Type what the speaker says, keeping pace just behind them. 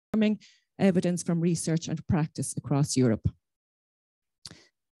farming, evidence from research and practice across Europe.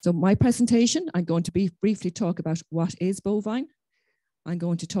 So my presentation, I'm going to briefly talk about what is BovINE. I'm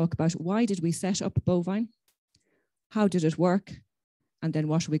going to talk about why did we set up BovINE, how did it work, and then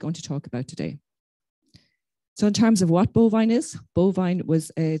what are we going to talk about today. So in terms of what BovINE is, BovINE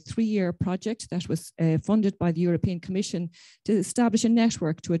was a 3-year project that was funded by the European Commission to establish a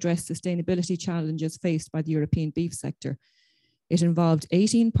network to address sustainability challenges faced by the European beef sector. It involved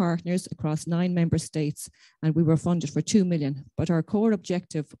 18 partners across 9 member states, and we were funded for 2 million. But our core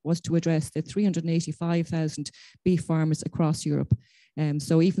objective was to address the 385,000 beef farmers across Europe.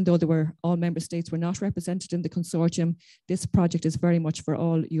 So even though all member states were not represented in the consortium, this project is very much for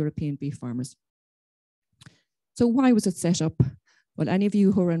all European beef farmers. So why was it set up? Well, any of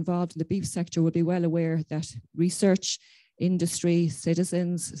you who are involved in the beef sector will be well aware that research, industry,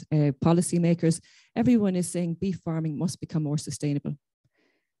 citizens, policymakers, everyone is saying beef farming must become more sustainable.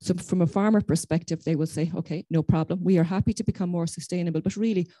 So from a farmer perspective, they will say, okay, no problem. We are happy to become more sustainable, but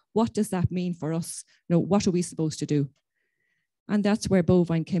really, what does that mean for us? What are we supposed to do? And that's where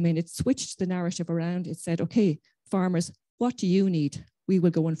BovINE came in. It switched the narrative around. It said, okay, farmers, what do you need? We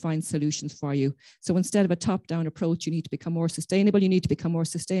will go and find solutions for you. So instead of a top-down approach, you need to become more sustainable. You need to become more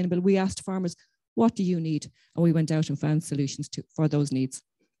sustainable. We asked farmers, what do you need? And we went out and found solutions for those needs.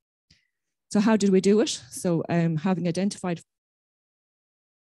 So how did we do it? So having identified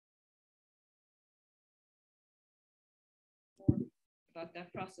about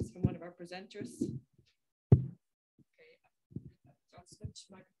that process from one of our presenters. Switch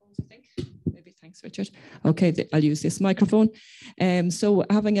microphones, I think. Maybe, thanks, Richard. Okay, I'll use this microphone. So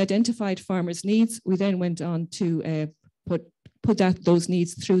having identified farmers' needs, we then went on to put those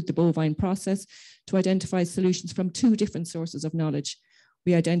needs through the BovINE process to identify solutions from 2 different sources of knowledge.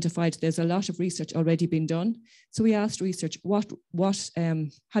 We identified there's a lot of research already been done. So we asked research, what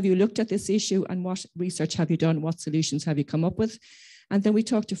have you looked at this issue, and what research have you done? What solutions have you come up with? And then we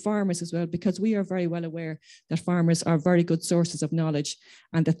talked to farmers as well, because we are very well aware that farmers are very good sources of knowledge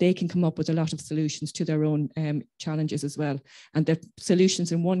and that they can come up with a lot of solutions to their own challenges as well. And that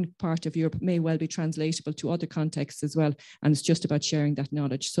solutions in one part of Europe may well be translatable to other contexts as well. And it's just about sharing that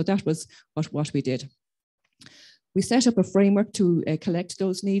knowledge. So that was what we did. We set up a framework to collect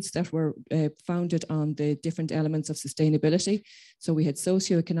those needs that were founded on the different elements of sustainability. So we had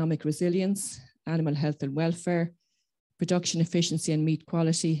socio-economic resilience, animal health and welfare, production efficiency and meat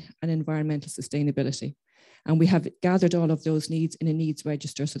quality, and environmental sustainability. And we have gathered all of those needs in a needs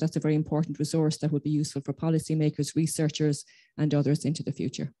register. So that's a very important resource that would be useful for policymakers, researchers, and others into the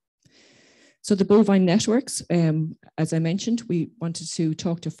future. So the BovINE networks, as I mentioned, we wanted to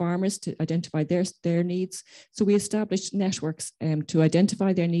talk to farmers to identify their needs. So we established networks to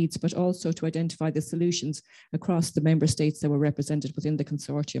identify their needs, but also to identify the solutions across the member states that were represented within the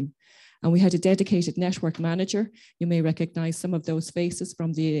consortium. And we had a dedicated network manager. You may recognize some of those faces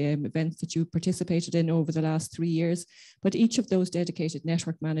from the events that you participated in over the last 3 years. But each of those dedicated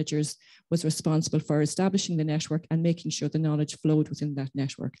network managers was responsible for establishing the network and making sure the knowledge flowed within that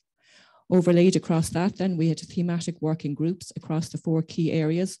network. Overlaid across that, then we had thematic working groups across the 4 key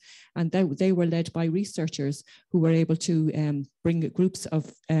areas, and they were led by researchers who were able to bring groups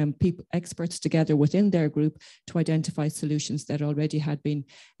of experts together within their group to identify solutions that already had been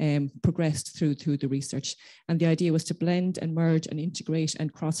progressed through the research. And the idea was to blend and merge and integrate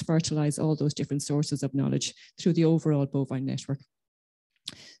and cross-fertilize all those different sources of knowledge through the overall BovINE network.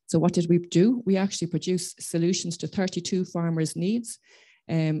 So what did we do? We actually produced solutions to 32 farmers' needs.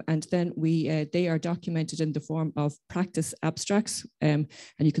 And then they are documented in the form of practice abstracts. And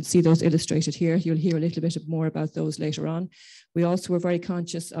you can see those illustrated here. You'll hear a little bit more about those later on. We also were very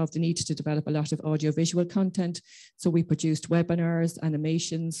conscious of the need to develop a lot of audiovisual content. So we produced webinars,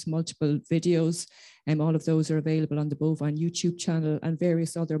 animations, multiple videos, and all of those are available on the BovINE YouTube channel, and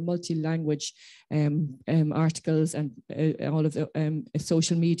various other multi-language articles, and all of the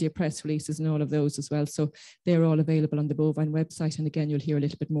social media press releases and all of those as well. So they're all available on the BovINE website. And again, you'll hear a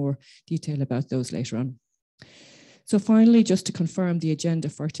little bit more detail about those later on. So finally, just to confirm the agenda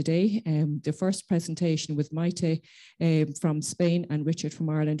for today, the first presentation with Maite from Spain and Richard from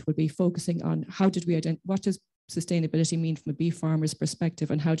Ireland will be focusing on what does sustainability mean from a beef farmer's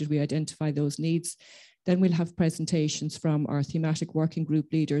perspective, and how did we identify those needs. Then we'll have presentations from our thematic working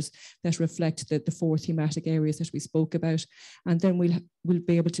group leaders that reflect the 4 thematic areas that we spoke about. And then we'll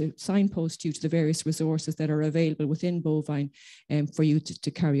be able to signpost you to the various resources that are available within BovINE for you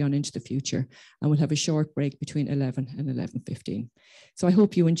to carry on into the future. And we'll have a short break between 11 and 11:15. So I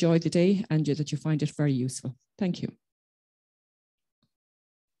hope you enjoyed the day and that you find it very useful. Thank you.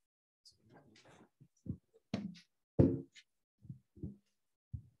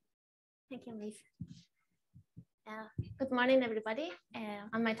 Thank you, Liz. Good morning, everybody.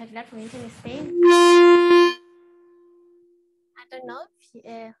 I'm Maita Aguilar from Intel Spain. I don't know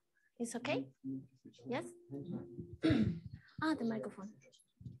if it's okay. Yes? The microphone.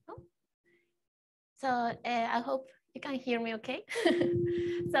 Oh. So I hope you can hear me okay.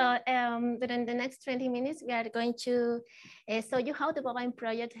 So during the next 20 minutes, we are going to show you how the BovINE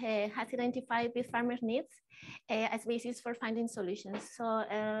project has identified these farmers' needs as basis for finding solutions. So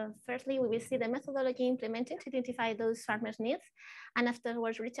firstly, we will see the methodology implemented to identify those farmers' needs. And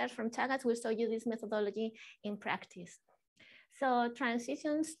afterwards, Richard from Chagas will show you this methodology in practice. So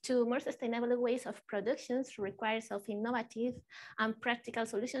transitions to more sustainable ways of production requires of innovative and practical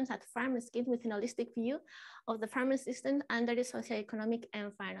solutions at farm scale with an holistic view of the farming system under the socio-economic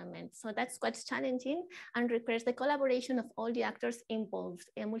environment. So that's quite challenging and requires the collaboration of all the actors involved,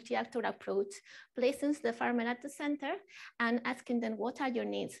 a multi-actor approach, placing the farmer at the center and asking them, what are your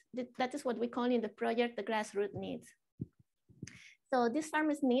needs? That is what we call in the project the grassroots needs. So this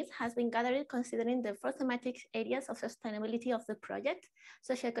farmers' needs has been gathered considering the four thematic areas of sustainability of the project: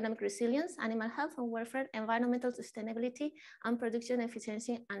 socio-economic resilience, animal health and welfare, environmental sustainability, and production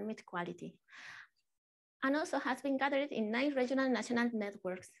efficiency and meat quality. And also has been gathered in 9 regional national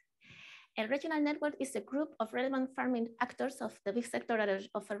networks. A regional network is a group of relevant farming actors of the big sector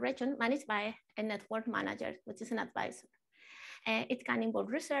of a region managed by a network manager, which is an advisor. It can involve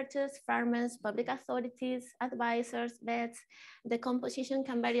researchers, farmers, public authorities, advisors, vets. The composition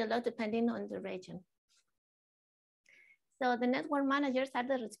can vary a lot depending on the region. So the network managers are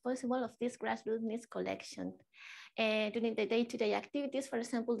the responsible of this grassroots needs collection. During the day-to-day activities, for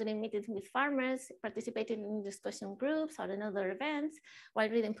example, during meetings with farmers, participating in discussion groups or in other events, while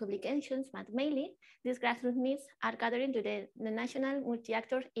reading publications, but mainly, these grassroots needs are gathered into the national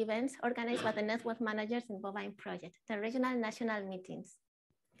multi-actor events organized by the network managers in BovINE project, the regional national meetings.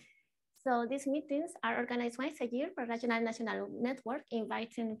 So these meetings are organized once a year by regional national network,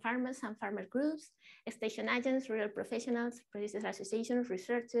 inviting farmers and farmer groups, station agents, rural professionals, producers associations,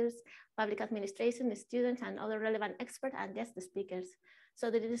 researchers, public administration, students, and other relevant experts and guest speakers. So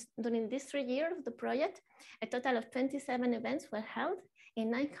during these 3 years of the project, a total of 27 events were held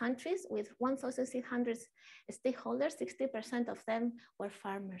in 9 countries with 1,600 stakeholders. 60% of them were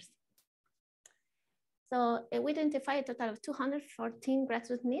farmers. So we identified a total of 214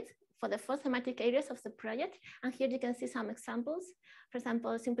 grassroots needs for the 4 thematic areas of the project. And here you can see some examples. For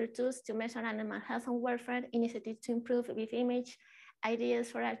example, simple tools to measure animal health and welfare, initiatives to improve with image, ideas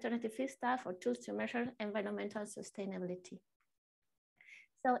for alternative feedstuff, or tools to measure environmental sustainability.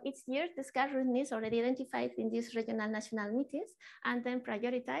 So each year, the grassroots needs already identified in these regional national meetings and then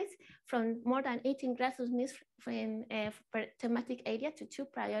prioritized from more than 18 grassroots needs per thematic area to 2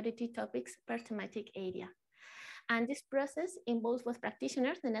 priority topics per thematic area. And this process involves both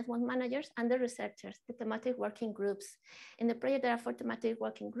practitioners, the network managers, and the researchers, the thematic working groups. In the project, there are 4 thematic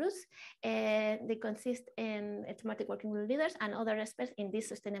working groups. They consist in thematic working group leaders and other experts in these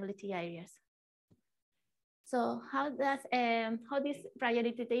sustainability areas. So how this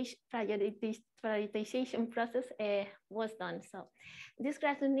prioritization process was done? So these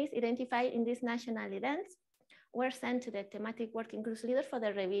grassroots needs identified in these national events were sent to the thematic working groups leader for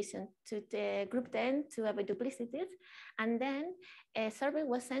the revision, to the group 10 to avoid duplicities. And then a survey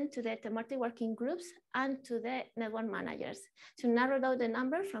was sent to the thematic working groups and to the network managers to narrow down the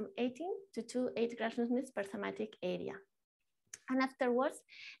number from 18 to 8 grassroots needs per thematic area. And afterwards,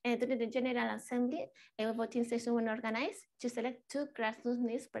 during the General Assembly, a voting session was organized to select 2 grassroots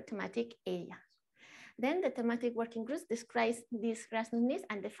needs per thematic area. Then the thematic working groups describe these grassroots needs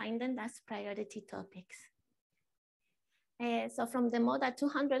and define them as priority topics. So from the more than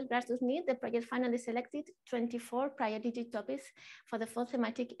 200 grassroots needs, the project finally selected 24 priority topics for the 4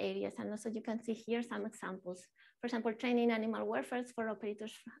 thematic areas. And also you can see here some examples. For example, training animal welfare for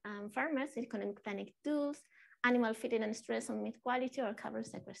operators and farmers, economic planning tools, animal feeding and stress on meat quality, or carbon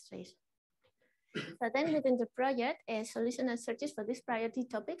sequestration. So then within the project, a solution and searches for this priority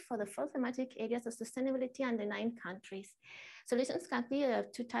topic for the 4 thematic areas of sustainability and the 9 countries. Solutions can be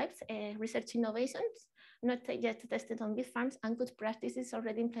of 2 types, research innovations, not yet tested on beef farms, and good practices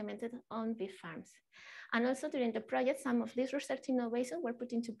already implemented on beef farms. And also during the project, some of these research innovations were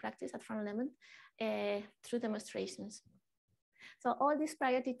put into practice at farm level through demonstrations. So all these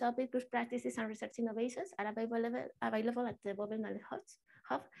priority topics, good practices, and research innovations are available at the BovINE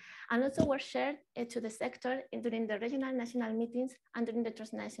Hub, and also were shared to the sector during the regional national meetings and during the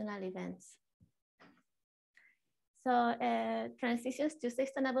transnational events. So transitions to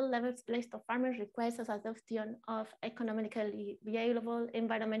sustainable levels placed of farmers requires the adoption of economically viable,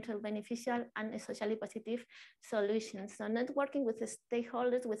 environmental beneficial, and socially positive solutions. So networking with the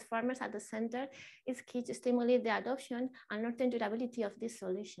stakeholders, with farmers at the center, is key to stimulate the adoption and long-term durability of these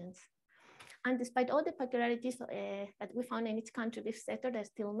solutions. And despite all the peculiarities that we found in each country, this sector, there's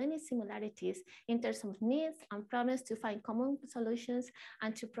still many similarities in terms of needs and problems to find common solutions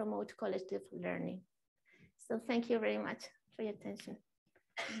and to promote collective learning. So thank you very much for your attention.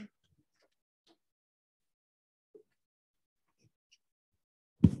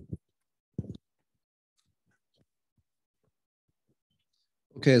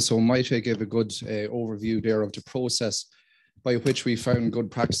 Okay, so Maite gave a good overview there of the process by which we found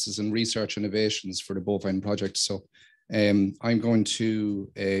good practices in research innovations for the BovINE project. So I'm going to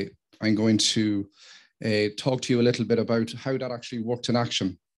talk to you a little bit about how that actually worked in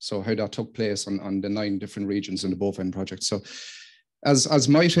action. So how that took place on the 9 different regions in the BovINE project. So as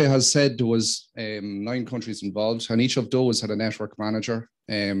Maite has said, there was 9 countries involved, and each of those had a network manager.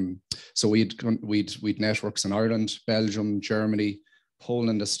 So we'd networks in Ireland, Belgium, Germany,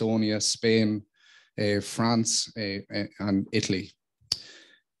 Poland, Estonia, Spain, France, and Italy,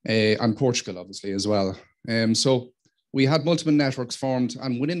 and Portugal, obviously, as well. So we had multiple networks formed,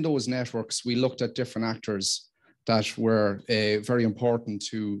 and within those networks, we looked at different actors that were very important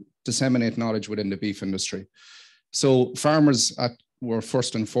to disseminate knowledge within the beef industry. So farmers were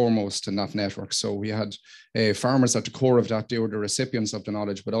first and foremost in that network. So we had farmers at the core of that. They were the recipients of the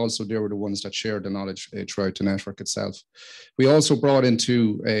knowledge, but also they were the ones that shared the knowledge throughout the network itself. We also brought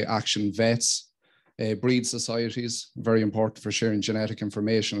into action vets, breed societies, very important for sharing genetic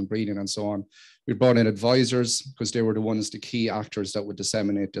information and breeding and so on. We brought in advisors because they were the ones, the key actors that would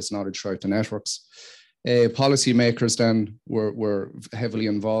disseminate this knowledge throughout the networks. Policymakers then were heavily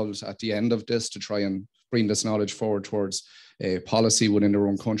involved at the end of this to try and bring this knowledge forward towards policy within their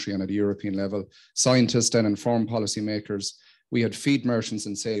own country and at the European level. Scientists then informed policymakers. We had feed merchants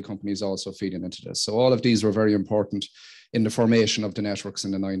and sale companies also feeding into this. So all of these were very important in the formation of the networks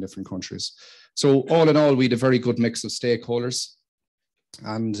in the 9 different countries. So all in all, we had a very good mix of stakeholders.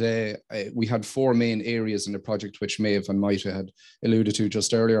 And we had 4 main areas in the project, which Maeve and Maite had alluded to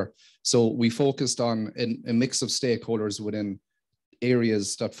just earlier. So we focused on a mix of stakeholders within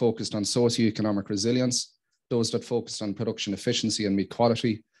areas that focused on socio-economic resilience, those that focused on production efficiency and meat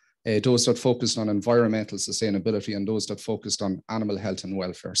quality, those that focused on environmental sustainability, and those that focused on animal health and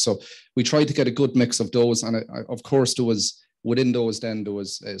welfare. So we tried to get a good mix of those. And of course, within those then there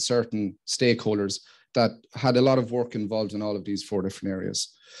was certain stakeholders that had a lot of work involved in all of these 4 different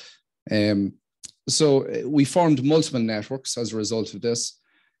areas. So we formed multiple networks as a result of this,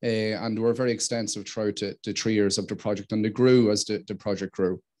 and were very extensive throughout the 3 years of the project, and they grew as the project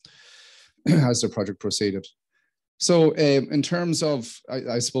grew, as the project proceeded. So in terms of,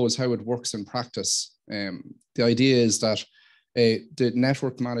 I suppose, how it works in practice, the idea is that the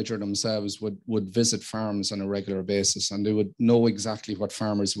network manager themselves would visit farms on a regular basis, and they would know exactly what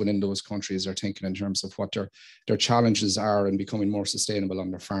farmers within those countries are thinking in terms of what their challenges are in becoming more sustainable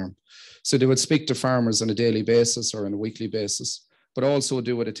on their farm. So they would speak to farmers on a daily basis or on a weekly basis, but also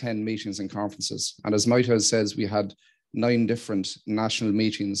they would attend meetings and conferences. And as Maite says, we had 9 different national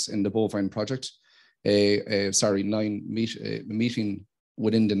meetings in the BovINE project. 9 meeting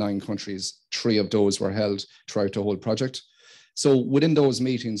within the 9 countries. 3 of those were held throughout the whole project. So within those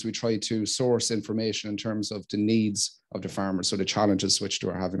meetings, we tried to source information in terms of the needs of the farmers, so the challenges which they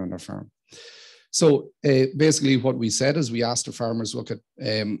were having on their farm. So basically what we said is we asked the farmers, look at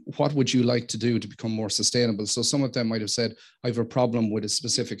what would you like to do to become more sustainable? So some of them might have said, I have a problem with a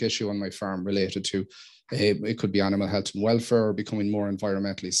specific issue on my farm related to, it could be animal health and welfare, or becoming more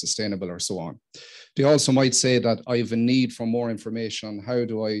environmentally sustainable, or so on. They also might say that I have a need for more information on how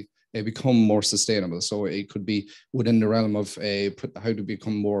do I become more sustainable. So it could be within the realm of how to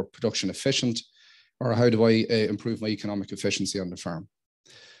become more production efficient, or how do I improve my economic efficiency on the farm.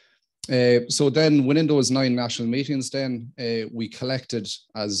 So then within those 9 national meetings, then we collected,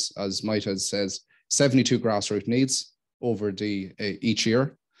 as Maite says, 72 grassroots needs over each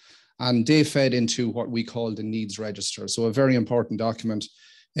year. And they fed into what we call the needs register. So a very important document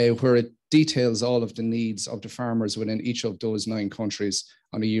where it details all of the needs of the farmers within each of those 9 countries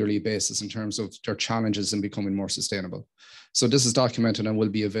on a yearly basis in terms of their challenges in becoming more sustainable. So this is documented and will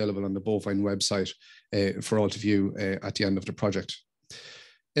be available on the BovINE website for all to view at the end of the project.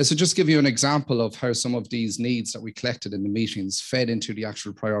 So just give you an example of how some of these needs that we collected in the meetings fed into the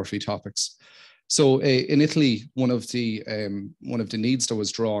actual priority topics. So in Italy, one of the needs that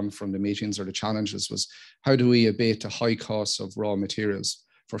was drawn from the meetings, or the challenges, was how do we abate the high costs of raw materials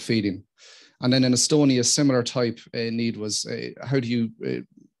for feeding? And then in Estonia, a similar type need was how do you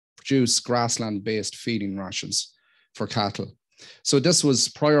produce grassland-based feeding rations for cattle? So this was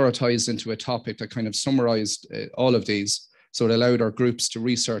prioritized into a topic that kind of summarized all of these. So it allowed our groups to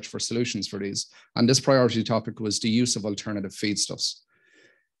research for solutions for these. And this priority topic was the use of alternative feedstuffs.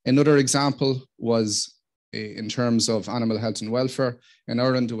 Another example was in terms of animal health and welfare. In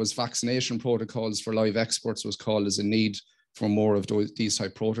Ireland, there was vaccination protocols for live exports was called as a need for more of these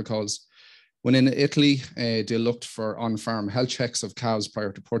type protocols. When in Italy, they looked for on-farm health checks of cows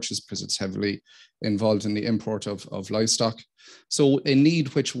prior to purchase because it's heavily involved in the import of livestock. So a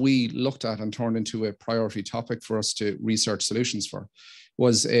need which we looked at and turned into a priority topic for us to research solutions for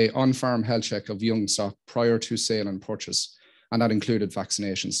was a on-farm health check of young stock prior to sale and purchase. And that included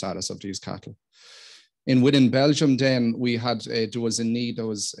vaccination status of these cattle. Within Belgium, then we had, there was a need that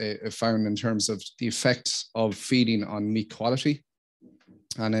was found in terms of the effect of feeding on meat quality.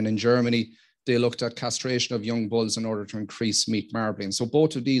 And then in Germany, they looked at castration of young bulls in order to increase meat marbling. So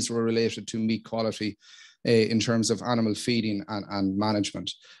both of these were related to meat quality in terms of animal feeding and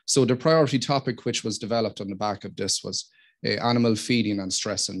management. So the priority topic which was developed on the back of this was animal feeding and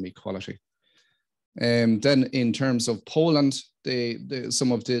stress and meat quality. Then in terms of Poland, this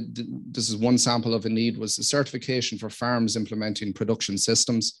is one sample of a need was the certification for farms implementing production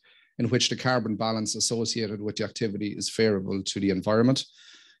systems in which the carbon balance associated with the activity is favorable to the environment.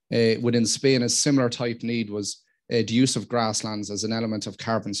 Within Spain, a similar type need was the use of grasslands as an element of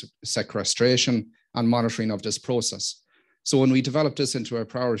carbon sequestration and monitoring of this process. So when we developed this into a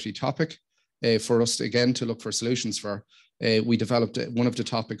priority topic for us, again, to look for solutions for, we developed one of the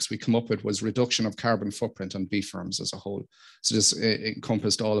topics we come up with was reduction of carbon footprint on beef farms as a whole. So this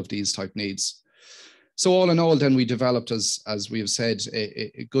encompassed all of these type needs. So all in all, then we developed, as we have said,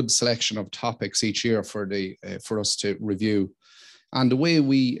 a good selection of topics each year for us to review. And the way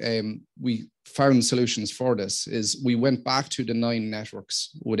we found solutions for this is we went back to the 9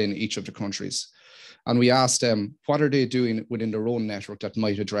 networks within each of the countries. And we asked them, what are they doing within their own network that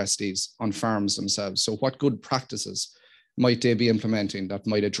might address these on farms themselves? So what good practices might they be implementing that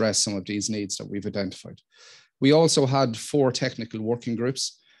might address some of these needs that we've identified? We also had 4 technical working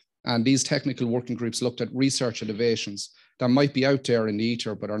groups. And these technical working groups looked at research innovations that might be out there in the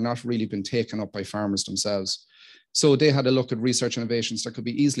ether, but are not really been taken up by farmers themselves. So they had a look at research innovations that could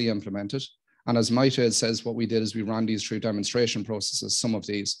be easily implemented. And as Maite says, what we did is we ran these through demonstration processes, some of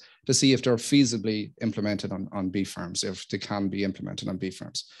these, to see if they're feasibly implemented on beef farms, if they can be implemented on beef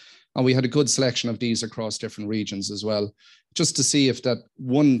farms. And we had a good selection of these across different regions as well, just to see if that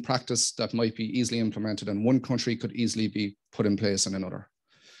one practice that might be easily implemented in one country could easily be put in place in another.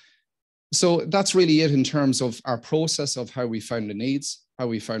 So that's really it in terms of our process of how we found the needs, how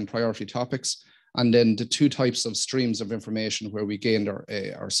we found priority topics, and then the 2 types of streams of information where we gained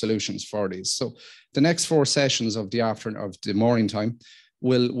our solutions for these. So the next 4 sessions of the morning time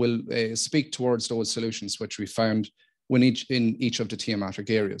will speak towards those solutions which we found in each of the thematic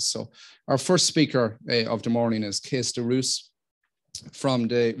areas. So our first speaker of the morning is Kees de Roos from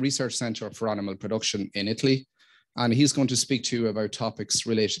the Research Centre for Animal Production in Italy. And he's going to speak to you about topics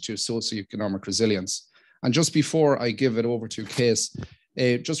related to socio-economic resilience. And just before I give it over to Kees,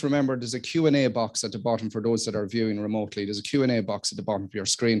 just remember there's a Q&A box at the bottom for those that are viewing remotely. There's a Q&A box at the bottom of your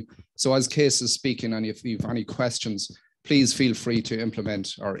screen. So as Kees is speaking, and if you have any questions, please feel free to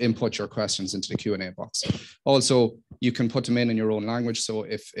implement or input your questions into the Q&A box. Also, you can put them in your own language. So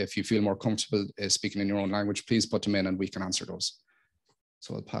if you feel more comfortable speaking in your own language, please put them in and we can answer those.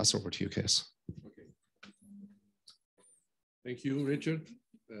 So I'll pass over to you, Kees. Okay. Thank you, Richard.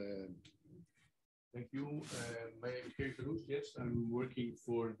 Thank you. My name is Kees de Roos. Yes, I'm working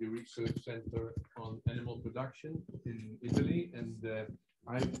for the Research Center on Animal Production in Italy, and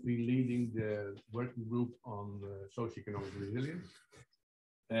I've been leading the working group on socio-economic resilience,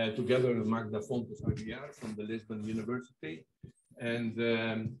 together with Magda Fontes Aguiar from the Lisbon University. And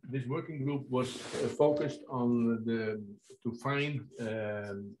this working group was focused on to find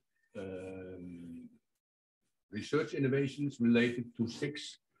research innovations related to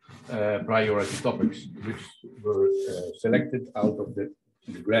 6 priority topics, which were selected out of the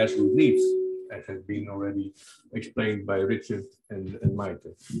grassroots needs, as has been already explained by Richard and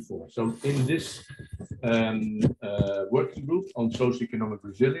Maite before. So in this working group on socio-economic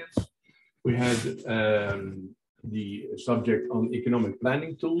resilience, we had the subject on economic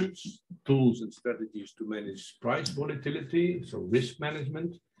planning tools and strategies to manage price volatility, so risk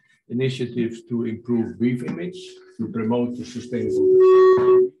management, initiatives to improve beef image, to promote the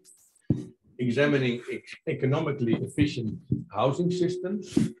sustainable, examining economically efficient housing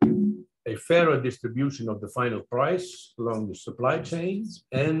systems, a fairer distribution of the final price along the supply chain,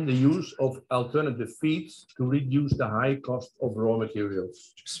 and the use of alternative feeds to reduce the high cost of raw materials.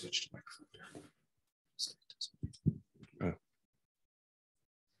 Just switch to microphone.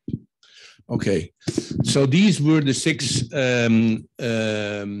 Okay, so these were the 6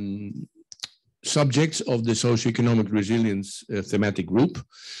 subjects of the Socio-economic Resilience thematic group.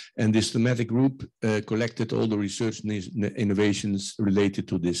 And this thematic group collected all the research and innovations related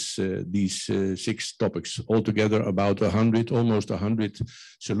to these 6 topics. Altogether, about 100, almost 100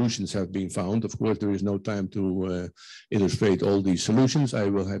 solutions have been found. Of course, there is no time to illustrate all these solutions. I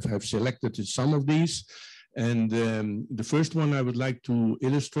will have selected some of these. And the first one I would like to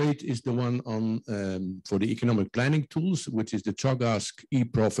illustrate is the one on for the economic planning tools, which is the Chogask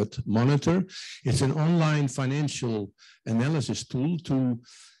eProfit Monitor. It's an online financial analysis tool to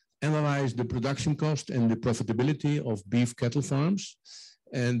analyze the production cost and the profitability of beef cattle farms.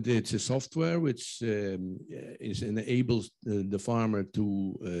 And it's a software which enables the farmer to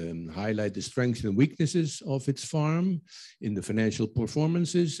highlight the strengths and weaknesses of its farm in the financial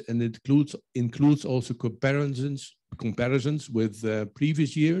performances, and it includes also comparisons with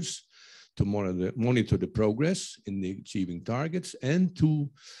previous years to monitor the progress in the achieving targets, and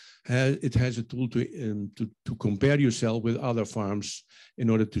it has a tool to compare yourself with other farms in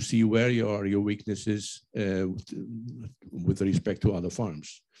order to see where your weaknesses with respect to other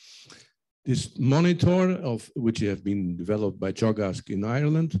farms. This monitor, which have been developed by Chogask in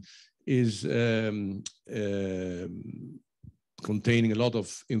Ireland, is containing a lot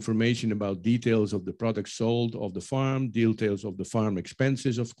of information about details of the products sold of the farm, details of the farm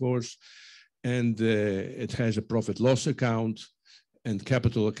expenses, of course, and it has a profit-loss account and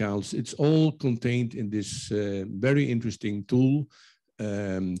capital accounts. It's all contained in this very interesting tool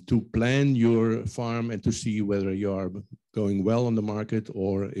to plan your farm and to see whether you are going well on the market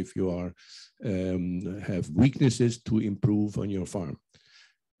or if you are have weaknesses to improve on your farm.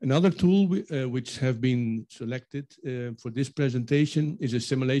 Another tool which have been selected for this presentation is a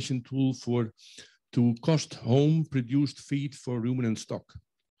simulation tool to cost home produced feed for ruminant stock.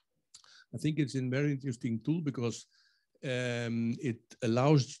 I think it's a very interesting tool because it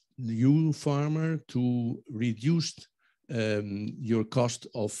allows you, farmer, to reduce your cost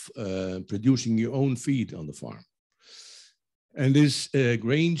of producing your own feed on the farm. And this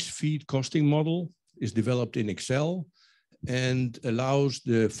range feed costing model is developed in Excel and allows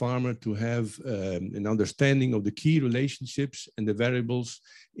the farmer to have an understanding of the key relationships and the variables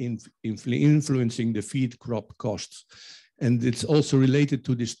influencing the feed crop costs. And it's also related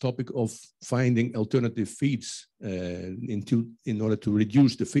to this topic of finding alternative feeds in order to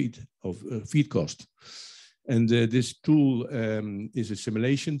reduce the feed cost. And this tool is a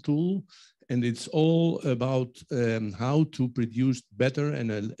simulation tool, and it's all about how to produce better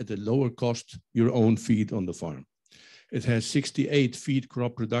and at a lower cost your own feed on the farm. It has 68 feed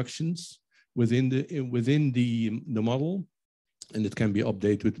crop productions within the model, and it can be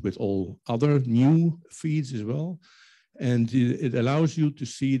updated with all other new feeds as well. And it allows you to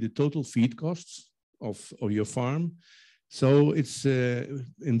see the total feed costs of your farm. So it's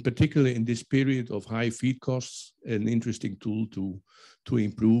in particular in this period of high feed costs, an interesting tool to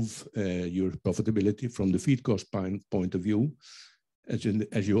improve your profitability from the feed cost point of view.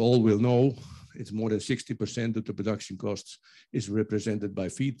 As you all will know, it's more than 60% of the production costs is represented by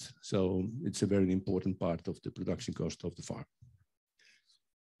feed. So it's a very important part of the production cost of the farm.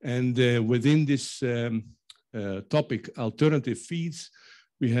 And within this topic, alternative feeds,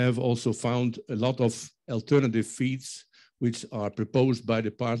 we have also found a lot of alternative feeds which are proposed by the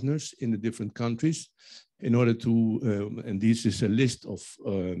partners in the different countries in order to, and this is a list of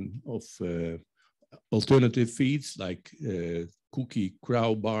alternative feeds like cookie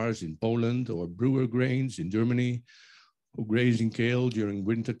crow bars in Poland, or brewer grains in Germany, or grazing kale during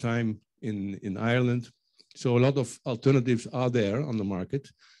winter time in Ireland. So a lot of alternatives are there on the market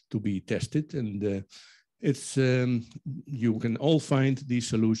to be tested, and it's you can all find these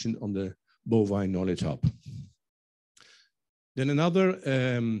solutions on the BovINE Knowledge Hub. Then another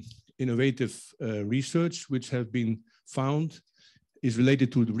innovative research which have been found is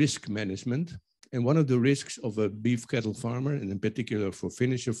related to the risk management. And one of the risks of a beef cattle farmer, and in particular for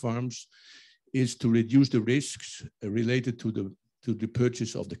finisher farms, is to reduce the risks related to the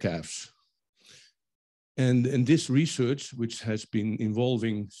purchase of the calves. And this research, which has been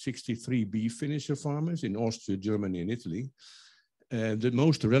involving 63 beef finisher farmers in Austria, Germany, and Italy, the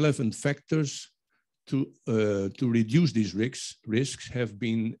most relevant factors to reduce these risks have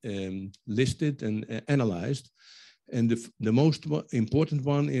been listed and analyzed. And the most important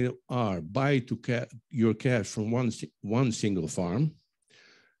one are buy your calves from one single farm,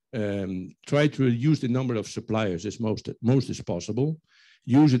 try to reduce the number of suppliers as most as possible.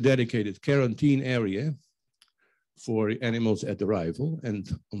 Use a dedicated quarantine area for animals at arrival. And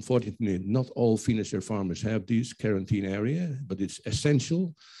unfortunately, not all finisher farmers have this quarantine area, but it's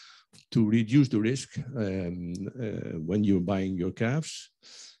essential to reduce the risk when you're buying your calves.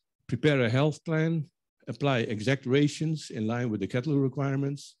 Prepare a health plan, apply exact rations in line with the cattle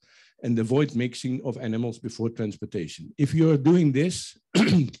requirements, and avoid mixing of animals before transportation. If you are doing this,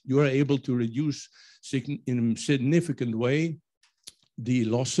 you are able to reduce in a significant way the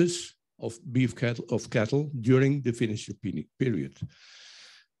losses of cattle during the finisher period,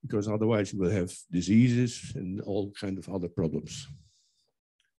 because otherwise you will have diseases and all kinds of other problems.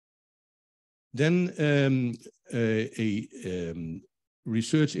 Then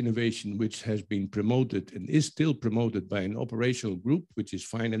research innovation, which has been promoted and is still promoted by an operational group, which is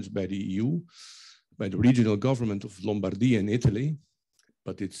financed by the EU, by the regional government of Lombardy in Italy,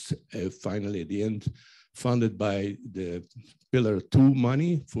 but it's finally at the end funded by the Pillar 2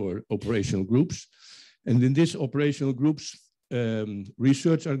 money for operational groups. And in these operational groups,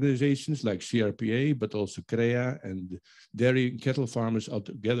 research organizations like CRPA, but also CREA and dairy and cattle farmers are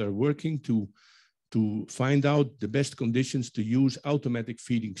together working to find out the best conditions to use automatic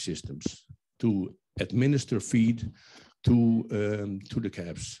feeding systems to administer feed to the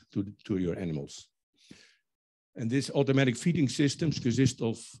calves, to your animals. And these automatic feeding systems consist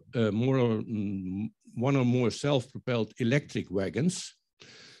of one or more self-propelled electric wagons.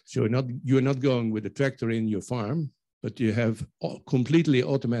 So you're not going with a tractor in your farm, but you have completely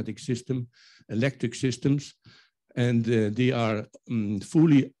automatic electric systems, and they have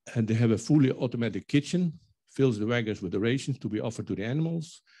a fully automatic kitchen, fills the wagons with the rations to be offered to the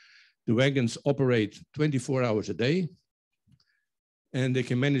animals. The wagons operate 24 hours a day, and they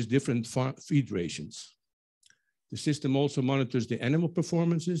can manage different feed rations. The system also monitors the animal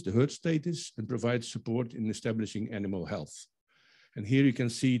performances, the herd status, and provides support in establishing animal health. And here you can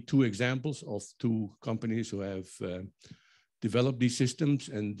see two examples of two companies who have developed these systems,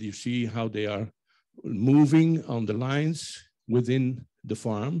 and you see how they are moving on the lines within the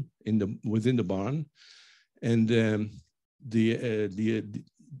farm, within the barn. And the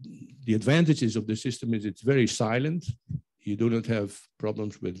advantages of the system is it's very silent. You do not have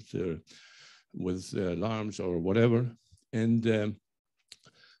problems with alarms or whatever. And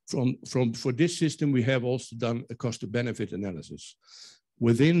for this system, we have also done a cost-benefit analysis.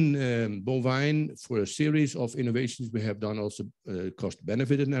 Within BovINE, for a series of innovations, we have done also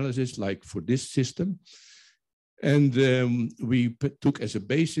cost-benefit analysis, like for this system. And we took as a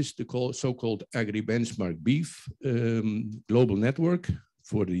basis the so-called Agri-Benchmark Beef global network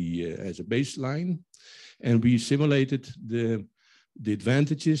as a baseline. And we simulated the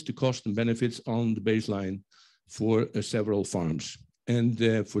advantages, the cost and benefits on the baseline for several farms.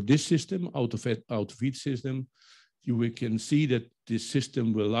 And for this system, auto-feed system, we can see that this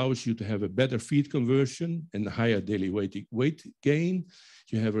system will allow you to have a better feed conversion and a higher daily weight gain.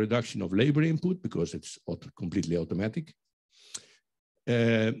 You have a reduction of labor input because it's completely automatic.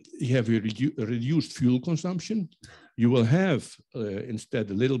 You have a reduced fuel consumption. You will have instead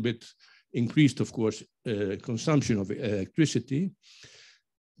a little bit increased, of course, consumption of electricity.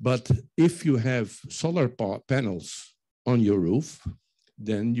 But if you have solar panels on your roof,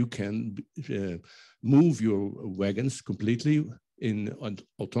 then you can move your wagons completely in an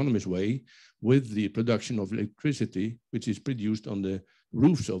autonomous way with the production of electricity, which is produced on the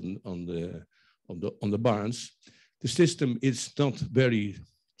roofs on the barns. The system is not very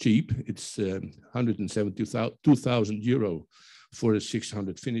cheap. It's 172,000 euro for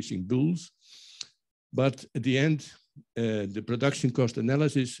 600 finishing bulls. But at the end, the production cost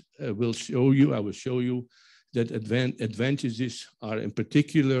analysis will show you that advantages are in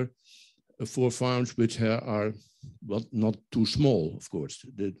particular for farms which are well, not too small, of course.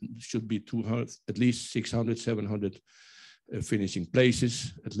 There should be at least 600, 700 finishing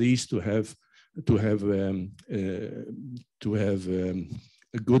places, at least to have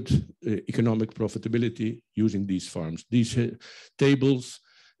a good economic profitability using these farms. These tables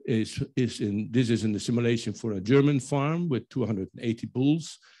this is in the simulation for a German farm with 280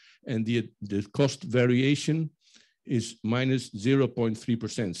 bulls, and the cost variation is minus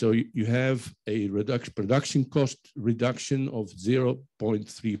 0.3%. So you have a production cost reduction of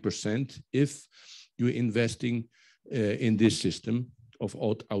 0.3% if you're investing in this system of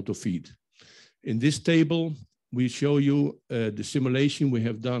auto feed. In this table, we show you the simulation we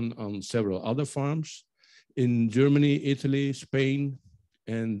have done on several other farms in Germany, Italy, Spain,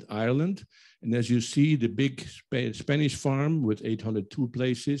 and Ireland. And as you see, the big Spanish farm with 802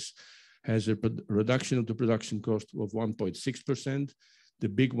 places has a reduction of the production cost of 1.6%. The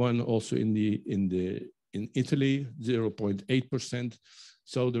big one also in Italy, 0.8%.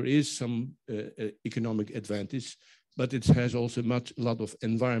 So there is some economic advantage, but it has also a lot of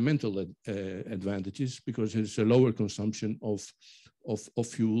environmental advantages because it's a lower consumption of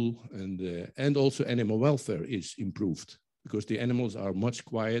fuel, and also animal welfare is improved because the animals are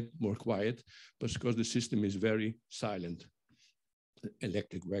more quiet, but because the system is very silent.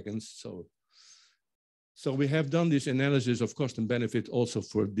 Electric wagons. So we have done this analysis of cost and benefit also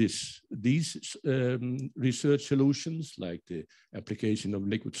for these research solutions, like the application of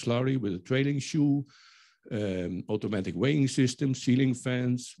liquid slurry with a trailing shoe, automatic weighing system, ceiling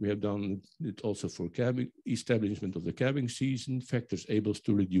fans. We have done it also for establishment of the calving season, factors able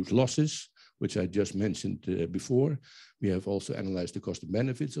to reduce losses, which I just mentioned before. We have also analyzed the cost and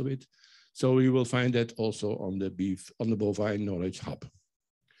benefits of it. So you will find that also on the BovINE Knowledge Hub.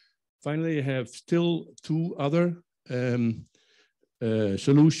 Finally, I have still two other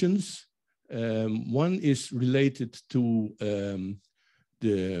solutions. One is related to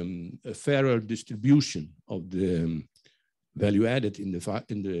the fairer distribution of the value added in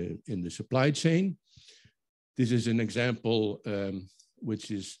the supply chain. This is an example which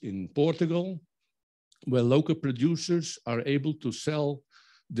is in Portugal, where local producers are able to sell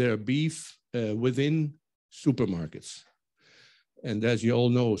their beef within supermarkets. And as you all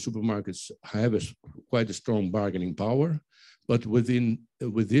know, supermarkets have quite a strong bargaining power, but with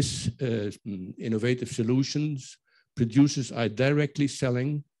this innovative solutions, producers are directly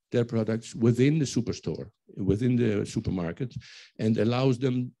selling their products within the superstore, within the supermarket, and allows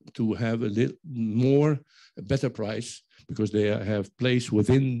them to have a better price because they have place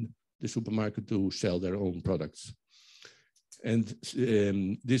within the supermarket to sell their own products. And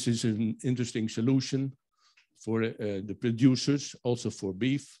this is an interesting solution for the producers, also for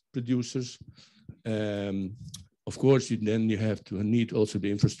beef producers. Of course, then you have to need also the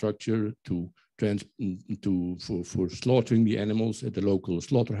infrastructure for slaughtering the animals at the local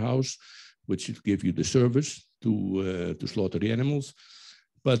slaughterhouse, which should give you the service to slaughter the animals.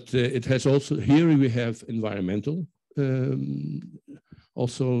 But it has also, here we have environmental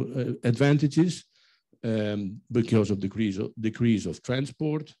also advantages because of decrease of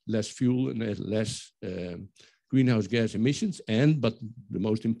transport, less fuel and less greenhouse gas emissions, but the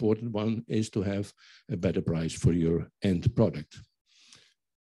most important one is to have a better price for your end product.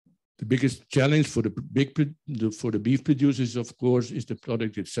 The biggest challenge for the beef producers, of course, is the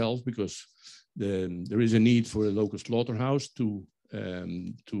product itself, because there is a need for a local slaughterhouse to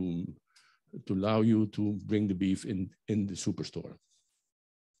allow you to bring the beef in the superstore.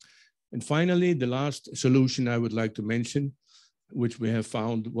 And finally, the last solution I would like to mention, which we have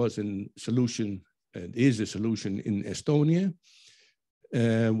found was a solution, and is a solution in Estonia,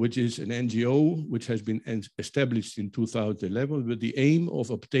 which is an NGO which has been established in 2011 with the aim of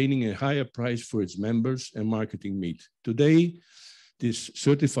obtaining a higher price for its members and marketing meat. Today, this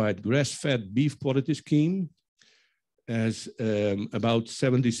certified grass-fed beef quality scheme has about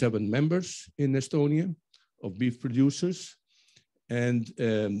 77 members in Estonia of beef producers, and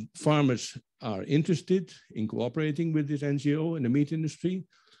farmers are interested in cooperating with this NGO in the meat industry.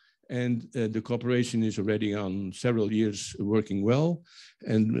 And the cooperation is already on several years working well.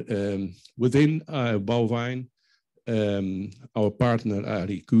 And within BovINE, our partner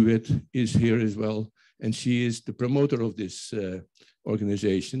Ari Kuvet is here as well. And she is the promoter of this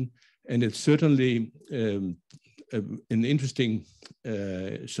organization. And it's certainly an interesting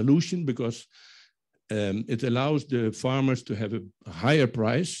solution because it allows the farmers to have a higher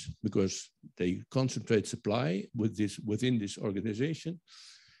price because they concentrate supply within this organization.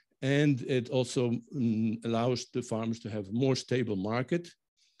 And it also allows the farmers to have a more stable market.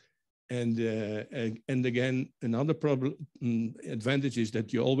 And again, another advantage is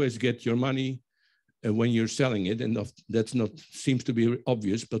that you always get your money when you're selling it. And that's seems to be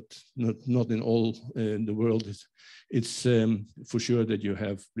obvious, but not in all the world. It's for sure that you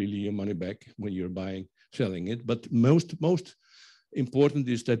have really your money back when you're selling it. But most important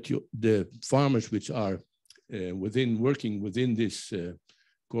is that the farmers which are working within this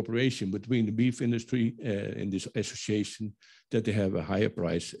cooperation between the beef industry and this association, that they have a higher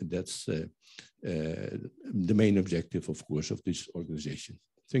price. And that's the main objective, of course, of this organization.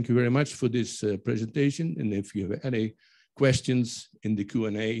 Thank you very much for this presentation. And if you have any questions in the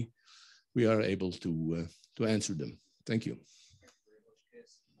Q&A, we are able to answer them. Thank you.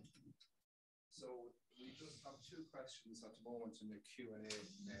 So we just have two questions at the moment in the Q&A,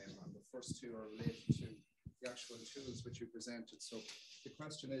 and the first two are related to the actual tools which you presented. So the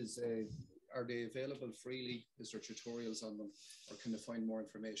question is, are they available freely? Is there tutorials on them, or can they find more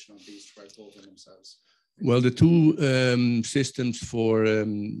information on these throughout BovINE themselves? Well, the two systems for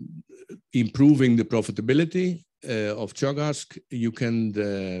improving the profitability of Chogask, you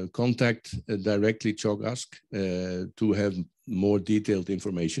can contact directly Chogask to have more detailed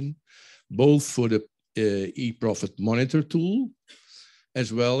information, both for the eProfit Monitor tool,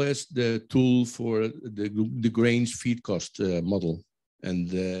 as well as the tool for the grains feed cost model.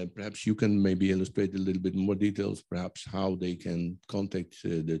 And perhaps you can maybe illustrate a little bit more details, perhaps how they can contact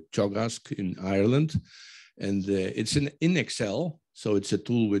the Chogask in Ireland. And it's in Excel, so it's a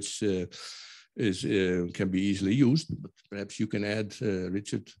tool which can be easily used. But perhaps you can add,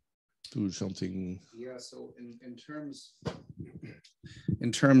 Richard, to something. Yeah. So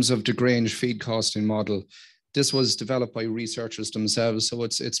in terms of the grain feed costing model, this was developed by researchers themselves. So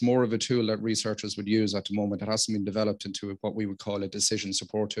it's more of a tool that researchers would use at the moment. It hasn't been developed into what we would call a decision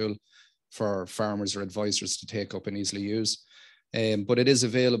support tool for farmers or advisors to take up and easily use. But it is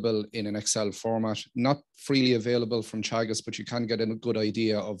available in an Excel format, not freely available from Chagas, but you can get a good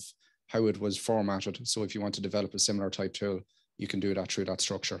idea of how it was formatted. So if you want to develop a similar type tool, you can do that through that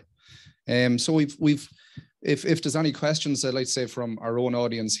structure. So if there's any questions, I'd like to say from our own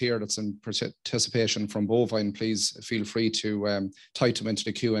audience here that's in participation from BovINE, please feel free to type them into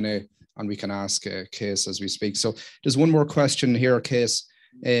the Q&A and we can ask Case as we speak. So there's one more question here, Case.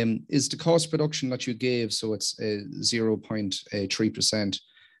 Is the cost production that you gave, so it's 0.3%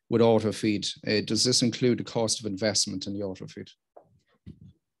 with auto feed, does this include the cost of investment in the auto feed?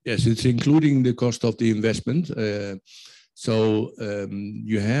 Yes, it's including the cost of the investment.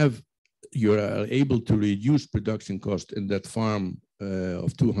 You are able to reduce production cost in that farm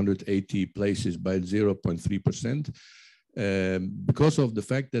of 280 places by 0.3%. Because of the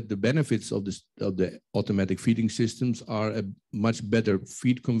fact that the benefits of the automatic feeding systems are a much better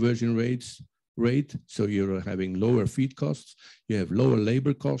feed conversion rate. So you're having lower feed costs, you have lower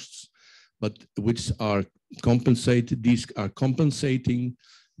labor costs, but which are compensated. These are compensating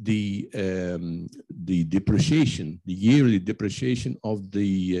the depreciation, the yearly depreciation of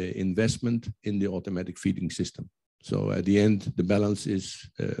the investment in the automatic feeding system. So at the end, the balance is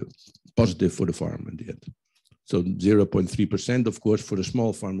positive for the farm in the end. So 0.3%, of course, for a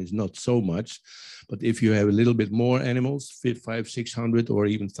small farm is not so much, but if you have a little bit more animals, 500, 600, or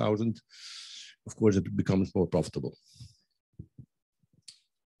even 1,000, of course, it becomes more profitable.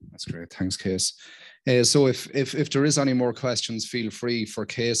 That's great. Thanks, Case. So if there is any more questions, feel free for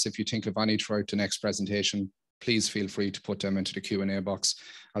Case. If you think of any throughout the next presentation, please feel free to put them into the Q&A box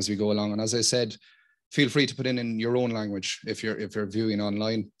as we go along. And as I said, feel free to put in your own language if you're viewing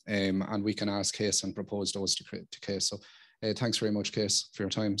online, and we can ask Case and propose those to Case. So thanks very much, Case, for your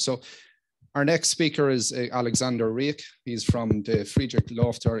time. So our next speaker is Alexander Rieck. He's from the Friedrich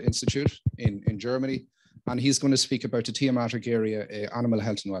Lauchter Institute in Germany, and he's going to speak about the thematic area, animal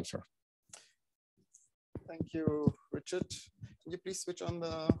health and welfare. Thank you, Richard. Can you please switch on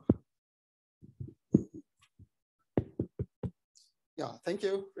the... Yeah, thank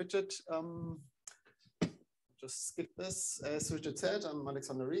you, Richard. Just skip this. As Richard said, I'm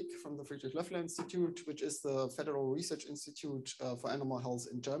Alexander Rieck from the Friedrich Lauchter Institute, which is the Federal Research Institute for Animal Health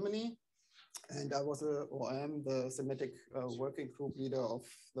in Germany. And I am the thematic working group leader of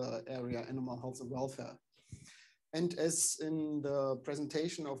the area Animal Health and Welfare. And as in the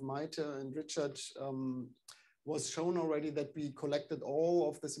presentation of Maite and Richard was shown already, that we collected all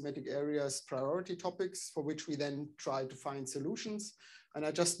of the thematic areas priority topics for which we then tried to find solutions. And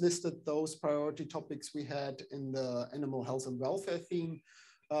I just listed those priority topics we had in the animal health and welfare theme,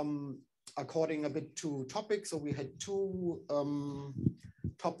 according a bit to topics. So we had two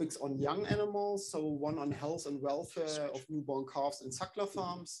topics on young animals. So one on health and welfare of newborn calves in suckler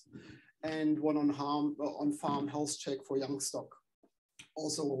farms, and one on farm health check for young stock,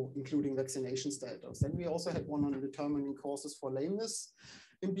 also including vaccination status. Then we also had one on determining causes for lameness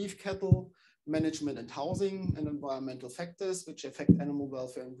in beef cattle, management and housing, and environmental factors which affect animal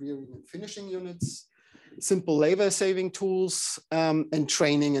welfare in rearing and finishing units, simple labor saving tools, and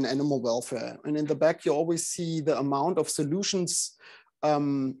training in animal welfare. And in the back, you always see the amount of solutions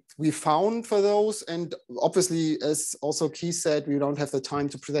we found for those. And obviously, as also Keith said, we don't have the time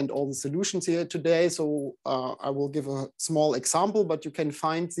to present all the solutions here today. So I will give a small example, but you can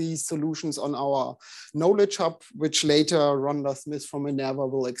find these solutions on our knowledge hub, which later Rhonda Smith from Minerva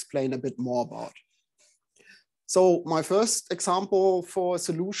will explain a bit more about. So my first example for a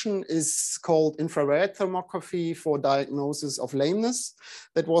solution is called infrared thermography for diagnosis of lameness.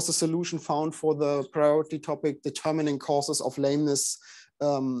 That was a solution found for the priority topic, determining causes of lameness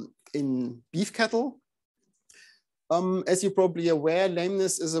in beef cattle. As you're probably aware,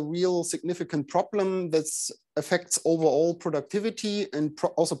 lameness is a real significant problem that affects overall productivity and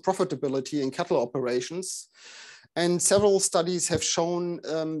also profitability in cattle operations. And several studies have shown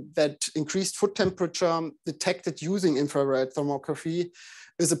that increased foot temperature detected using infrared thermography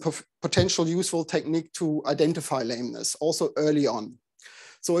is a potential useful technique to identify lameness, also early on.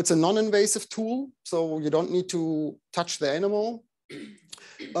 So it's a non-invasive tool, so you don't need to touch the animal,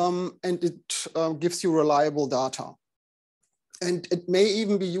 and it gives you reliable data. And it may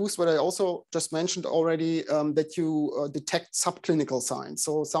even be used, what I also just mentioned already, that you detect subclinical signs.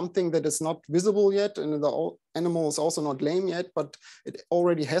 So something that is not visible yet, and the animal is also not lame yet, but it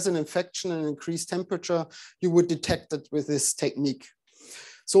already has an infection and increased temperature, you would detect it with this technique.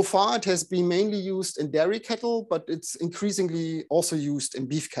 So far, it has been mainly used in dairy cattle, but it's increasingly also used in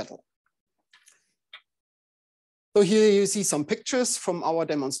beef cattle. So here you see some pictures from our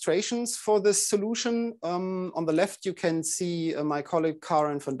demonstrations for this solution. On the left, you can see my colleague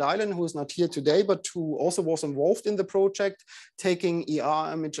Karen van Dijlen, who is not here today, but who also was involved in the project, taking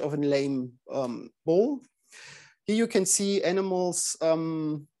ER image of a lame bull. Here you can see animals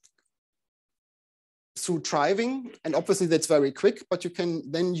through driving, and obviously that's very quick, but you can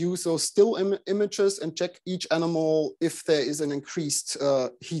then use those still images and check each animal if there is an increased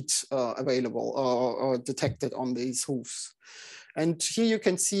heat available or detected on these hooves. And here you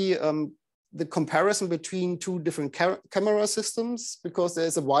can see the comparison between two different camera systems, because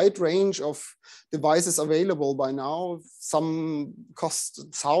there's a wide range of devices available by now. Some cost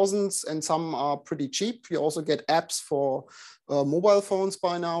thousands and some are pretty cheap. You also get apps for mobile phones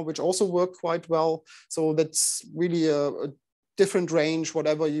by now, which also work quite well. So that's really a different range,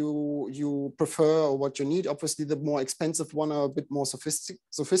 whatever you prefer or what you need. Obviously, the more expensive one are a bit more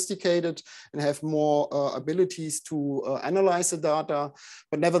sophisticated and have more abilities to analyze the data.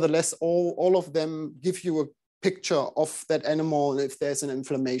 But nevertheless, all of them give you a picture of that animal, if there's an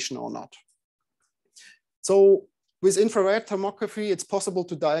inflammation or not. So with infrared thermography, it's possible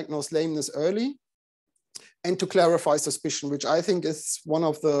to diagnose lameness early and to clarify suspicion, which I think is one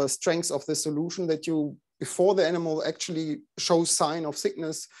of the strengths of this solution, that you, before the animal actually shows sign of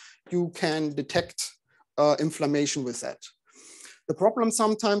sickness, you can detect inflammation with that. The problem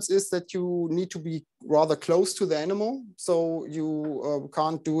sometimes is that you need to be rather close to the animal. So you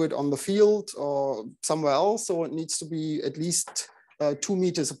can't do it on the field or somewhere else. So it needs to be at least 2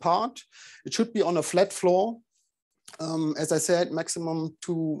 meters apart. It should be on a flat floor. As I said, maximum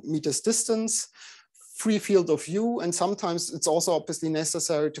 2 meters distance. Free field of view, and sometimes it's also obviously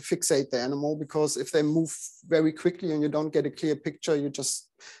necessary to fixate the animal, because if they move very quickly and you don't get a clear picture, you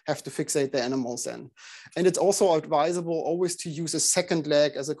just have to fixate the animals then. And it's also advisable always to use a second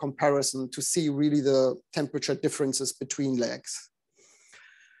leg as a comparison to see really the temperature differences between legs.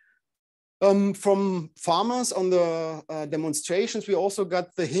 From farmers on the demonstrations, we also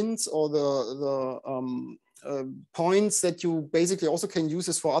got the hints or the points that you basically also can use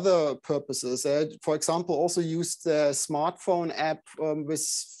this for other purposes. For example, also used the smartphone app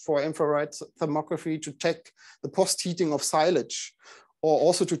for infrared thermography to check the post-heating of silage, or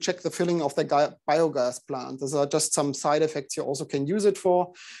also to check the filling of the biogas plant. Those are just some side effects you also can use it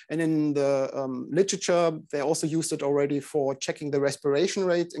for. And in the literature, they also used it already for checking the respiration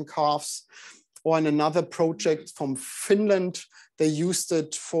rate in calves. Or in another project from Finland, they used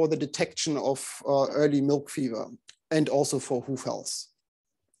it for the detection of early milk fever and also for hoof health.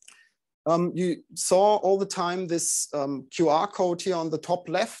 You saw all the time this QR code here on the top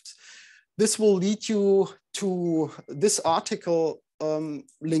left. This will lead you to this article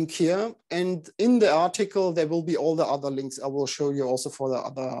link here. And in the article, there will be all the other links I will show you also for the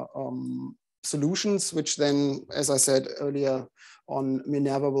other solutions, which then, as I said earlier on,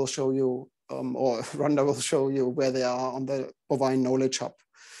 Minerva will show you or Rhonda will show you where they are on the BovINE Knowledge Hub.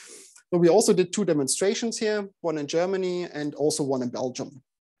 So we also did 2 demonstrations here, one in Germany and also one in Belgium.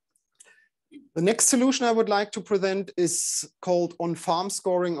 The next solution I would like to present is called on-farm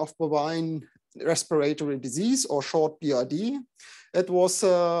scoring of bovine respiratory disease, or short BRD. It was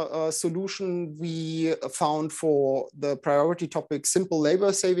a solution we found for the priority topic, simple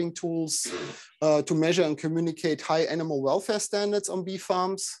labor saving tools to measure and communicate high animal welfare standards on beef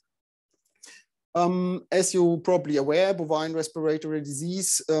farms. As you're probably aware, bovine respiratory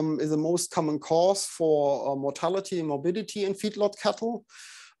disease is the most common cause for mortality and morbidity in feedlot cattle.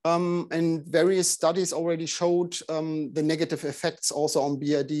 And various studies already showed the negative effects also on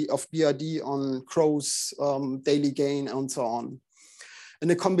BRD on crows, daily gain, and so on. And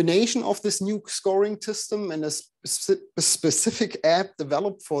the combination of this new scoring system and a specific app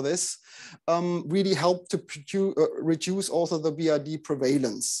developed for this really helped to reduce also the BRD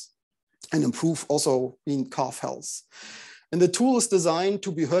prevalence. and improve also in calf health. And the tool is designed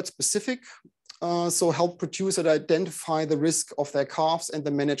to be herd specific, so help producers identify the risk of their calves and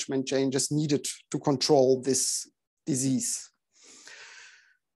the management changes needed to control this disease.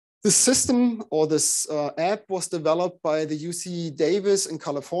 This system or this app was developed by the UC Davis in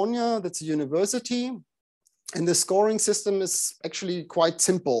California, that's a university. And the scoring system is actually quite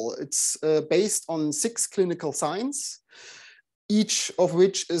simple. It's based on 6 clinical signs, each of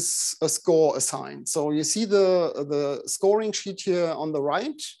which is a score assigned. So you see the scoring sheet here on the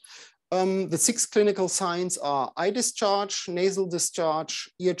right. The 6 clinical signs are eye discharge, nasal discharge,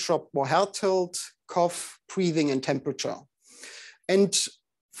 ear drop or head tilt, cough, breathing, and temperature. And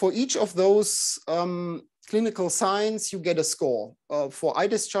for each of those clinical signs, you get a score. For eye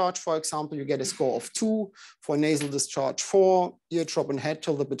discharge, for example, you get a score of 2. For nasal discharge, 4. Ear drop and head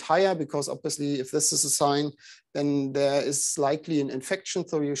tilt a bit higher, because obviously if this is a sign, then there is likely an infection,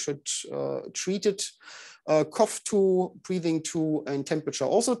 so you should treat it. Cough 2, breathing 2, and temperature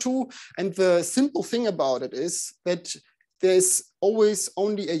also 2. And the simple thing about it is that there's always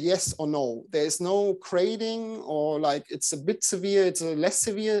only a yes or no. There is no grading or like it's a bit severe, it's a less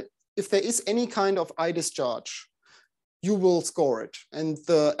severe. If there is any kind of eye discharge, you will score it, and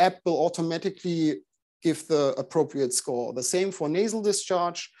the app will automatically give the appropriate score. The same for nasal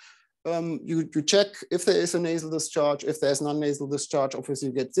discharge. You check if there is a nasal discharge. If there's non-nasal discharge, obviously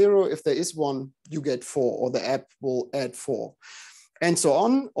you get 0. If there is one, you get 4, or the app will add 4. And so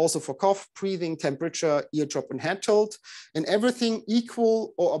on, also for cough, breathing, temperature, ear drop, and head tilt. And everything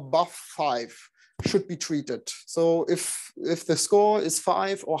equal or above 5 should be treated. So if the score is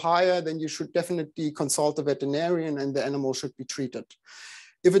 5 or higher, then you should definitely consult a veterinarian and the animal should be treated.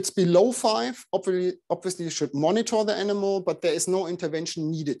 If it's below 5, obviously you should monitor the animal, but there is no intervention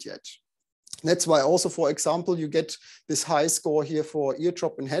needed yet. That's why also, for example, you get this high score here for ear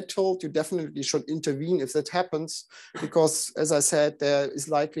drop and head tilt. You definitely should intervene if that happens, because as I said, there is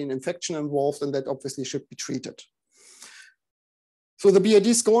likely an infection involved and that obviously should be treated. So the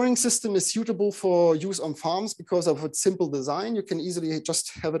BRD scoring system is suitable for use on farms because of its simple design. You can easily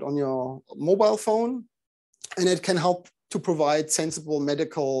just have it on your mobile phone, and it can help to provide sensible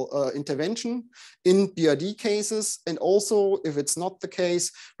medical intervention in BRD cases. And also, if it's not the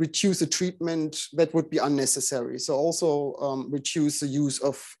case, reduce the treatment that would be unnecessary. So also reduce the use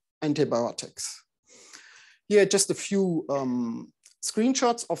of antibiotics. Here, just a few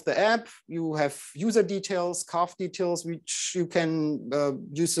screenshots of the app. You have user details, calf details, which you can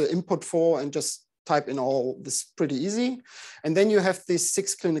use the input for and just type in all this pretty easy. And then you have these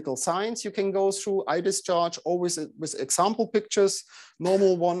 6 clinical signs you can go through. Eye discharge, always with example pictures,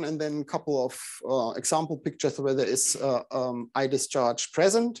 normal one, and then a couple of example pictures where there is eye discharge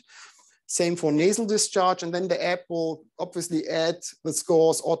present. Same for nasal discharge. And then the app will obviously add the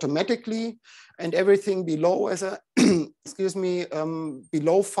scores automatically, and everything below as a, excuse me,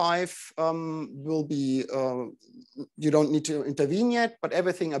 below 5 will be, you don't need to intervene yet, but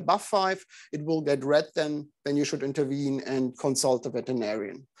everything above 5, it will get red then you should intervene and consult the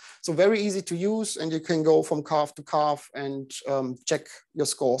veterinarian. So very easy to use, and you can go from calf to calf and check your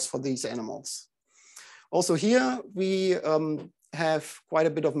scores for these animals. Also here, we have quite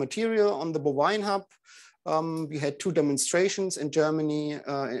a bit of material on the BovINE Hub. We had 2 demonstrations in Germany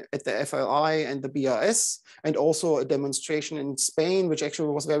at the FLI and the BRS, and also a demonstration in Spain, which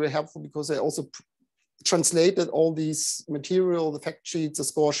actually was very helpful because they also translated all these material, the fact sheets, the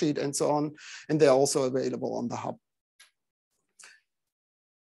score sheet, and so on, and they're also available on the Hub.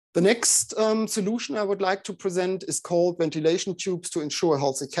 The next solution I would like to present is called ventilation tubes to ensure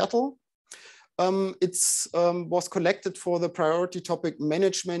healthy cattle. It was collected for the priority topic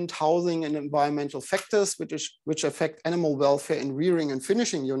management, housing, and environmental factors, which affect animal welfare in rearing and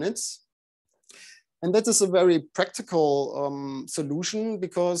finishing units. And that is a very practical solution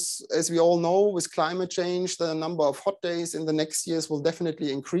because, as we all know, with climate change, the number of hot days in the next years will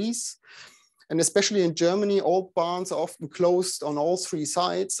definitely increase. And especially in Germany, old barns are often closed on all 3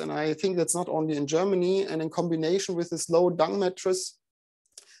 sides. And I think that's not only in Germany, and in combination with this low dung mattress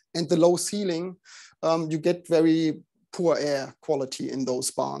and the low ceiling, you get very poor air quality in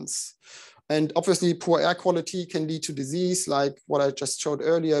those barns. And obviously poor air quality can lead to disease like what I just showed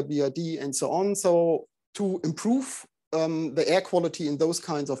earlier, BRD and so on. So to improve the air quality in those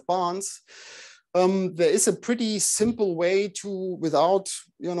kinds of barns, there is a pretty simple way to, without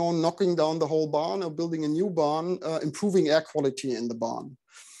knocking down the whole barn or building a new barn, improving air quality in the barn.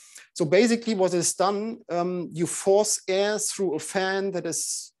 So basically what is done, you force air through a fan that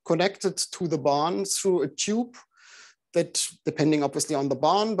is connected to the barn through a tube that, depending obviously on the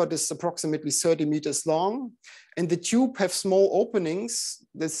barn, but is approximately 30 meters long. And the tube have small openings.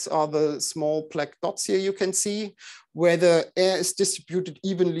 These are the small black dots here you can see, where the air is distributed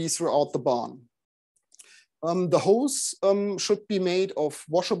evenly throughout the barn. The hose should be made of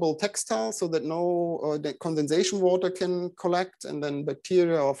washable textile so that no that condensation water can collect and then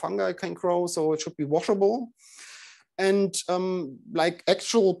bacteria or fungi can grow. So it should be washable. And like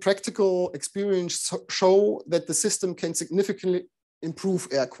actual practical experience show that the system can significantly improve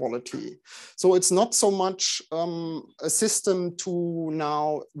air quality. So it's not so much a system to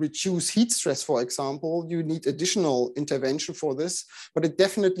now reduce heat stress, for example. You need additional intervention for this, but it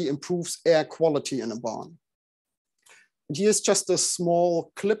definitely improves air quality in a barn. Here's just a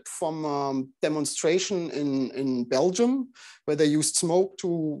small clip from a demonstration in Belgium, where they used smoke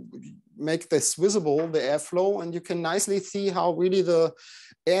to make this visible, the airflow. And you can nicely see how really the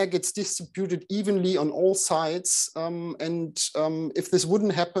air gets distributed evenly on all sides. If this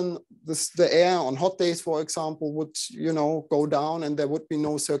wouldn't happen, the air on hot days, for example, would go down and there would be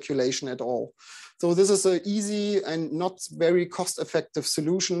no circulation at all. So this is an easy and not very cost-effective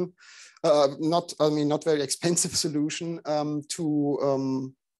solution. Not very expensive solution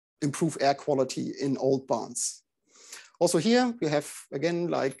to improve air quality in old barns. Also here we have, again,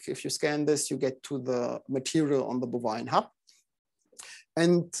 like if you scan this, you get to the material on the BovINE hub.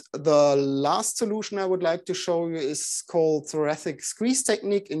 And the last solution I would like to show you is called thoracic squeeze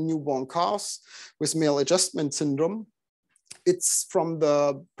technique in newborn calves with male adjustment syndrome. It's from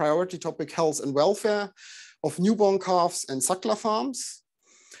the priority topic health and welfare of newborn calves and suckler farms.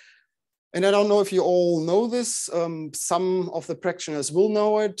 And I don't know if you all know this, some of the practitioners will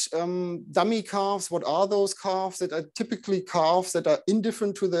know it. Dummy calves, what are those calves? That are typically calves that are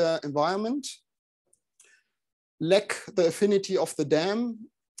indifferent to their environment, lack the affinity of the dam,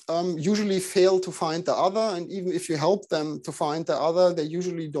 usually fail to find the other. And even if you help them to find the other, they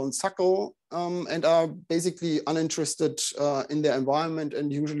usually don't suckle and are basically uninterested in their environment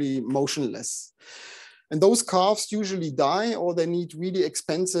and usually motionless. And those calves usually die or they need really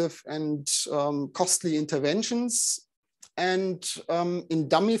expensive and costly interventions. And in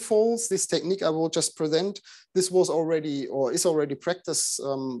dummy foals, this technique I will just present, this was already or is already practiced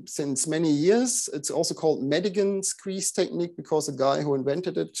since many years. It's also called Madigan squeeze technique because the guy who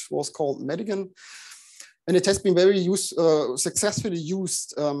invented it was called Madigan. And it has been very successfully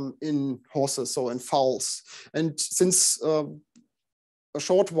used in horses, so in fowls. And since a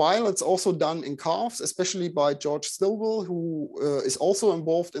short while, it's also done in calves, especially by George Stilwell, who is also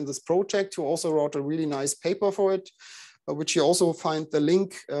involved in this project, who also wrote a really nice paper for it, which you also find the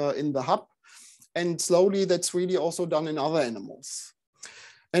link in the hub. And slowly that's really also done in other animals.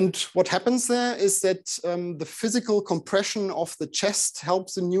 And what happens there is that the physical compression of the chest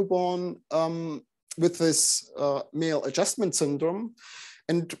helps the newborn with this male adjustment syndrome.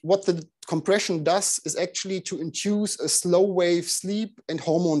 And what the compression does is actually to induce a slow wave sleep and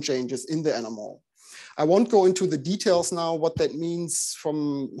hormone changes in the animal. I won't go into the details now, what that means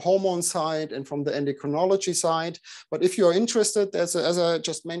from hormone side and from the endocrinology side. But if you're interested, there's, as I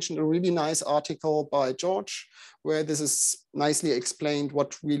just mentioned, a really nice article by George, where this is nicely explained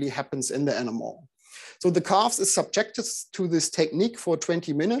what really happens in the animal. So the calves is subjected to this technique for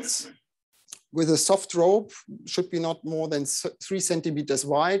 20 minutes. With a soft rope, should be not more than 3 centimeters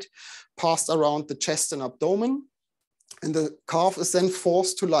wide, passed around the chest and abdomen. And the calf is then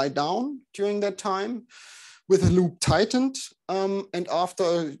forced to lie down during that time with the loop tightened. And after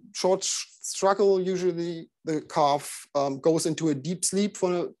a short struggle, usually the calf goes into a deep sleep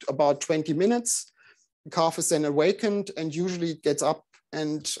for about 20 minutes. The calf is then awakened and usually gets up.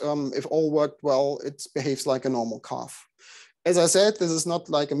 And if all worked well, it behaves like a normal calf. As I said, this is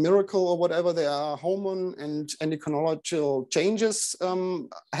not like a miracle or whatever. There are hormone and endocrinological changes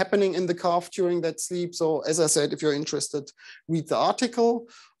happening in the calf during that sleep. So as I said, if you're interested, read the article.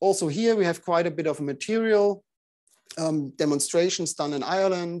 Also here, we have quite a bit of material, demonstrations done in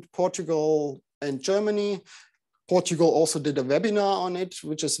Ireland, Portugal, and Germany. Portugal also did a webinar on it,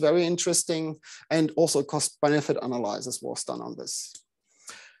 which is very interesting. And also cost-benefit analysis was done on this.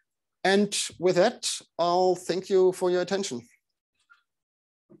 And with that, I'll thank you for your attention.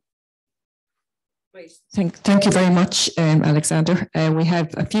 Great. Thank you very much, Alexander. We have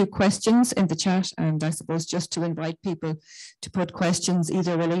a few questions in the chat, and I suppose just to invite people to put questions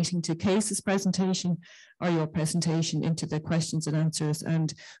either relating to Case's presentation or your presentation into the questions and answers.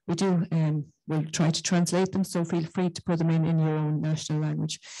 And we do, we'll try to translate them, so feel free to put them in your own national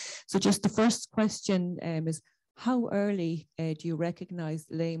language. So just the first question is, how early do you recognize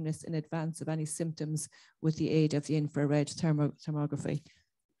lameness in advance of any symptoms with the aid of the infrared thermography?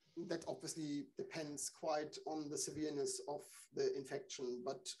 that obviously depends quite on the severeness of the infection.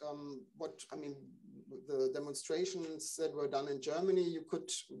 But the demonstrations that were done in Germany,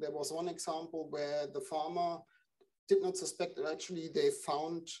 there was one example where the farmer did not suspect, actually they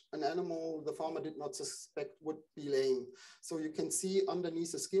found an animal the farmer did not suspect would be lame. So you can see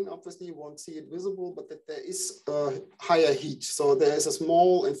underneath the skin, obviously you won't see it visible, but that there is a higher heat. So there is a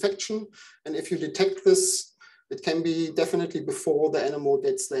small infection. And if you detect this, it can be definitely before the animal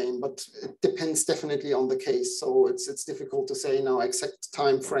gets lame, but it depends definitely on the case. So it's difficult to say now exact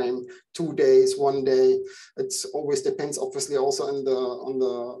time frame, 2 days, 1 day. It always depends, obviously, also on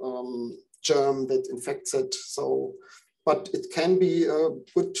the germ that infects it. So, but it can be a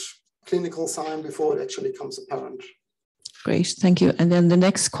good clinical sign before it actually comes apparent. Great, thank you. And then the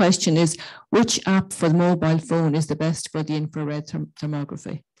next question is, which app for the mobile phone is the best for the infrared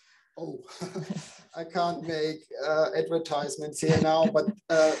thermography? Oh, I can't make advertisements here now, but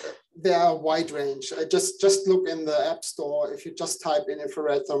there are a wide range. I just look in the App Store. If you just type in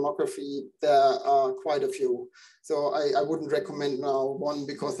infrared thermography, there are quite a few. So I wouldn't recommend now one,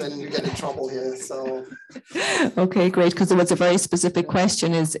 because then you get in trouble here. So okay, great. Because there was a very specific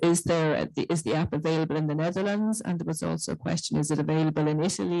question: is the app available in the Netherlands? And there was also a question: is it available in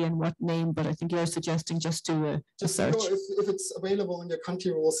Italy, and what name? But I think you're suggesting just do a search. If it's available in your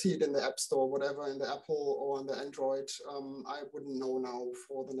country, we'll see it in the App Store, whatever, in the Apple or on the Android. I wouldn't know now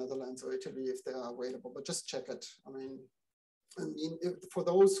for the Netherlands or Italy if they are available, but just check it. I mean, for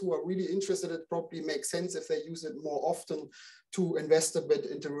those who are really interested, it probably makes sense if they use it more often to invest a bit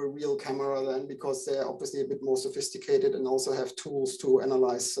into a real camera then, because they're obviously a bit more sophisticated and also have tools to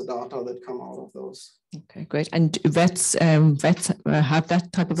analyze the data that come out of those. Okay, great. And vets have that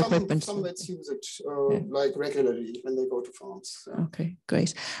type of equipment? Some vets use it like regularly when they go to farms. Yeah. Okay,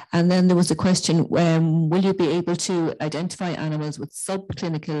 great. And then there was a question, will you be able to identify animals with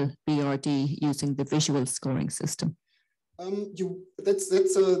subclinical BRD using the visual scoring system? That's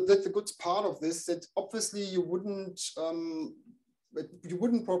a good part of this, that obviously you wouldn't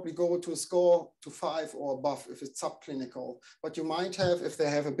probably go to a score to 5 or above if it's subclinical, but you might have, if they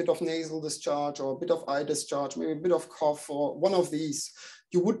have a bit of nasal discharge or a bit of eye discharge, maybe a bit of cough or one of these,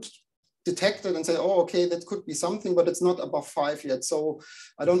 you would detect it and say, oh, okay, that could be something, but it's not above 5 yet. So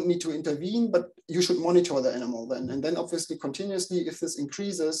I don't need to intervene, but you should monitor the animal then. And then obviously continuously, if this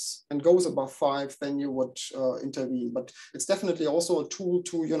increases and goes above 5, then you would intervene. But it's definitely also a tool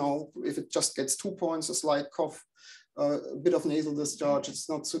to, if it just gets 2 points, a slight cough, a bit of nasal discharge, it's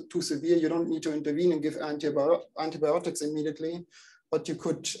not too severe. You don't need to intervene and give antibiotics immediately, but you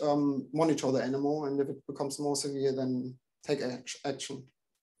could monitor the animal. And if it becomes more severe, then take action.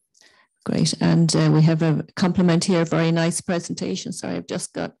 Great, and we have a compliment here, very nice presentation. Sorry, I've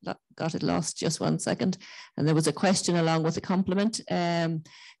just got it lost, just 1 second. And there was a question along with a compliment.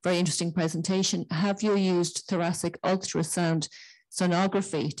 Very interesting presentation. Have you used thoracic ultrasound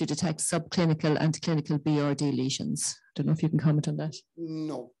sonography to detect subclinical and clinical BRD lesions? I don't know if you can comment on that.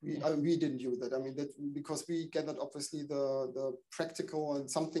 No, we didn't use that. I mean, because we gathered obviously the practical and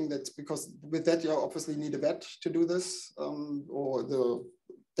something that's, because with that you obviously need a vet to do this, or the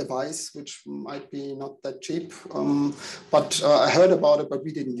device, which might be not that cheap. But I heard about it, but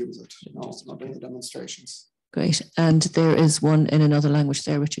we didn't use it. No, not in the demonstrations. Great. And there is one in another language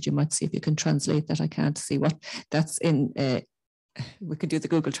there, Richard. You might see if you can translate that. I can't see what that's in. We could do the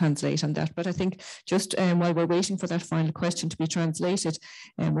Google Translate on that. But I think just while we're waiting for that final question to be translated,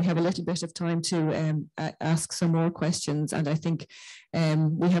 we have a little bit of time to ask some more questions. And I think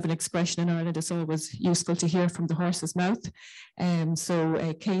we have an expression in Ireland, it's always useful to hear from the horse's mouth.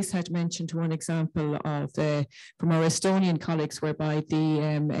 So Case had mentioned one example of from our Estonian colleagues, whereby the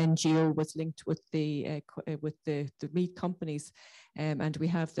NGO was linked with the meat companies. And we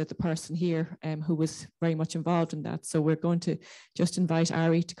have the person here who was very much involved in that. So we're going to just invite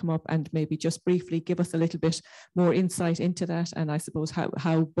Ari to come up and maybe just briefly give us a little bit more insight into that, and I suppose how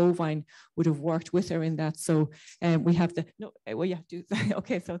BovINE would have worked with her in that. So we have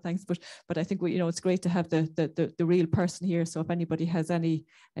okay, so thanks, but I think it's great to have the real person here. So if anybody has any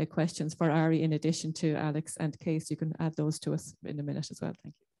questions for Ari in addition to Alex and Case, you can add those to us in a minute as well.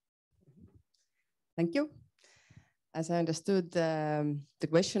 Thank you. Thank you. As I understood, the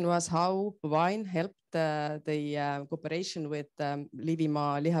question was how BovINE helped the cooperation with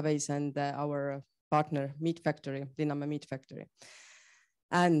Liivimaa Lihaveis and our partner meat factory, Linnamäe Meat Factory,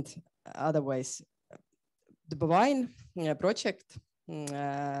 and other ways. The BovINE project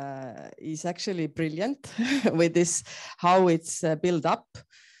is actually brilliant with this, how it's built up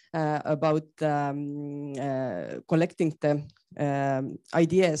about collecting the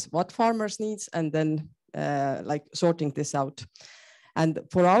ideas, what farmers needs, and then like sorting this out. And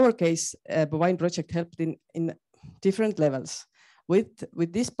for our case, BovINE project helped in different levels.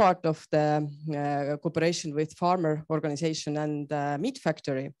 With this part of the cooperation with farmer organization and meat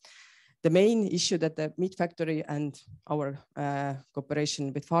factory, the main issue that the meat factory and our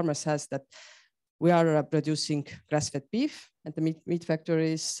cooperation with farmers has that we are producing grass-fed beef, and the meat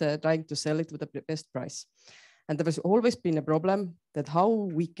factory is trying to sell it with the best price. And there has always been a problem that how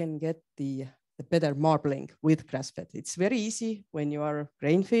we can get the better marbling with grass-fed. It's very easy when you are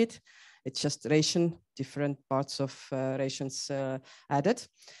grain-fed. It's just ration, different parts of rations added.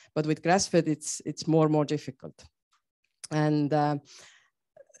 But with grass-fed, it's more difficult. And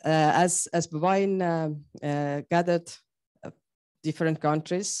as BovINE gathered different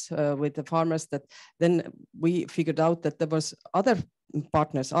countries with the farmers, that then we figured out that there was other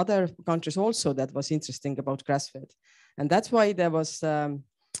partners, other countries also that was interesting about grass-fed. And that's why there was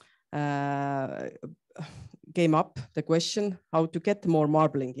came up the question how to get more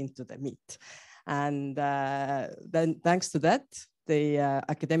marbling into the meat. And then thanks to that, the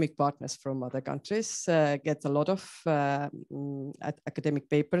academic partners from other countries get a lot of academic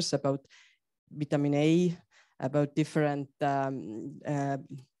papers about vitamin A, about different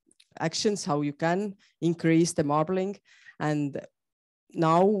actions, how you can increase the marbling. And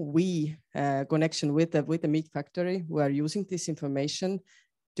now we, connection with the meat factory, we are using this information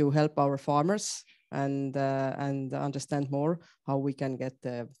to help our farmers and understand more how we can get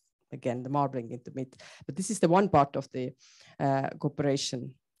again the marbling into meat. But this is the one part of the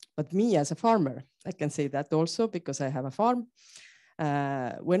cooperation. But me as a farmer, I can say that also because I have a farm.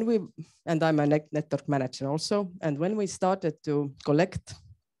 And I'm a network manager also. And when we started to collect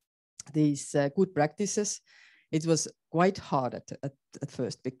these good practices, it was quite hard at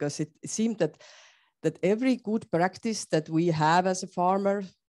first, because it seemed that every good practice that we have as a farmer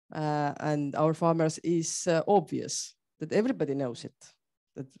and our farmers is obvious, that everybody knows it,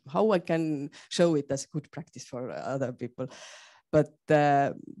 that how I can show it as good practice for other people. But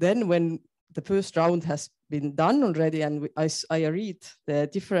then when the first round has been done already, and I read the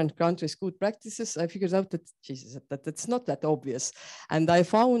different countries' good practices, I figured out that, Jesus, that it's not that obvious. And I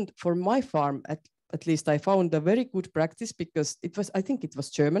found for my farm, at least I found a very good practice, because it was, I think it was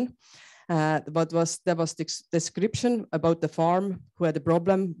German, but there was this description about the farm who had a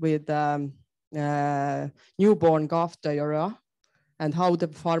problem with newborn calf diarrhea and how the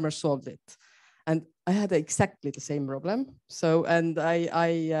farmer solved it. And I had exactly the same problem. So, and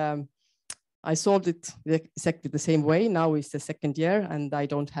I solved it exactly the same way. Now it's the second year and I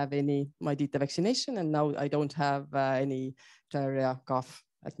don't have my DT vaccination, and now I don't have any diarrhea calf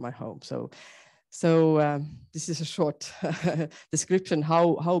at my home. So this is a short description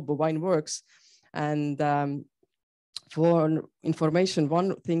how BovINE works. And for information,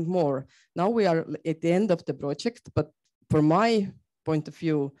 one thing more. Now we are at the end of the project, but from my point of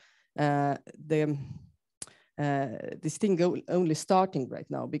view, this thing only starting right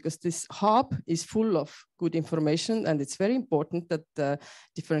now, because this hub is full of good information, and it's very important that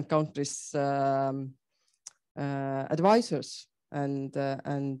different countries' advisors and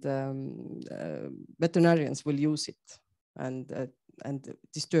veterinarians will use it and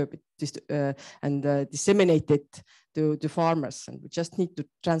disseminate it to farmers. And we just need to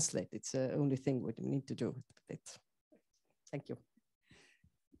translate. It's the only thing we need to do with it. Thank you.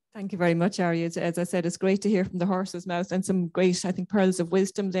 Thank you very much, Ari. As I said, it's great to hear from the horse's mouth, and some great, I think, pearls of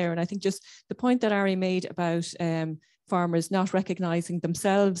wisdom there. And I think just the point that Ari made about farmers not recognizing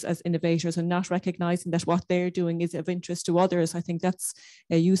themselves as innovators and not recognizing that what they're doing is of interest to others, I think that's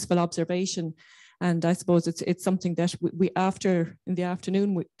a useful observation. And I suppose it's something that we in the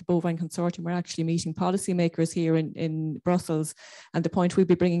afternoon with the BovINE Consortium, we're actually meeting policymakers here in Brussels. And the point we'll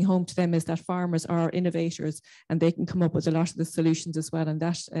be bringing home to them is that farmers are innovators and they can come up with a lot of the solutions as well. And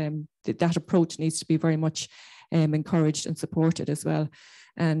that approach needs to be very much encouraged and supported as well.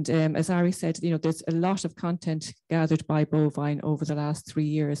 And as Ari said, there's a lot of content gathered by BovINE over the last 3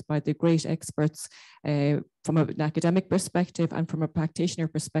 years by the great experts from an academic perspective and from a practitioner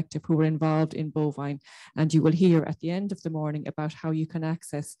perspective who were involved in BovINE. And you will hear at the end of the morning about how you can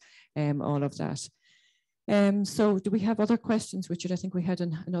access all of that. So do we have other questions, Richard? I think we had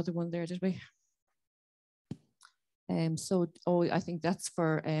another one there, did we? I think that's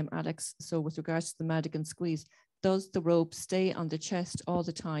for Alex. So with regards to the Madigan squeeze, does the rope stay on the chest all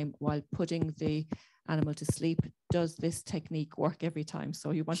the time while putting the animal to sleep? Does this technique work every time?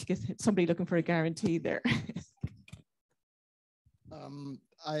 So you want to get somebody looking for a guarantee there.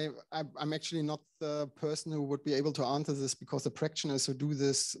 I'm actually not the person who would be able to answer this, because the practitioners who do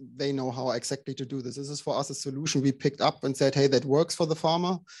this, they know how exactly to do this. This is for us a solution we picked up and said, hey, that works for the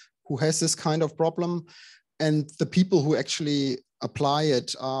farmer who has this kind of problem. And the people who actually apply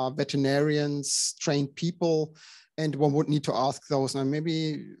it are veterinarians, trained people, and one would need to ask those. Now,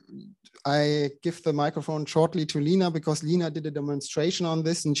 maybe I give the microphone shortly to Lina, because Lina did a demonstration on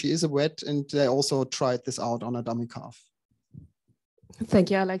this and she is a vet, and they also tried this out on a dummy calf.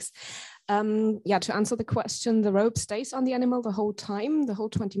 Thank you, Alex. Yeah, to answer the question, the rope stays on the animal the whole time, the whole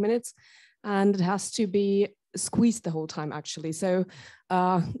 20 minutes, and it has to be squeezed the whole time, actually. So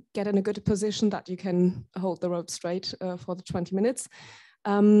get in a good position that you can hold the rope straight for the 20 minutes.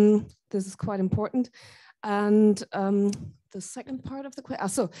 This is quite important. And the second part of the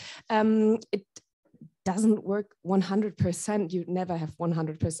question, it doesn't work 100%. You'd never have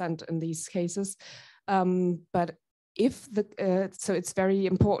 100% in these cases. But if so it's very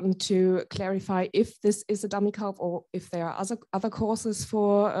important to clarify if this is a dummy calf or if there are other causes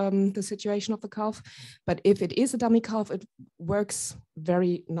for the situation of the calf. But if it is a dummy calf, it works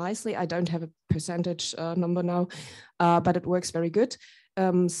very nicely. I don't have a percentage number now, but it works very good.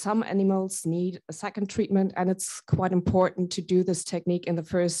 Some animals need a second treatment, and it's quite important to do this technique in the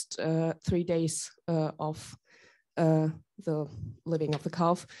first 3 days of the living of the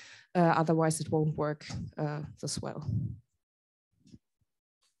calf. Otherwise, it won't work this well.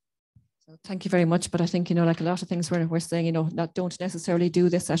 So thank you very much. But I think, like a lot of things we're saying, don't necessarily do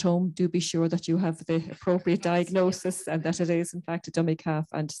this at home. Do be sure that you have the appropriate diagnosis and that it is in fact a dummy calf.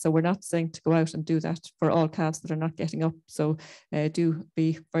 And so we're not saying to go out and do that for all calves that are not getting up. So do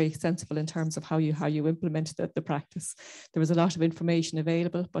be very sensible in terms of how you implement the practice. There was a lot of information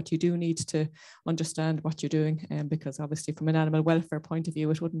available, but you do need to understand what you're doing. Because obviously from an animal welfare point of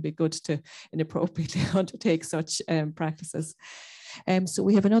view, it wouldn't be good to inappropriately undertake such practices. So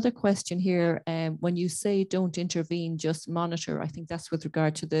we have another question here. When you say don't intervene, just monitor, I think that's with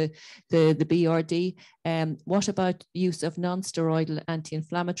regard to the BRD. What about use of non-steroidal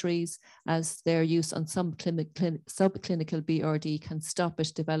anti-inflammatories, as their use on some subclinical BRD can stop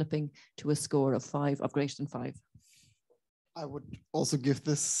it developing to a score of greater than 5? I would also give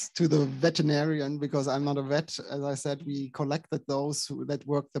this to the veterinarian, because I'm not a vet. As I said, we collected those that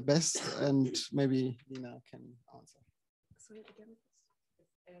work the best, and maybe Lina can answer.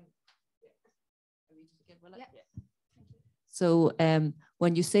 So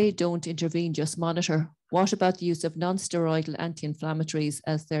when you say don't intervene, just monitor, what about the use of non-steroidal anti-inflammatories,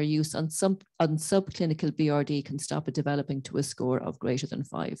 as their use on subclinical BRD can stop it developing to a score of greater than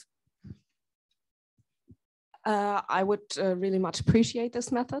 5? I would really much appreciate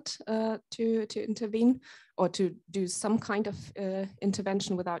this method to intervene, or to do some kind of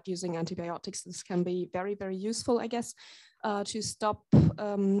intervention without using antibiotics. This can be very, very useful, I guess, to stop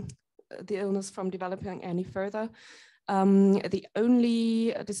the illness from developing any further. The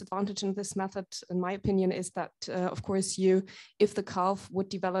only disadvantage in this method, in my opinion, is that, of course, if the calf would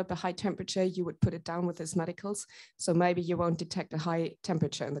develop a high temperature, you would put it down with his medicals. So maybe you won't detect a high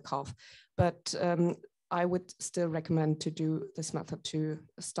temperature in the calf. But I would still recommend to do this method to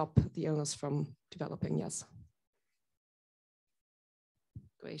stop the illness from developing, yes.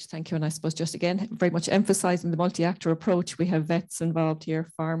 Great, thank you. And I suppose just again, very much emphasizing the multi-actor approach. We have vets involved here,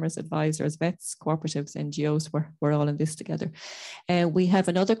 farmers, advisors, vets, cooperatives, NGOs, we're all in this together. We have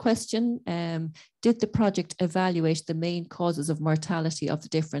another question. Did the project evaluate the main causes of mortality of the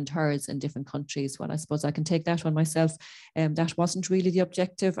different herds in different countries? Well, I suppose I can take that one myself. That wasn't really the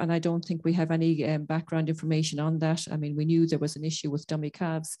objective, and I don't think we have any background information on that. I mean, we knew there was an issue with dummy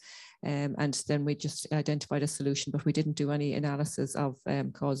calves, and then we just identified a solution, but we didn't do any analysis of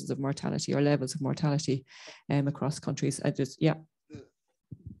causes of mortality or levels of mortality across countries.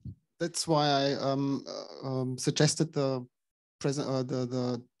 That's why I suggested the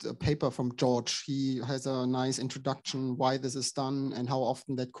paper from George. He has a nice introduction why this is done and how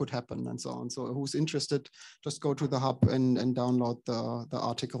often that could happen and so on. So who's interested, just go to the hub and download the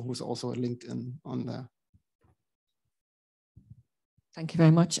article, who's also linked in on there. Thank you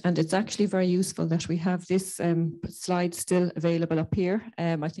very much. And it's actually very useful that we have this slide still available up here.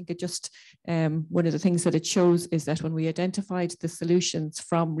 I think it just, one of the things that it shows is that when we identified the solutions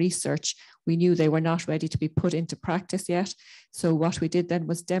from research, we knew they were not ready to be put into practice yet. So what we did then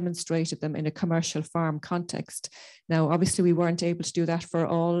was demonstrated them in a commercial farm context. Now, obviously we weren't able to do that for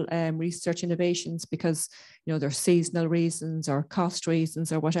all research innovations, because there's seasonal reasons or cost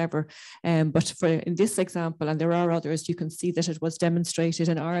reasons or whatever. But in this example, and there are others, you can see that it was demonstrated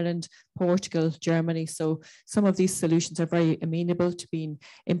in Ireland, Portugal, Germany. So some of these solutions are very amenable to being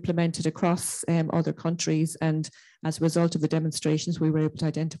implemented across other countries. And as a result of the demonstrations, we were able to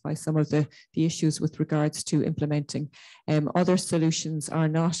identify some of the the issues with regards to implementing. Other solutions are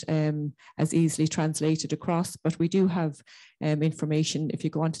not as easily translated across, but we do have information if you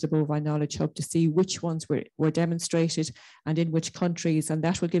go onto the BovINE Knowledge Hub to see which ones were demonstrated and in which countries, and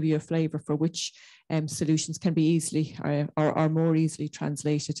that will give you a flavour for which solutions can be easily or more easily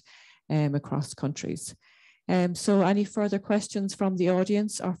translated across countries. So any further questions from the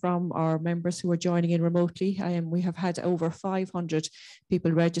audience or from our members who are joining in remotely? We have had over 500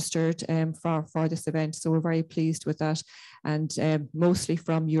 people registered for this event, so we're very pleased with that, and mostly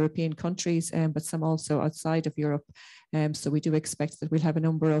from European countries, but some also outside of Europe. So we do expect that we'll have a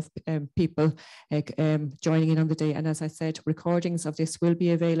number of people joining in on the day, and as I said, recordings of this will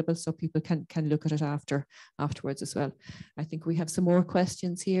be available so people can look at it afterwards as well. I think we have some more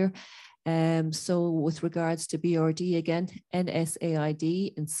questions here. So with regards to BRD again,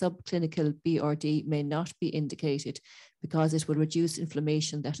 NSAID in subclinical BRD may not be indicated because it will reduce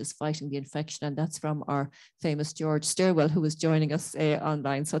inflammation that is fighting the infection. And that's from our famous George Stirwell, who is joining us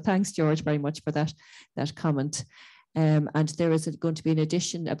online. So thanks, George, very much for that comment. And there is going to be an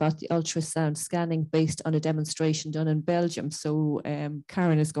addition about the ultrasound scanning based on a demonstration done in Belgium. So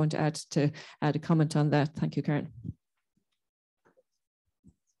Karen is going to add a comment on that. Thank you, Karen.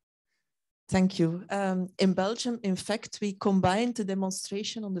 Thank you. In Belgium, in fact, we combined the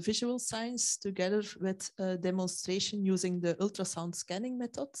demonstration on the visual science together with a demonstration using the ultrasound scanning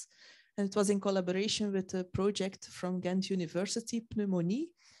method. And it was in collaboration with a project from Ghent University, Pneumonie.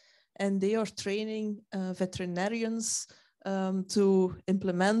 And they are training veterinarians to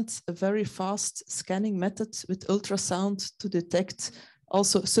implement a very fast scanning method with ultrasound to detect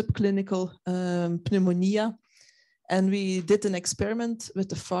also subclinical pneumonia. And we did an experiment with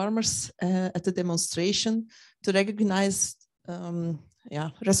the farmers at the demonstration to recognize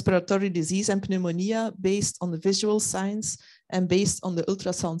respiratory disease and pneumonia based on the visual signs and based on the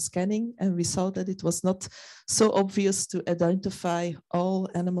ultrasound scanning. And we saw that it was not so obvious to identify all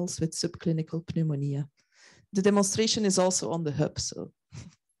animals with subclinical pneumonia. The demonstration is also on the hub. So.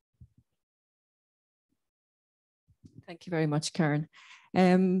 Thank you very much, Karen.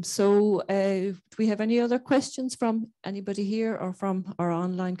 Do we have any other questions from anybody here or from our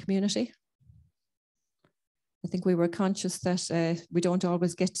online community? I think we were conscious that we don't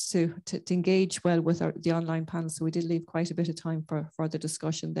always get to engage well with the online panel, so we did leave quite a bit of time for the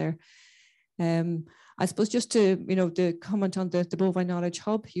discussion there. I suppose just to comment on the BovINE Knowledge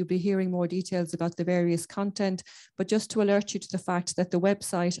Hub, you'll be hearing more details about the various content, but just to alert you to the fact that the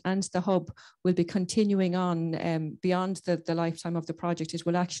website and the hub will be continuing on beyond the lifetime of the project. It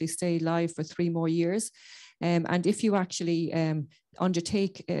will actually stay live for 3 more years. And if you actually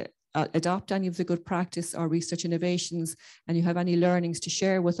undertake adopt any of the good practice or research innovations and you have any learnings to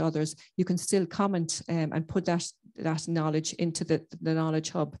share with others, you can still comment and put that knowledge into the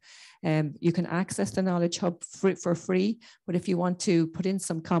Knowledge Hub. You can access the Knowledge Hub for free, but if you want to put in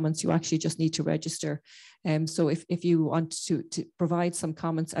some comments, you actually just need to register. So if you want to provide some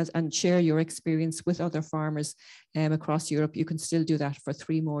comments and share your experience with other farmers across Europe, you can still do that for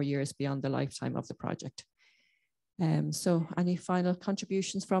 3 more years beyond the lifetime of the project. So any final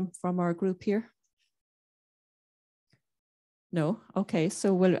contributions from our group here? No? Okay,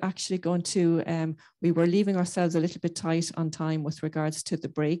 so we're actually going to, we were leaving ourselves a little bit tight on time with regards to the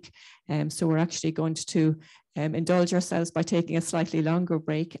break. So we're actually going to indulge ourselves by taking a slightly longer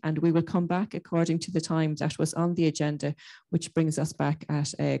break, and we will come back according to the time that was on the agenda, which brings us back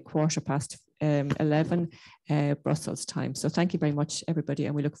at 11:15 Brussels time. So thank you very much, everybody,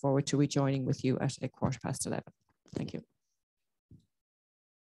 and we look forward to rejoining with you at 11:15. Thank you.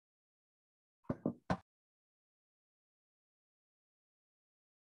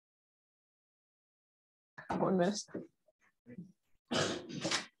 One minute.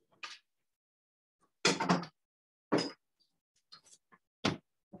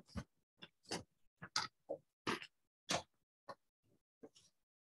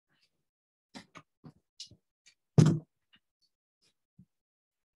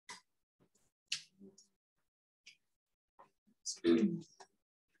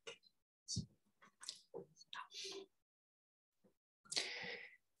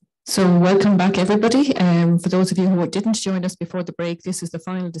 So welcome back, everybody. For those of you who didn't join us before the break, this is the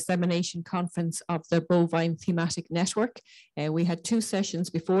final dissemination conference of the BovINE Thematic Network. We had 2 sessions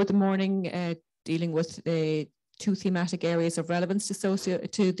before the morning dealing with 2 thematic areas of relevance to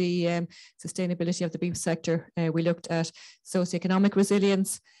the sustainability of the beef sector. We looked at socio-economic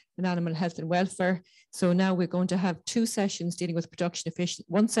resilience, and animal health and welfare. So now we're going to have 2 sessions dealing with production efficiency,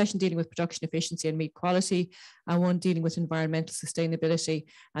 1 session dealing with production efficiency and meat quality, and 1 dealing with environmental sustainability.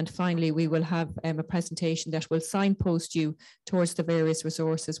 And finally, we will have a presentation that will signpost you towards the various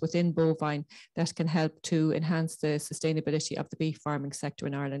resources within BovINE that can help to enhance the sustainability of the beef farming sector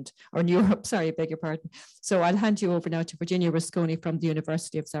in Ireland, or in Europe, sorry, I beg your pardon. So I'll hand you over now to Virginia Rusconi from the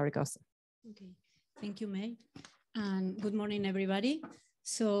University of Zaragoza. Okay, thank you, May. And good morning, everybody.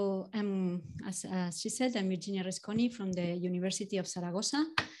 So as she said, I'm Virginia Rusconi from the University of Zaragoza.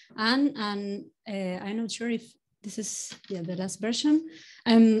 And I'm not sure if this is the last version.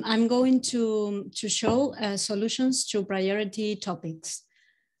 I'm going to show solutions to priority topics.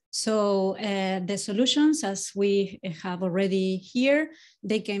 So the solutions, as we have already here,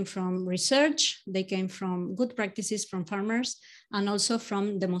 they came from research, they came from good practices from farmers, and also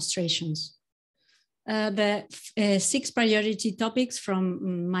from demonstrations. The 6 priority topics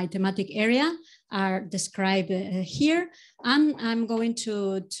from my thematic area are described here, and I'm going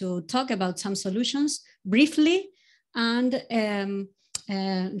to talk about some solutions briefly, and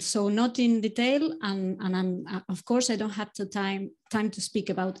so not in detail, and of course I don't have the time to speak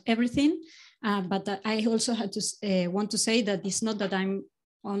about everything, but I also had to want to say that it's not that I'm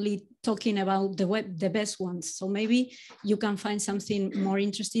only talking about the best ones. So maybe you can find something more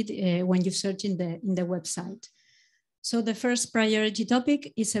interested when you search in the website. So the first priority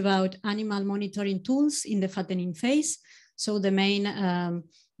topic is about animal monitoring tools in the fattening phase. So the main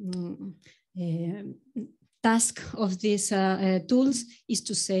task of these tools is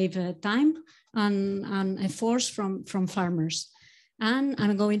to save time and efforts from farmers. And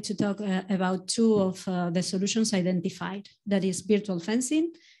I'm going to talk about 2 of the solutions identified, that is virtual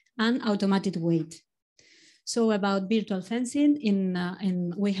fencing and automated weight. So about virtual fencing,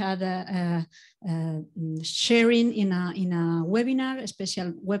 we had a sharing in a webinar, a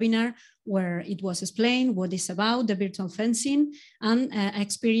special webinar, where it was explained what is about the virtual fencing and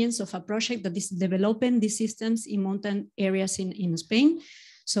experience of a project that is developing these systems in mountain areas in Spain.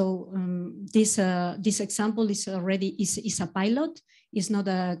 So this example is already a pilot. It's not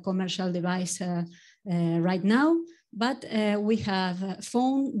a commercial device right now, but we have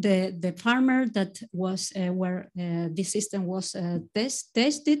found the farmer that was where this system was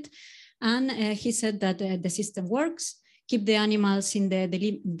tested, and he said that the system works, keep the animals in the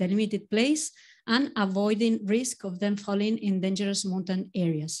delimited place, and avoiding risk of them falling in dangerous mountain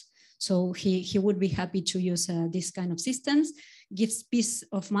areas. So he would be happy to use this kind of systems. Gives peace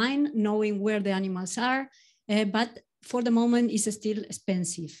of mind knowing where the animals are, but for the moment it's still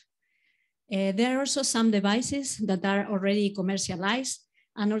expensive. There are also some devices that are already commercialized,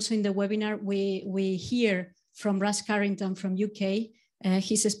 and also in the webinar we hear from Russ Carrington from UK,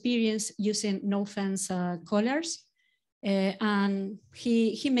 his experience using no fence collars, and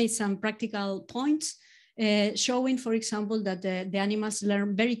he made some practical points showing, for example, that the animals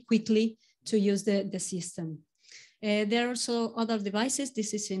learn very quickly to use the system. There are also other devices.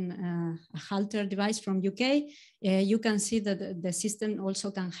 This is in a halter device from UK. You can see that the system also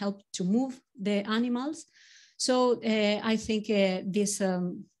can help to move the animals. So I think this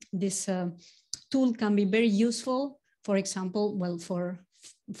tool can be very useful, for example, well,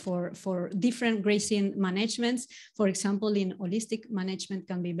 for different grazing managements. For example, in holistic management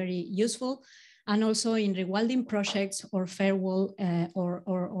can be very useful, and also in rewilding projects or firewall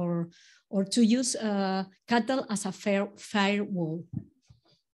or to use cattle as a firewall.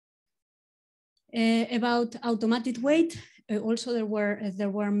 About automated weight, also there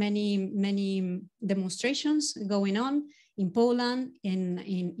were many demonstrations going on in Poland,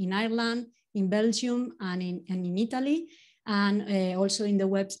 in Ireland, in Belgium, and in Italy. And also in the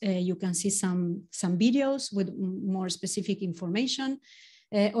web, you can see some videos with more specific information.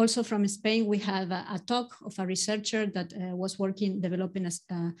 Also from Spain, we have a talk of a researcher that was developing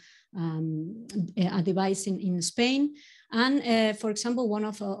a device in Spain. And for example, one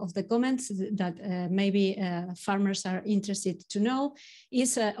of the comments that maybe farmers are interested to know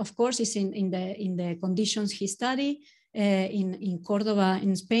is, of course, is in the conditions he studied in Córdoba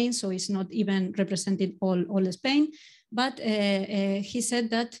in Spain. So it's not even representing all Spain, but he said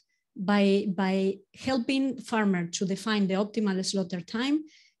that by helping farmer to define the optimal slaughter time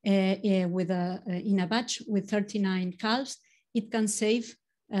in a batch with 39 calves, it can save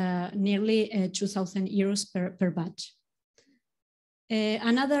nearly 2,000 euros per batch.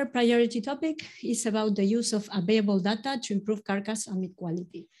 Another priority topic is about the use of available data to improve carcass and meat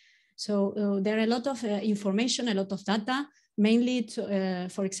quality. So there are a lot of information, a lot of data, mainly,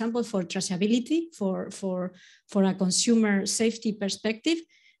 for example, for traceability, for a consumer safety perspective.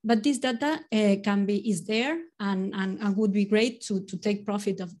 But this data is there and would be great to take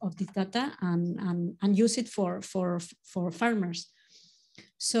profit of this data and use it for farmers.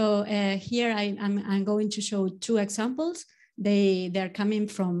 So here I'm going to show two examples. They're coming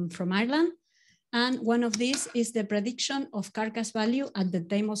from Ireland. And one of these is the prediction of carcass value at the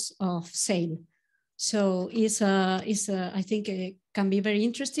time of sale. So I think it can be very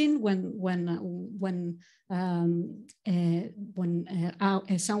interesting when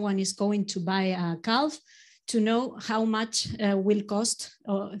someone is going to buy a calf, to know how much will cost,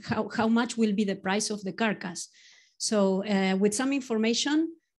 or how much will be the price of the carcass. So with some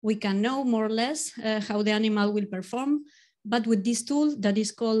information, we can know more or less how the animal will perform. But with this tool that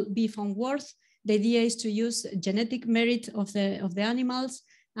is called Beef on Worth, the idea is to use genetic merit of the animals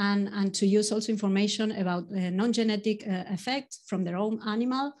and to use also information about non-genetic effects from their own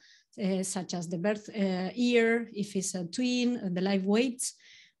animal, such as the birth year, if it's a twin, the live weights,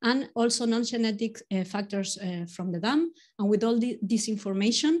 and also non-genetic factors from the dam. And with all this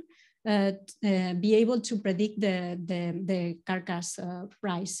information, be able to predict the carcass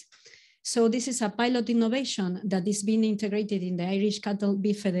price. So this is a pilot innovation that is being integrated in the Irish Cattle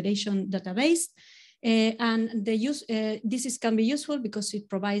Beef Federation database. And this can be useful because it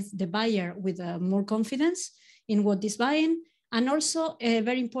provides the buyer with more confidence in what is buying. And also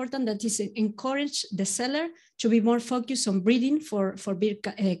very important that is encourage the seller to be more focused on breeding for big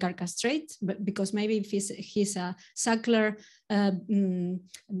carcass trade, because maybe if he's a suckler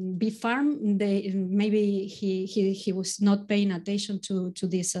beef farm, maybe he was not paying attention to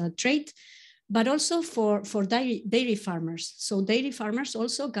this trait. But also for dairy farmers. So dairy farmers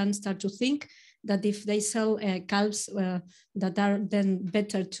also can start to think that if they sell calves that are then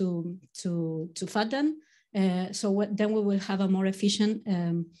better to fatten, so then we will have a more efficient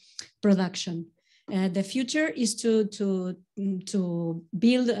production. The future is to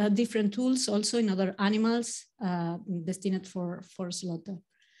build different tools also in other animals destined for slaughter.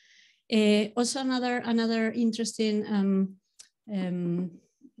 Also another interesting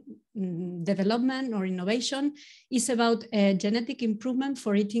development or innovation is about genetic improvement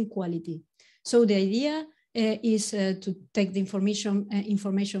for eating quality. So the idea is to take the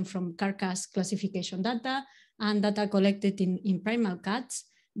information from carcass classification data and data collected in primal cuts,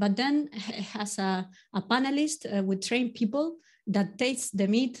 but then has a panelist with trained people that taste the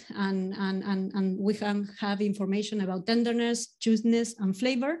meat, and we can have information about tenderness, juiciness, and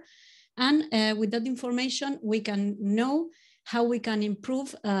flavor. And with that information, we can know how we can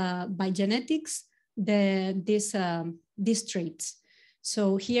improve by genetics these traits.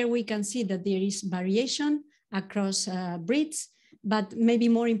 So here we can see that there is variation across breeds, but maybe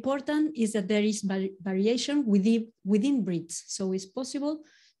more important is that there is variation within breeds. So it's possible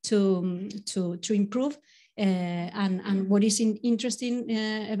to improve. And what is interesting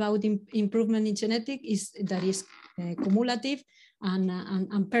about improvement in genetic is that it's cumulative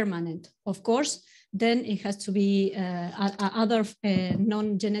and permanent. Of course, then it has to be other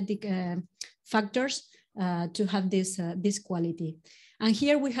non-genetic factors to have this quality. And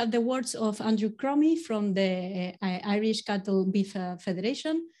here we have the words of Andrew Cromie from the Irish Cattle Beef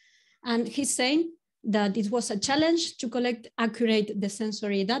Federation. And he's saying that it was a challenge to collect accurate the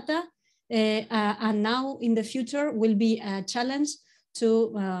sensory data. And now in the future will be a challenge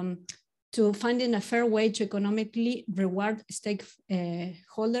to finding a fair way to economically reward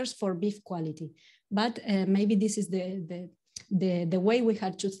stakeholders for beef quality. But maybe this is the way we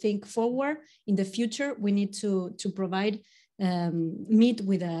had to think forward. In the future, we need to provide meat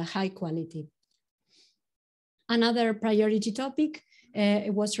with a high quality. Another priority topic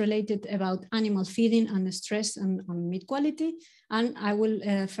it was related about animal feeding and stress on meat quality. And I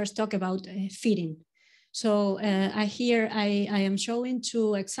will first talk about feeding. So here I am showing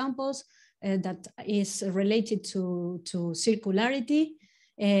two examples that is related to circularity.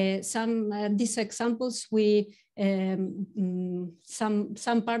 These examples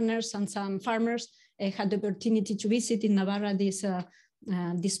some partners and some farmers had the opportunity to visit in Navarra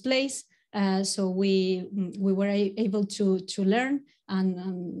this place. So we were able to learn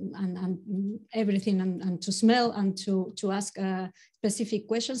and everything and to smell and to ask specific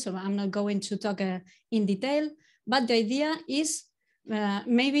questions. So I'm not going to talk in detail, but the idea is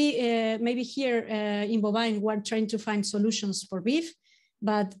maybe here in BovINE we're trying to find solutions for beef,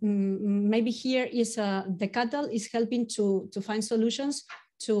 but maybe here is the cattle is helping to find solutions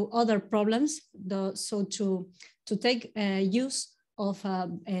to other problems. So to take use of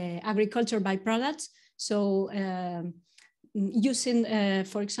agriculture byproducts. So using,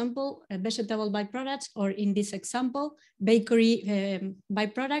 for example, vegetable byproducts, or in this example, bakery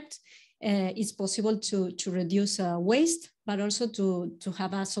byproducts it's possible to reduce waste, but also to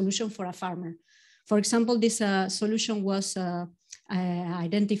have a solution for a farmer. For example, this solution was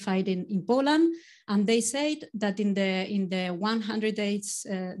identified in Poland, and they said that in the 100 days,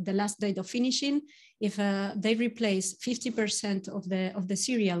 the last date of finishing, if they replace 50% of the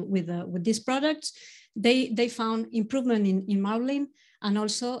cereal with these products, they found improvement in margin and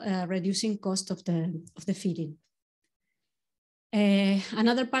also reducing cost of the feeding.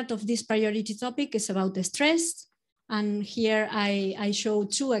 Another part of this priority topic is about the stress, and here I show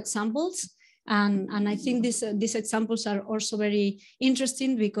two examples. And I think these examples are also very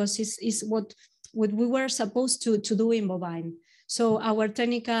interesting because it's what we were supposed to do in BovINE. So our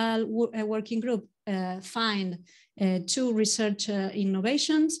technical working group find two research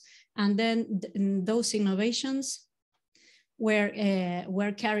innovations, and then those innovations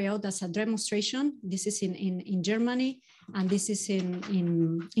were carried out as a demonstration. This is in Germany, and this is in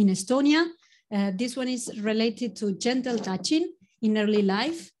Estonia. This one is related to gentle touching in early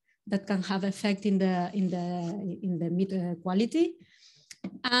life that can have effect in the meat quality,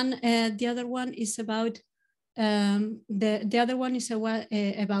 and the other one is about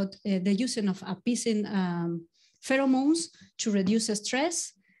the using of appeasing pheromones to reduce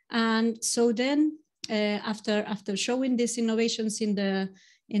stress. And so then after showing these innovations in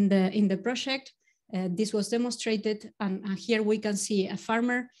the project, this was demonstrated, and here we can see a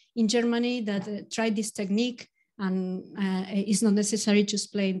farmer in Germany that tried this technique. And it's not necessary to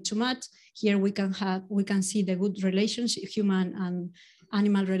explain too much. Here we can see the good relationship, human and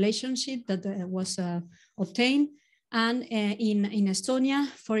animal relationship that was obtained. And in Estonia,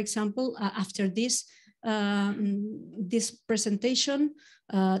 for example, after this presentation,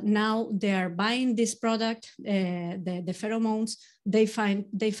 now they are buying this product, the pheromones. They find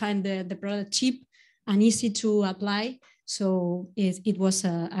the product cheap and easy to apply. So it was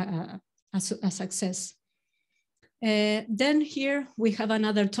a success. Then here we have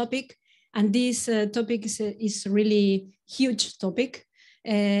another topic, and this topic is really huge topic,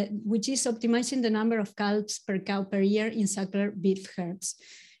 which is optimizing the number of calves per cow per year in suckler beef herds.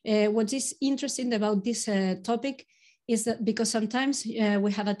 What is interesting about this topic is that because sometimes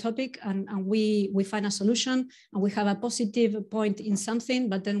we have a topic and we find a solution and we have a positive point in something,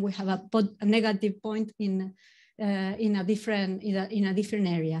 but then we have a negative point in a different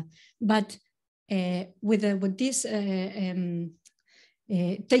area. But with this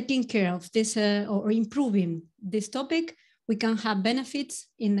taking care of this or improving this topic, we can have benefits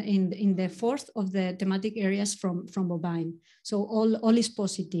in the fourth of the thematic areas from BovINE. So all is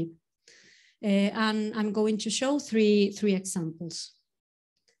positive. And I'm going to show three examples.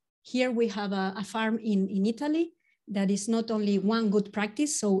 Here we have a farm in Italy that is not only one good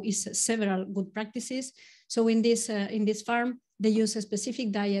practice, so it's several good practices. So in this farm, they use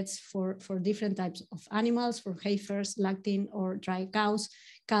specific diets for different types of animals, for heifers, lacting or dry cows,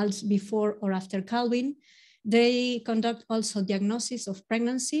 calves before or after calving. They conduct also diagnosis of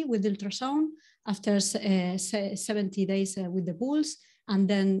pregnancy with ultrasound after 70 days with the bulls, and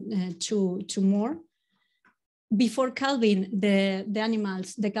then two more. Before calving,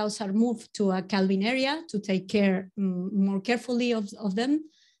 the cows are moved to a calving area to take care more carefully of them.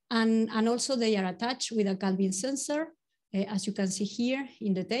 And also they are attached with a calving sensor, as you can see here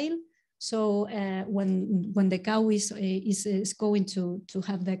in the tail. So when the cow is going to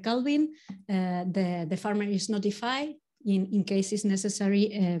have the calving, the farmer is notified in case it's necessary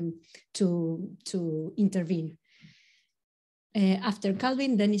to intervene. After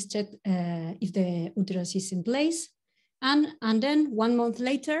calving, then it's checked if the uterus is in place. And then 1 month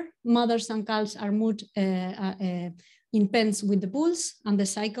later, mothers and calves are moved in pens with the bulls, and the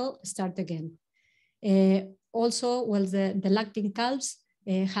cycle starts again. Also, well, the lacting calves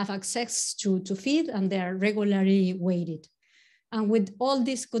have access to feed, and they are regularly weighed. And with all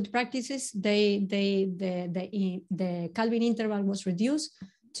these good practices, the calving interval was reduced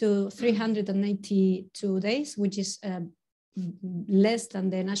to 382 days, which is less than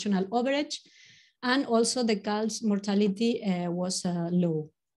the national average. And also the calves' mortality was low.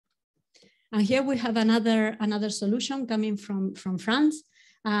 And here we have another solution coming from France.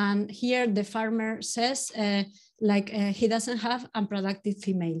 And here the farmer says he doesn't have unproductive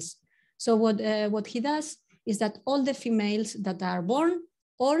females. So what he does is that all the females that are born,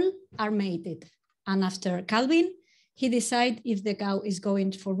 all are mated. And after calving, he decides if the cow is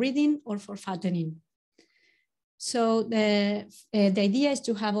going for breeding or for fattening. So the idea is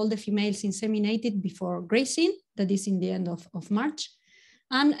to have all the females inseminated before grazing, that is in the end of March.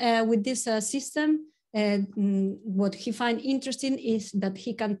 And with this system, what he finds interesting is that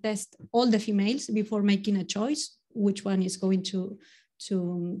he can test all the females before making a choice, which one is going to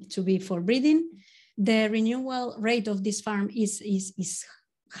to be for breeding. The renewal rate of this farm is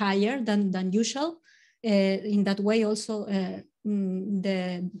higher than usual. In that way, also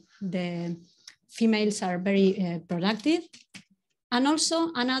the females are very productive. And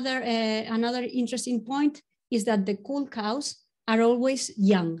also another interesting point is that the cull cows are always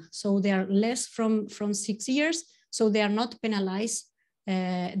young, so they are less from 6 years, so they are not penalized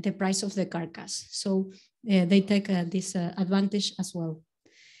the price of the carcass. So they take this advantage as well.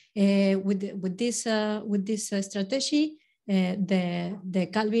 With this strategy, the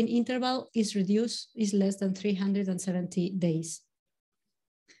calving interval is less than 370 days.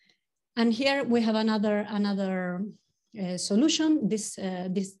 And here we have another solution. This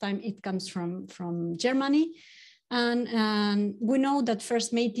time it comes from Germany, and we know that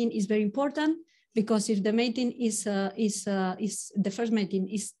first mating is very important, because if the mating the first mating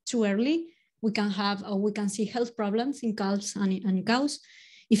is too early, we can see health problems in calves and in cows.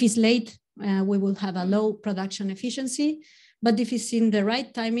 If it's late, we will have a low production efficiency. But if it's in the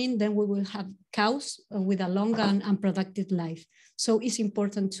right timing, then we will have cows with a long and productive life. So it's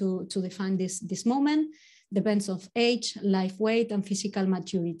important to define this moment. Depends of age, life weight, and physical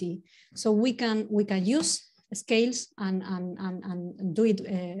maturity. So we can use scales and do it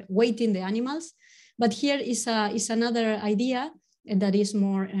weighting the animals. But here is another idea that is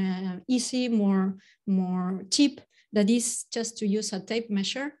more easy, more cheap. That is just to use a tape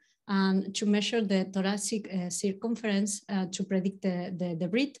measure and to measure the thoracic circumference to predict the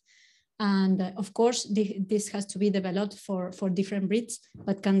breed. And of course, this has to be developed for different breeds,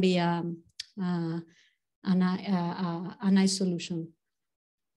 but can be a nice solution.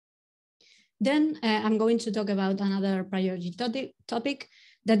 Then I'm going to talk about another priority topic,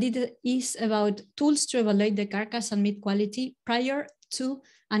 that it is about tools to evaluate the carcass and meat quality prior to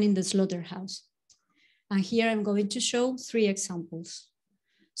and in the slaughterhouse. And here I'm going to show 3 examples.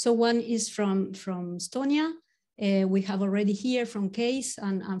 So one is from Estonia. We have already here from Case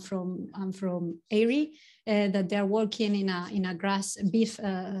and from Airy that they're working in a grass-fed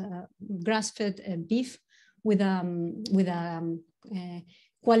beef with a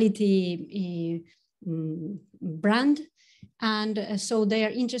quality brand. And so they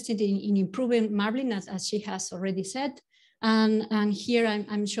are interested in improving marbling, as she has already said. And here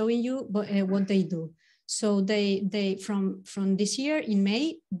I'm showing you what they do. So they from this year in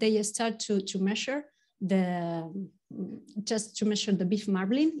May, they start to measure the beef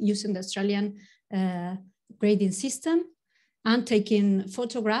marbling using the Australian grading system and taking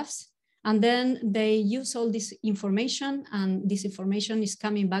photographs. And then they use all this information, and this information is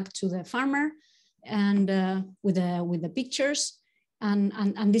coming back to the farmer and with the pictures.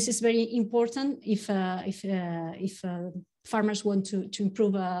 And this is very important if farmers want to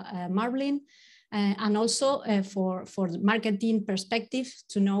improve marbling. And also for the marketing perspective,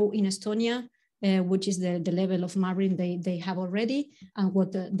 to know in Estonia which is the level of marbling they have already, and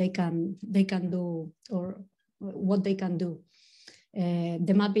what they can do, or what they can do.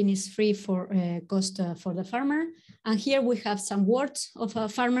 The mapping is free for cost for the farmer. And here we have some words of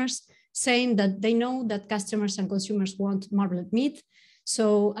farmers saying that they know that customers and consumers want marbled meat.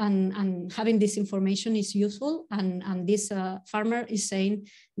 So, and having this information is useful. And this farmer is saying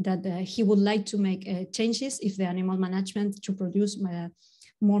that he would like to make changes if the animal management to produce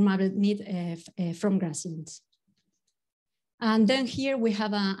more marbled meat from grasslands. And then here we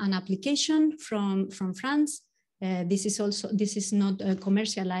have an application from France. This is not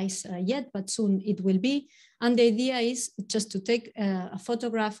commercialized yet, but soon it will be. And the idea is just to take a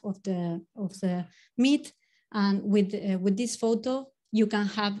photograph of the meat, and with this photo you can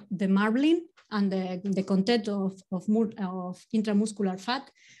have the marbling and the content of intramuscular fat,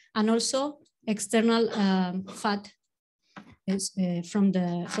 and also external fat from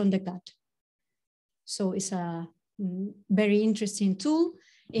the cat. So it's a very interesting tool.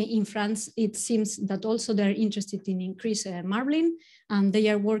 In France, it seems that also they're interested in increase marbling, and they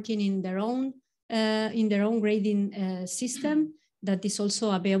are working in their own grading system that is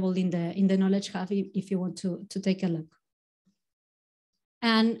also available in the Knowledge Hub if you want to take a look.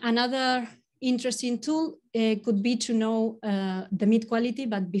 And another interesting tool could be to know the meat quality,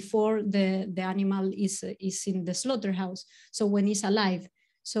 but before the animal is in the slaughterhouse. So when it's alive.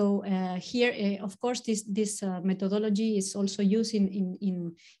 So here, of course, this methodology is also used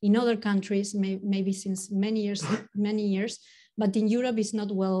in other countries, maybe since many years, but in Europe it's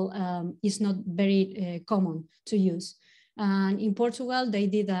not it's not very common to use. And in Portugal, they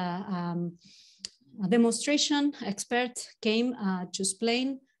did a demonstration. Expert came to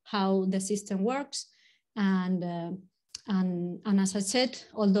explain how the system works, and as I said,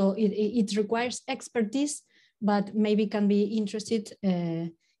 although it requires expertise, but maybe can be interested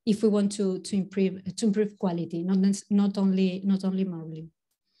if we want to improve quality, not only marbling.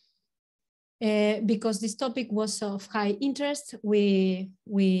 Because this topic was of high interest, we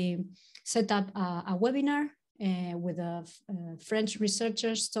set up a webinar with French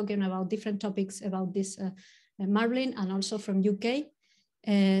researchers talking about different topics about this marbling, and also from UK,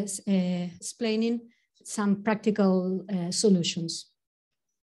 explaining some practical solutions.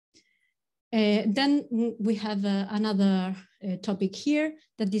 Then we have another topic here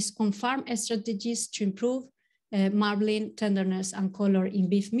that is on farm strategies to improve marbling, tenderness, and color in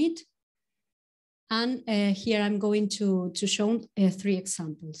beef meat. And here I'm going to show 3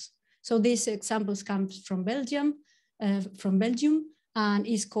 examples. So these examples come from Belgium, and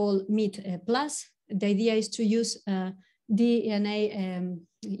is called Meat Plus. The idea is to use DNA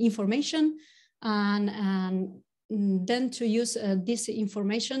information and then to use this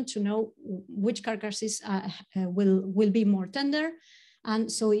information to know which carcasses will be more tender,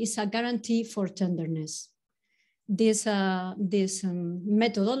 and so it's a guarantee for tenderness. This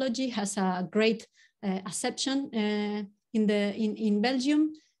methodology has a great acceptance in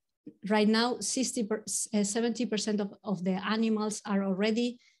Belgium. Right now, 70% of the animals are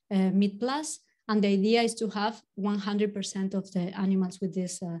already Meat Plus, and the idea is to have 100% of the animals with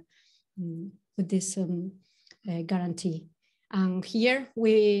this guarantee. And here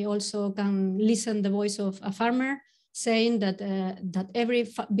we also can listen the voice of a farmer saying that every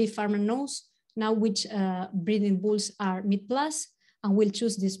beef farmer knows now which breeding bulls are Meat Plus and will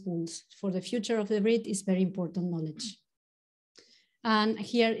choose these bulls. For the future of the breed is very important knowledge. And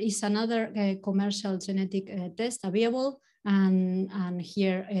here is another commercial genetic test available. And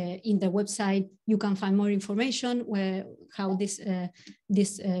here in the website, you can find more information how this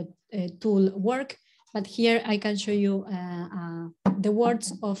tool works. But here I can show you the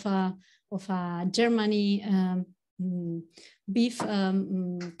words of a Germany beef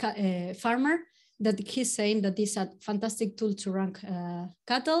farmer, that he's saying that it's a fantastic tool to rank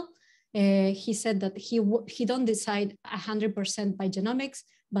cattle. He said that he don't decide 100% by genomics,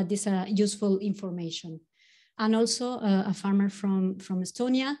 but this useful information. And also a farmer from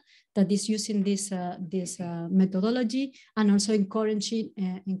Estonia that is using this methodology, and also encouraging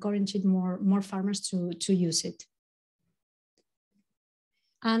more farmers to use it.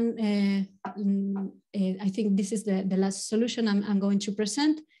 And I think this is the last solution I'm going to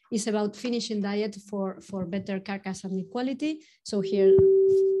present. Is about finishing diet for better carcass and meat quality. So here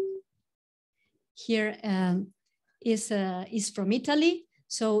is from Italy.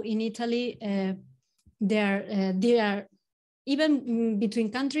 So in Italy, there are even between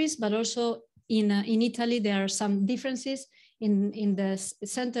countries, but also in Italy, there are some differences. In the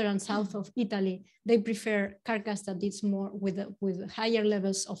center and south of Italy, they prefer carcass that is more with higher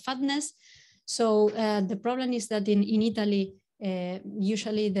levels of fatness. So the problem is that in Italy,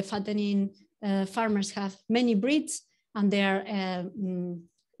 usually the fattening farmers have many breeds, and they are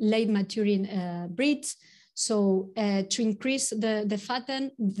late maturing breeds. So to increase the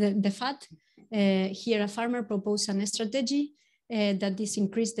fat, here a farmer proposed a strategy that is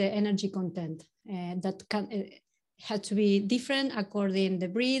increase the energy content that has to be different according to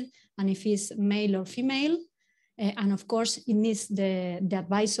the breed and if it's male or female. And of course, it needs the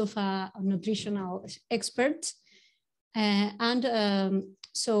advice of a nutritional expert. And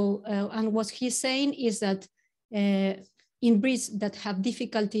what he's saying is that in breeds that have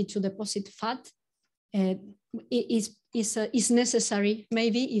difficulty to deposit fat, is necessary,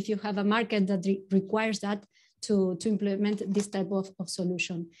 maybe if you have a market that requires that, to implement this type of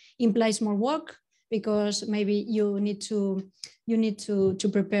solution. Implies more work because maybe you need to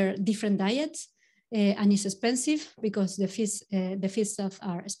prepare different diets, and it's expensive because the feedstuff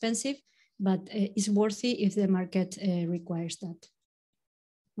are expensive, but it's worthy if the market requires that.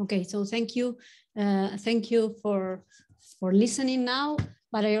 Okay, so thank you for listening now,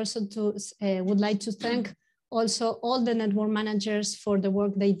 but I also would like to thank also all the network managers for the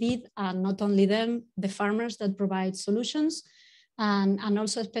work they did, and not only them, the farmers that provide solutions, and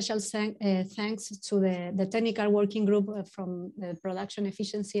also special thanks to the technical working group from production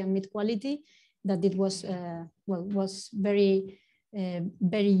efficiency and meat quality, that it was was very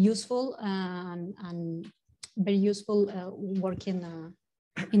useful and very useful working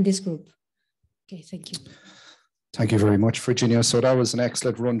in this group. Okay, thank you. Thank you very much, Virginia. So that was an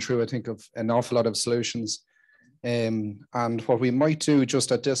excellent run through, I think, of an awful lot of solutions. And what we might do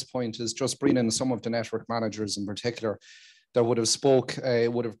just at this point is just bring in some of the network managers in particular that would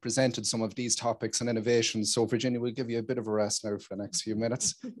have presented some of these topics and innovations. So Virginia, we'll give you a bit of a rest now for the next few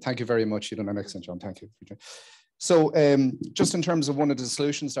minutes. Thank you very much. You've done an excellent job. Thank you, Virginia. So just in terms of one of the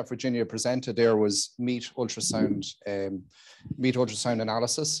solutions that Virginia presented there was meat ultrasound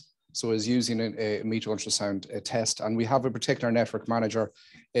analysis. So it's using a meat ultrasound test. And we have a particular network manager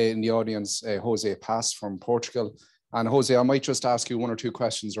in the audience, Jose Paz from Portugal. And Jose, I might just ask you one or two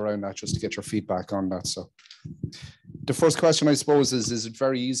questions around that just to get your feedback on that. So the first question, I suppose, is it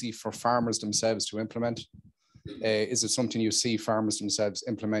very easy for farmers themselves to implement? Is it something you see farmers themselves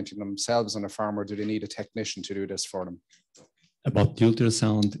implementing themselves on a farm, or do they need a technician to do this for them? About the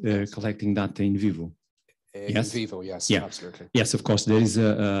ultrasound collecting data in vivo. Yes. In vivo, yes, yeah. Absolutely. Yes, of course, there is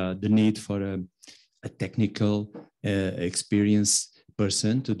the need for a technical experienced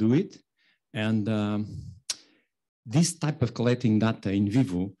person to do it. And this type of collecting data in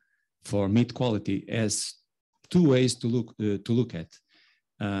vivo for meat quality has two ways to look at,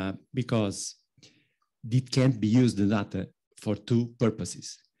 because it can be used, the data, for two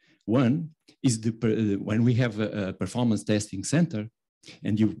purposes. One is when we have a performance testing center,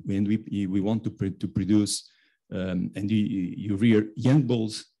 and we want to produce and you rear young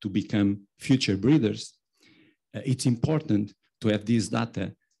bulls to become future breeders, it's important to have this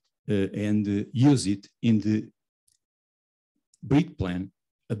data and use it in the breed plan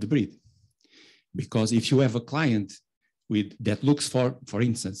of the breed. Because if you have a client that looks for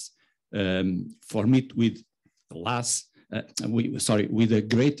instance, for meat with with a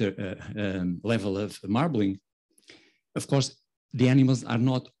greater level of marbling, of course, the animals are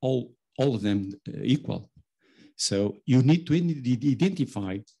not all of them equal. So you need to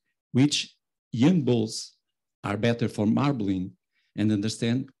identify which young bulls are better for marbling and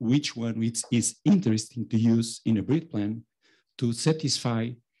understand which one is interesting to use in a breed plan to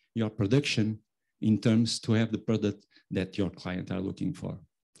satisfy your production in terms to have the product that your client are looking for.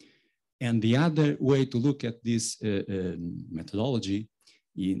 And the other way to look at this methodology,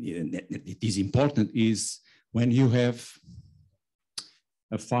 it is important, is when you have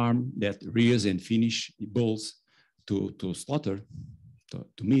a farm that rears and finish bulls to slaughter,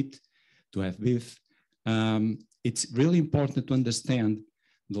 to meat, to have beef, it's really important to understand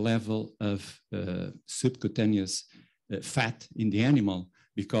the level of subcutaneous fat in the animal,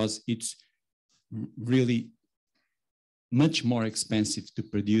 because it's really much more expensive to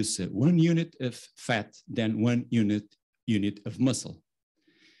produce 1 unit of fat than 1 unit of muscle.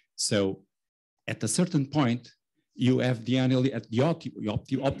 So at a certain point, you have the animal at the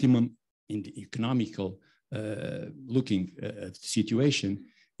optimum in the economical looking situation.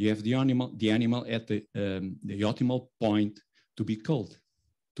 You have the animal at the optimal point to be culled,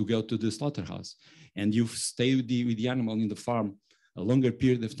 to go to the slaughterhouse. And you stay with the animal in the farm a longer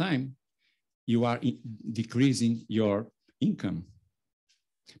period of time, you are decreasing your income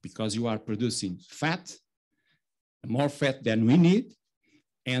because you are producing fat, more fat than we need,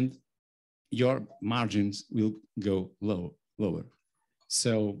 and your margins will go lower.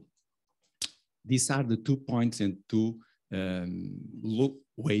 So these are the 2 points and 2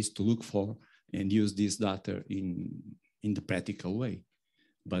 ways to look for and use this data in the practical way.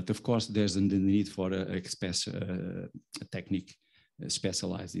 But of course, there's the need for a technique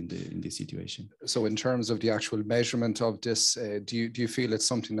specialized in this situation. So in terms of the actual measurement of this, do you feel it's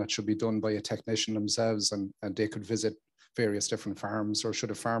something that should be done by a technician themselves, and they could visit various different farms, or should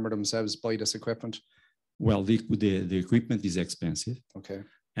a farmer themselves buy this equipment? Well, the equipment is expensive. Okay.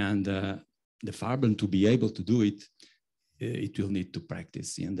 And the farmer, to be able to do it, it will need to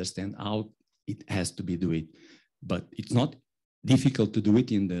practice, understand how it has to be doing. But it's not difficult to do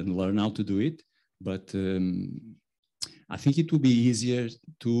it and then learn how to do it. But I think it will be easier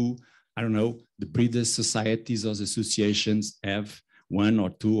to, I don't know, the breeders' societies or associations have 1 or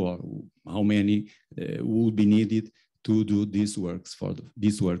 2 or how many will be needed to do this work for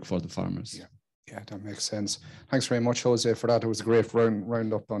the farmers. Yeah. Yeah, that makes sense. Thanks very much, Jose, for that. It was a great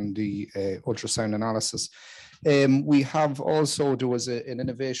roundup on the ultrasound analysis. We have also, there was an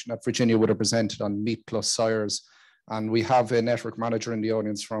innovation that Virginia would have presented on meat plus sires. And we have a network manager in the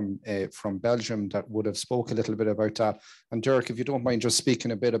audience from Belgium that would have spoke a little bit about that. And Dirk, if you don't mind just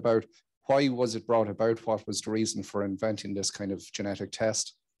speaking a bit about why was it brought about? What was the reason for inventing this kind of genetic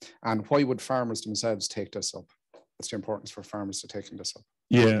test? And why would farmers themselves take this up? What's the importance for farmers to taking this up?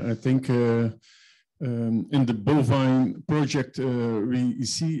 Yeah, I think in the BovINE project, we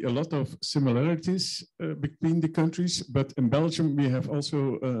see a lot of similarities between the countries. But in Belgium, we have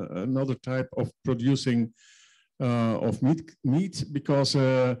also another type of producing of meat, because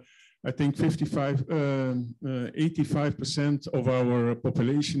I think 85% of our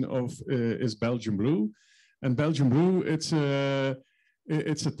population is Belgian blue, and Belgian blue, it's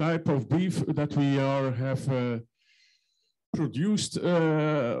a type of beef that we have produced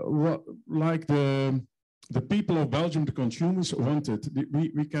like the the people of Belgium, the consumers, wanted.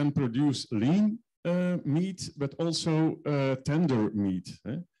 We can produce lean meat, but also tender meat.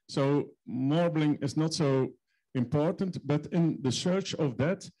 So marbling is not so important, but in the search of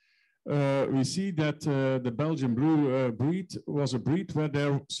that, we see that the Belgian blue breed was a breed where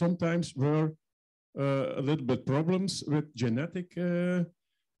there sometimes were a little bit problems with genetic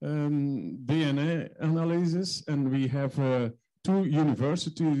DNA analysis, and we have two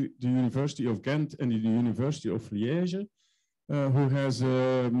universities, the University of Ghent and the University of Liège, who has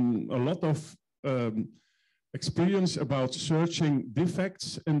a lot of experience about searching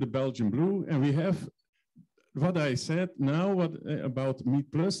defects in the Belgian blue. And we have what I said now about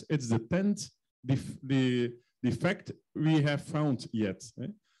Meat Plus, it's the 10th defect we have found yet.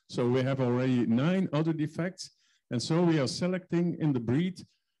 So we have already 9 other defects. And so we are selecting in the breed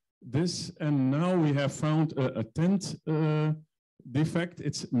this, and now we have found a 10th defect,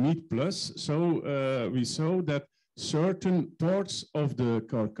 it's Meat Plus. So we saw that certain parts of the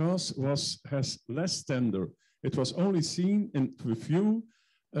carcass has less tender. It was only seen in a few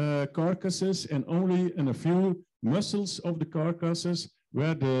carcasses and only in a few muscles of the carcasses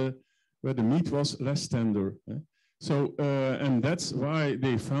where the meat was less tender. So and that's why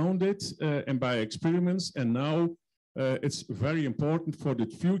they found it and by experiments, and now it's very important for the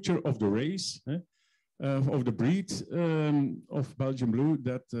future of the race of the breed of Belgian blue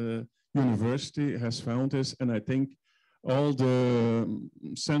that university has found this, and I think all the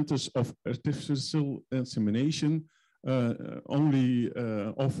centers of artificial insemination only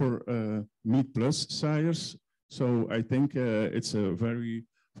offer Meat Plus sires. So I think it's a very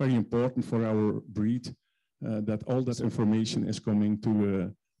important for our breed that all that information is coming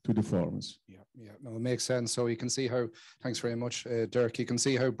to the farmers. Yeah, no, it makes sense. So you can see how, thanks very much, Dirk, you can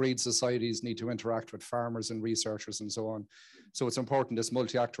see how breed societies need to interact with farmers and researchers and so on. So it's important, this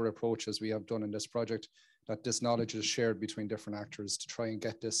multi-actor approach, as we have done in this project, that this knowledge is shared between different actors to try and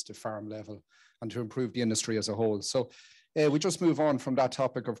get this to farm level and to improve the industry as a whole. So we just move on from that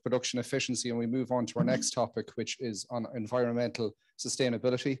topic of production efficiency and we move on to our next topic, which is on environmental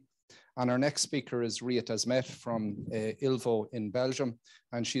sustainability. And our next speaker is Riet Asmet from ILVO in Belgium,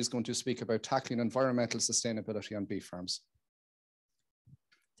 and she's going to speak about tackling environmental sustainability on beef farms.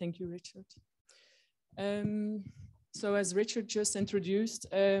 Thank you, Richard. So as Richard just introduced,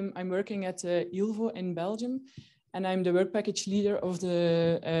 I'm working at ILVO in Belgium, and I'm the work package leader of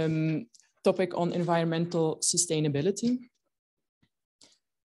the topic on environmental sustainability.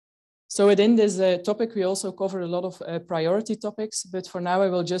 So within this topic, we also cover a lot of priority topics, but for now I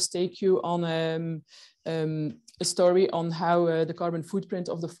will just take you on a story on how the carbon footprint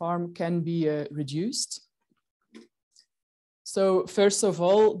of the farm can be reduced. So first of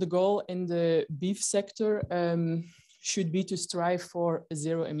all, the goal in the beef sector should be to strive for a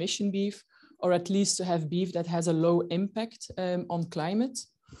zero emission beef, or at least to have beef that has a low impact on climate.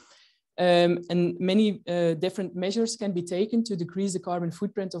 And many different measures can be taken to decrease the carbon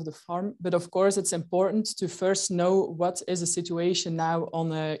footprint of the farm. But of course, it's important to first know what is the situation now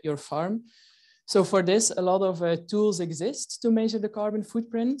on your farm. So for this, a lot of tools exist to measure the carbon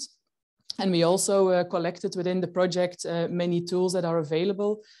footprint. And we also collected within the project many tools that are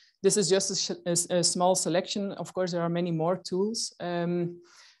available. This is just a small selection. Of course, there are many more tools.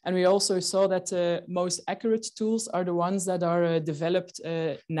 And we also saw that the most accurate tools are the ones that are developed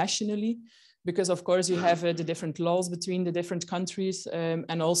nationally, because of course you have the different laws between the different countries,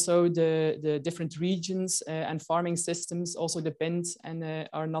 and also the different regions and farming systems also depend and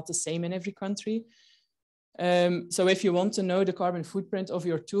are not the same in every country. So if you want to know the carbon footprint of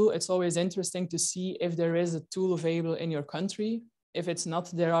your tool, it's always interesting to see if there is a tool available in your country. If it's not,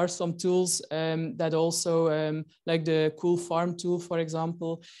 there are some tools that also, like the Cool Farm tool, for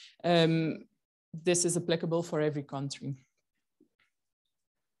example, this is applicable for every country.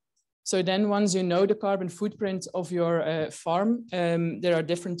 So then once you know the carbon footprint of your farm, there are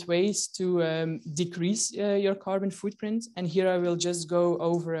different ways to decrease your carbon footprint. And here I will just go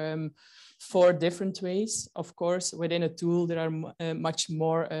over 4 different ways. Of course, within a tool, there are much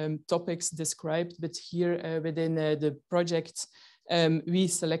more topics described, but here within the project, we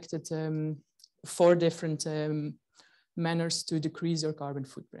selected 4 different manners to decrease your carbon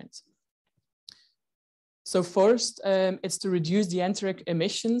footprint. So first, it's to reduce the enteric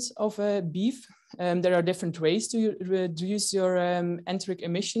emissions of beef. There are different ways to reduce your enteric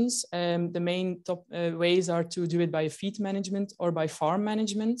emissions. The main top ways are to do it by feed management or by farm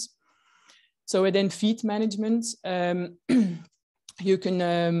management. So within feed management, you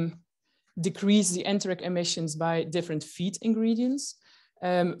can decrease the enteric emissions by different feed ingredients.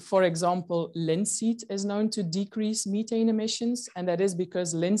 For example, linseed is known to decrease methane emissions, and that is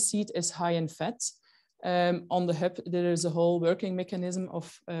because linseed is high in fat. On the hub, there is a whole working mechanism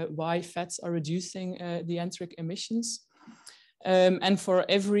of why fats are reducing the enteric emissions. And for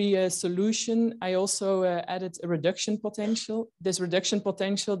every solution, I also added a reduction potential. This reduction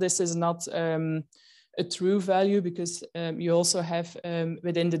potential, this is not a true value, because you also have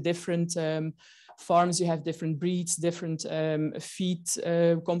within the different farms, you have different breeds, different feed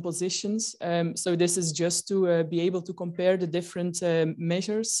compositions. So this is just to be able to compare the different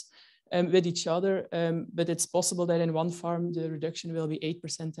measures with each other, but it's possible that in one farm the reduction will be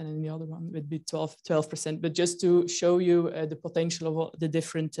 8% and in the other one would be 12%, but just to show you the potential of all the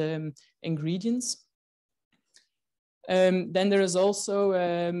different ingredients. Then there is also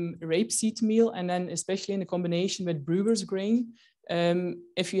rapeseed meal, and then especially in the combination with brewer's grain.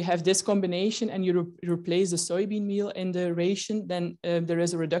 If you have this combination and you replace the soybean meal in the ration, then there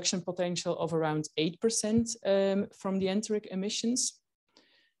is a reduction potential of around 8% from the enteric emissions.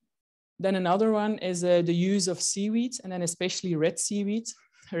 Then another one is the use of seaweed, and then especially red seaweed.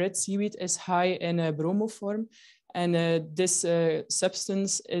 Red seaweed is high in bromoform, and this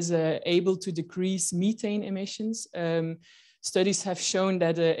substance is able to decrease methane emissions. Studies have shown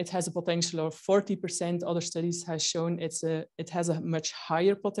that it has a potential of 40%. Other studies have shown it has a much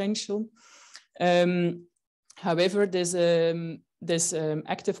higher potential. However, this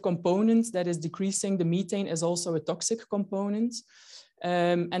active component that is decreasing the methane is also a toxic component.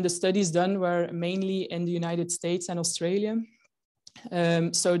 And the studies done were mainly in the United States and Australia.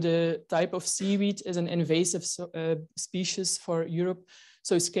 So the type of seaweed is an invasive species for Europe.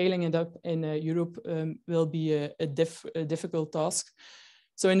 So scaling it up in Europe will be a difficult task.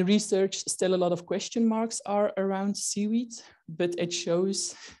 So in research, still a lot of question marks are around seaweed, but it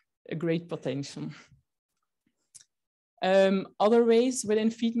shows a great potential. Other ways within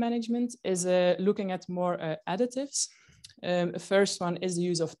feed management is looking at more additives. First one is the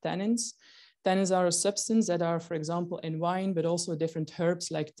use of tannins. Tannins are a substance that are, for example, in wine, but also different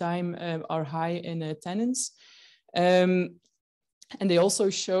herbs like thyme are high in tannins. And they also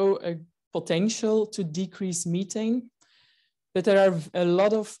show a potential to decrease methane. But there are a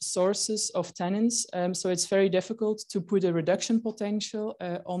lot of sources of tannins, so it's very difficult to put a reduction potential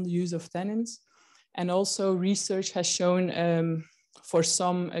on the use of tannins. And also research has shown for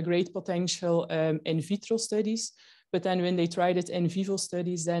some a great potential in vitro studies. But then when they tried it in vivo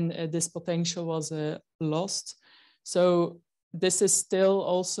studies, then this potential was lost. So this is still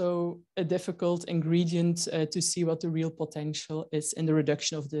also a difficult ingredient to see what the real potential is in the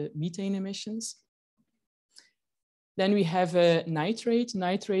reduction of the methane emissions. Then we have nitrate.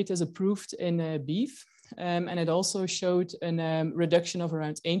 Nitrate is approved in beef, and it also showed a reduction of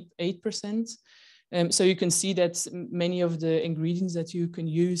around 8%. So you can see that many of the ingredients that you can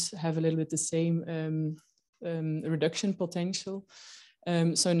use have a little bit the same reduction potential.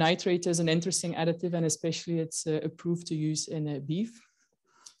 So nitrate is an interesting additive, and especially it's approved to use in beef.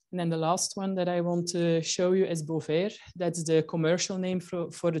 And then the last one that I want to show you is BovINE. That's the commercial name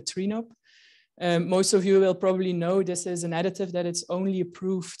for the tree knob. Most of you will probably know this is an additive that it's only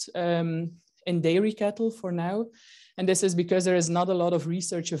approved in dairy cattle for now. And this is because there is not a lot of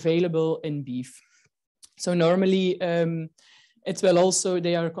research available in beef. So normally it will also,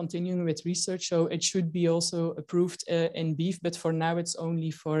 they are continuing with research, so it should be also approved in beef, but for now it's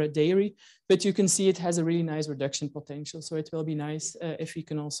only for dairy. But you can see it has a really nice reduction potential. So it will be nice if we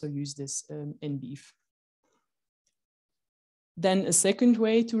can also use this in beef. Then a second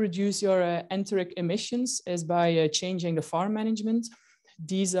way to reduce your enteric emissions is by changing the farm management.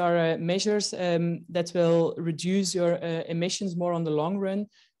 These are measures that will reduce your emissions more on the long run.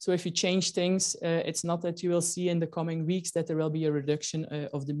 So if you change things, it's not that you will see in the coming weeks that there will be a reduction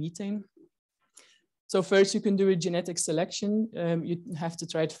of the methane. So first you can do a genetic selection. You have to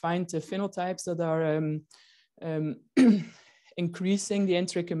try to find the phenotypes that are increasing the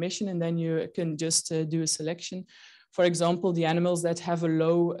enteric emission, and then you can just do a selection. For example, the animals that have a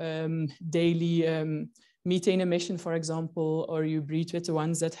low daily methane emission, for example, or you breed with the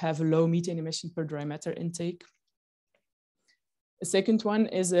ones that have a low methane emission per dry matter intake. The second one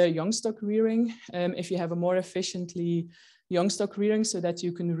is a young stock rearing. If you have a more efficiently young stock rearing so that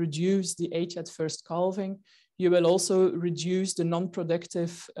you can reduce the age at first calving, you will also reduce the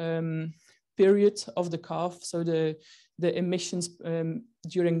non-productive period of the calf, so the emissions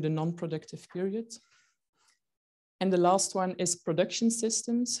during the non-productive period. And the last one is production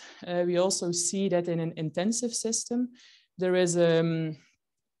systems. We also see that in an intensive system, there is a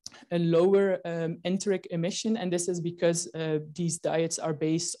lower enteric emission, and this is because these diets are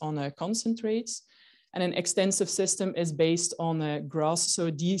based on concentrates, and an extensive system is based on grass. So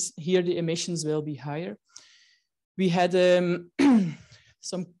here the emissions will be higher. We had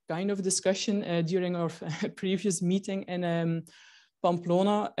some kind of discussion during our previous meeting in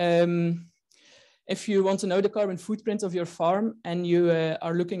Pamplona. If you want to know the carbon footprint of your farm and you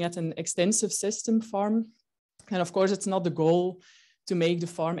are looking at an extensive system farm, and of course it's not the goal to make the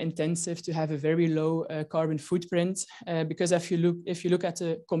farm intensive to have a very low carbon footprint, because if you look at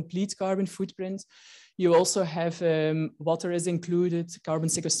a complete carbon footprint, you also have water is included, carbon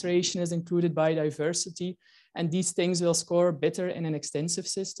sequestration is included, biodiversity, and these things will score better in an extensive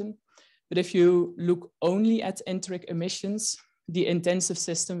system. But if you look only at enteric emissions, the intensive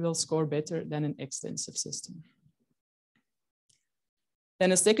system will score better than an extensive system.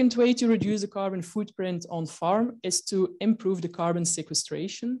 Then a second way to reduce the carbon footprint on farm is to improve the carbon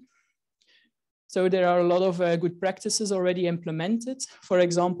sequestration. So there are a lot of good practices already implemented. For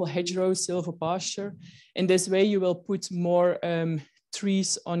example, hedgerow, silvopasture. In this way, you will put more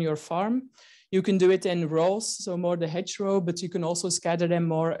trees on your farm. You can do it in rows, so more the hedgerow, but you can also scatter them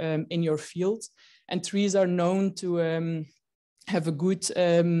more in your field. And trees are known to have a good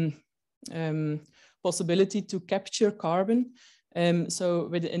possibility to capture carbon.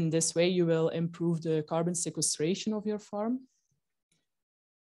 So in this way, you will improve the carbon sequestration of your farm.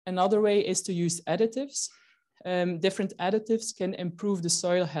 Another way is to use additives. Different additives can improve the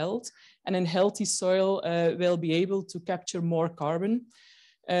soil health, and in healthy soil will be able to capture more carbon.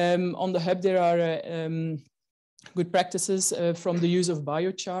 On the hub, there are good practices from the use of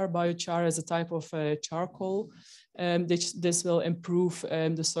biochar. Biochar is a type of charcoal. This will improve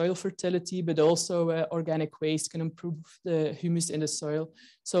the soil fertility, but also organic waste can improve the humus in the soil.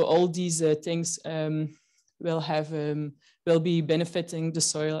 So all these things will be benefiting the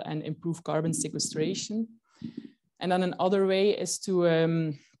soil and improve carbon sequestration. And then another way is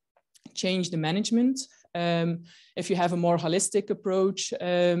to change the management. If you have a more holistic approach,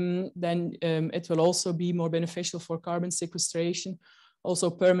 then it will also be more beneficial for carbon sequestration.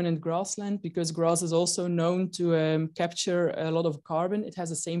 Also permanent grassland, because grass is also known to capture a lot of carbon. It has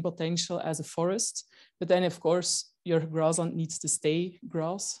the same potential as a forest, but then of course your grassland needs to stay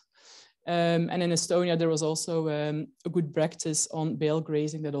grass. And in Estonia, there was also a good practice on bale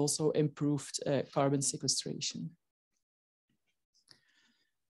grazing that also improved carbon sequestration.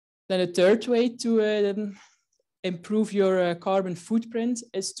 Then a third way to improve your carbon footprint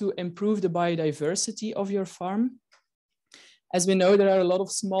is to improve the biodiversity of your farm. As we know, there are a lot of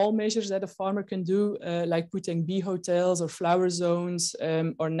small measures that a farmer can do, like putting bee hotels or flower zones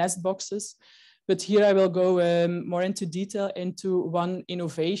or nest boxes. But here I will go more into detail into one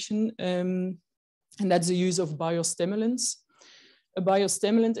innovation, and that's the use of biostimulants. A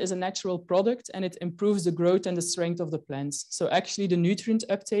biostimulant is a natural product and it improves the growth and the strength of the plants. So actually the nutrient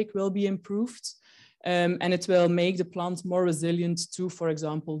uptake will be improved and it will make the plant more resilient to, for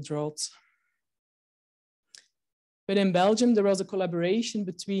example, drought. But in Belgium, there was a collaboration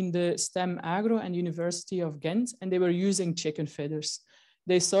between the STEM Agro and University of Ghent, and they were using chicken feathers.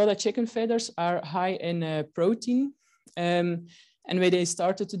 They saw that chicken feathers are high in protein, and when they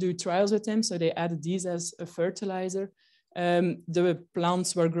started to do trials with them, so they added these as a fertilizer, the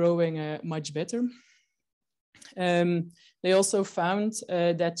plants were growing much better. They also found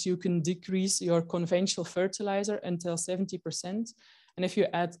that you can decrease your conventional fertilizer until 70%. And if you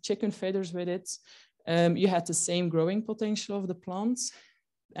add chicken feathers with it, you had the same growing potential of the plants.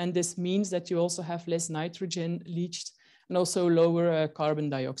 And this means that you also have less nitrogen leached and also lower carbon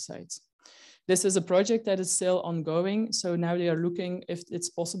dioxide. This is a project that is still ongoing. So now they are looking if it's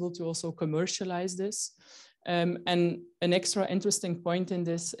possible to also commercialize this. And an extra interesting point in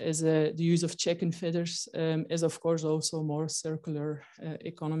this is the use of chicken feathers is of course also more circular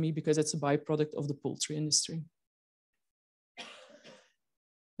economy because it's a byproduct of the poultry industry.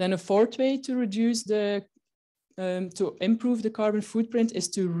 Then a fourth way to reduce the, to improve the carbon footprint is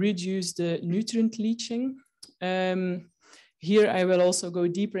to reduce the nutrient leaching. Here I will also go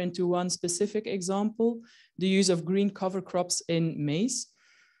deeper into one specific example, the use of green cover crops in maize.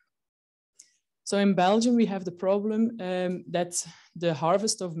 So in Belgium, we have the problem that the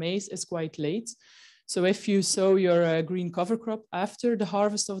harvest of maize is quite late. So if you sow your green cover crop after the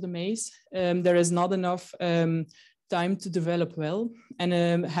harvest of the maize, there is not enough time to develop well.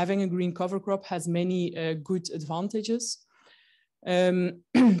 And having a green cover crop has many good advantages.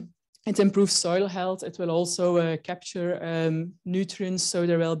 It improves soil health. It will also capture nutrients, so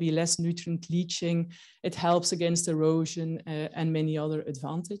there will be less nutrient leaching. It helps against erosion and many other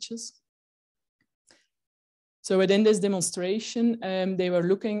advantages. So within this demonstration, they were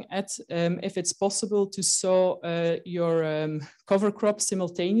looking at if it's possible to sow your cover crop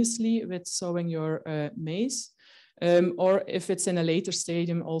simultaneously with sowing your maize, or if it's in a later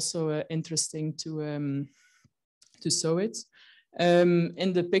stadium, also interesting to sow it.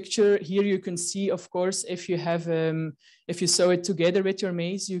 In the picture here, you can see, of course, if you sow it together with your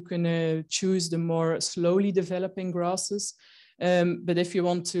maize, you can choose the more slowly developing grasses. But if you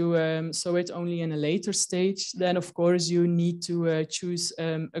want to sow it only in a later stage, then of course you need to choose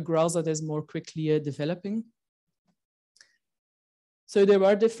a grass that is more quickly developing. So there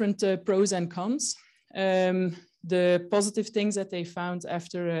are different pros and cons. The positive things that they found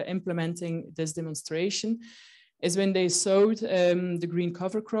after implementing this demonstration is when they sowed the green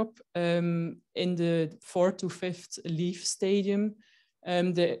cover crop in the 4th to 5th leaf stadium,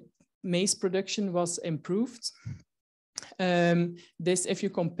 the maize production was improved. This, if you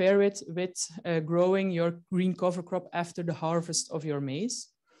compare it with growing your green cover crop after the harvest of your maize.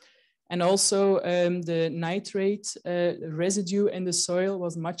 And also the nitrate residue in the soil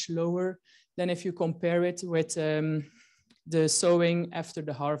was much lower than if you compare it with the sowing after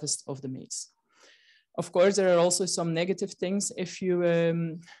the harvest of the maize. Of course, there are also some negative things if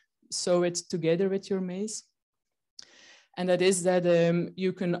you sow it together with your maize. And that is that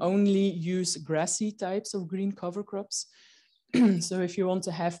you can only use grassy types of green cover crops. So if you want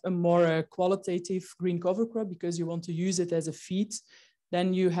to have a more qualitative green cover crop because you want to use it as a feed,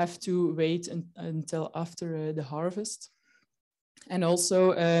 then you have to wait until after the harvest. And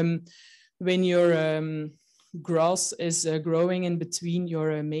also when your grass is growing in between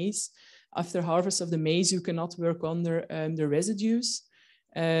your maize, after harvest of the maize, you cannot work under the residues.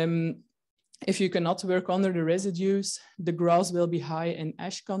 If you cannot work under the residues, the grass will be high in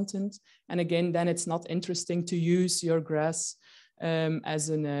ash content. And again, then it's not interesting to use your grass as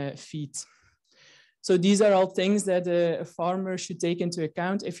a feed. So these are all things that a farmer should take into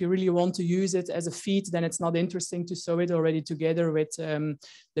account. If you really want to use it as a feed, then it's not interesting to sow it already together with the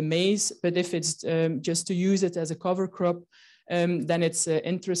maize. But if it's just to use it as a cover crop, then it's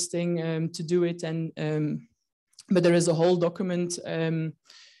interesting to do it. But there is a whole document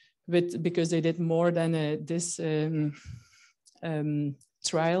because they did more than this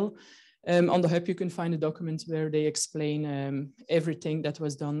trial. On the hub, you can find a document where they explain everything that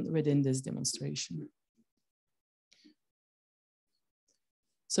was done within this demonstration.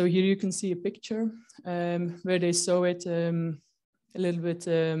 So here you can see a picture where they sow it a little bit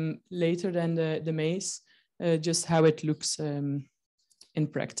later than the maize. Just how it looks in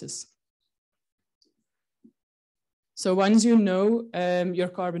practice. So once you know your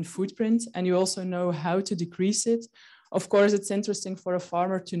carbon footprint and you also know how to decrease it, of course, it's interesting for a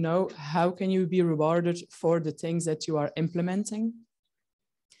farmer to know how can you be rewarded for the things that you are implementing.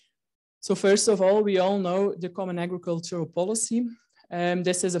 So first of all, we all know the Common Agricultural Policy.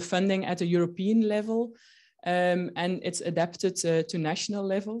 This is a funding at a European level and it's adapted to national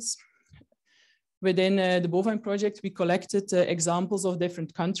levels. Within the BovINE project, we collected examples of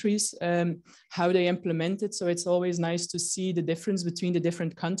different countries, how they implement it. So it's always nice to see the difference between the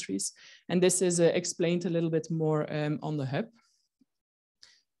different countries. And this is explained a little bit more on the hub.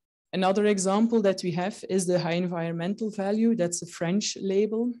 Another example that we have is the high environmental value. That's a French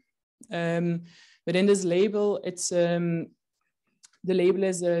label. Within this label, it's, the label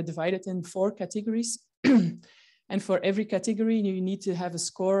is divided in 4 categories. And for every category, you need to have a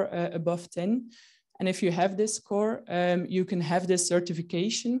score above 10. And if you have this score, you can have this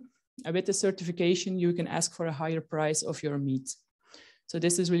certification. With the certification, you can ask for a higher price of your meat. So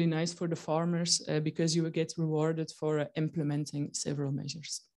this is really nice for the farmers because you will get rewarded for implementing several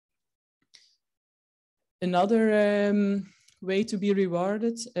measures. Another way to be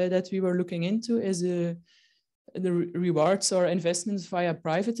rewarded that we were looking into is the rewards or investments via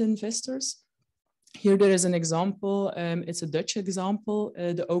private investors. Here there is an example, it's a Dutch example,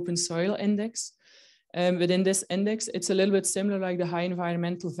 the Open Soil Index. Within this index, it's a little bit similar like the high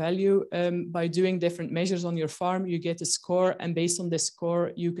environmental value. By doing different measures on your farm, you get a score, and based on this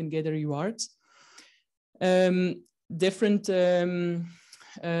score, you can get a reward. Different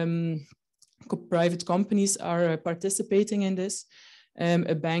private companies are participating in this.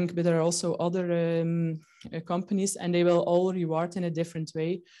 A bank, but there are also other companies, and they will all reward in a different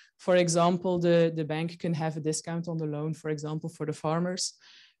way. For example, the bank can have a discount on the loan, for example, for the farmers.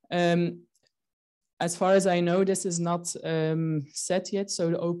 As far as I know, this is not set yet.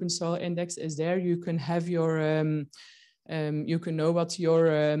 So the Open Soil Index is there. You can have your, you can know what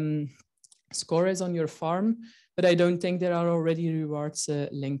your score is on your farm, but I don't think there are already rewards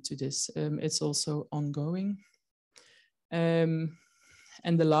linked to this. It's also ongoing.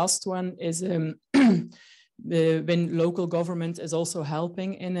 And the last one is when local government is also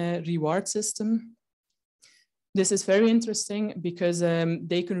helping in a reward system. This is very interesting because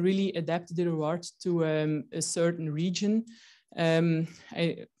they can really adapt the reward to a certain region.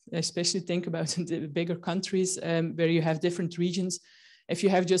 I especially think about the bigger countries where you have different regions. If you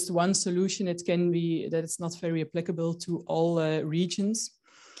have just one solution, it can be that it's not very applicable to all regions.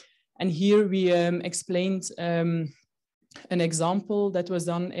 And here we explained an example that was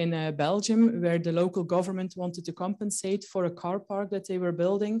done in Belgium, where the local government wanted to compensate for a car park that they were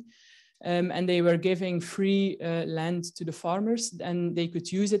building. And they were giving free land to the farmers, and they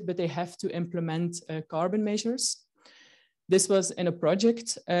could use it, but they have to implement carbon measures. This was in a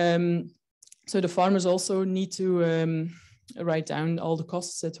project. So the farmers also need to write down all the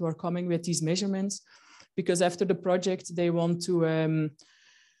costs that were coming with these measurements, because after the project, they want to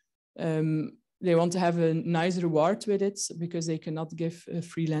have a nice reward with it, because they cannot give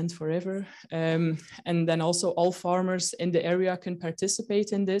free land forever. And then also all farmers in the area can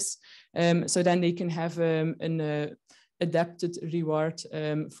participate in this. So then they can have an adapted reward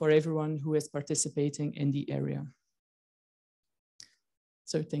for everyone who is participating in the area.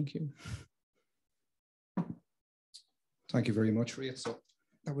 So thank you. Thank you very much, Ria. So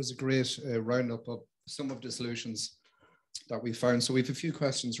that was a great roundup of some of the solutions that we found. So we have a few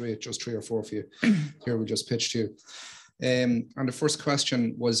questions, Ria, just 3 or 4 for you. Here we just pitched you. And the first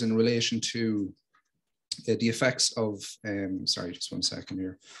question was in relation to the effects of, sorry, just 1 second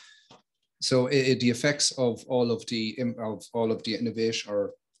here. So the effects of all of the innovation,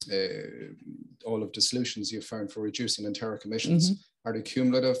 or all of the solutions you found for reducing enteric emissions, are they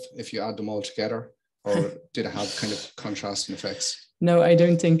cumulative if you add them all together, or did it have kind of contrasting effects? No, I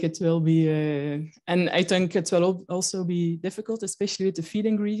don't think it will be, and I think it will also be difficult, especially with the feed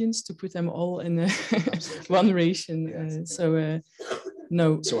ingredients, to put them all in one ration. Yeah,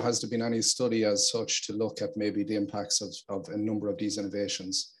 no. So has there been any study as such to look at maybe the impacts of a number of these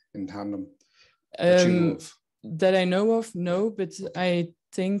innovations in tandem that you know of? That I know of, no, but I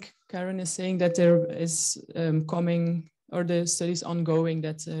think Karen is saying that there is coming, or the studies ongoing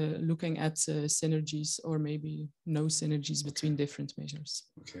that looking at synergies, or maybe no synergies between different measures.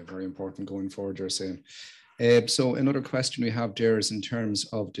 Okay, very important going forward, you're saying. So another question we have there is in terms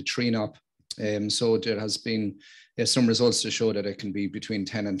of the tree nop. So there has been some results to show that it can be between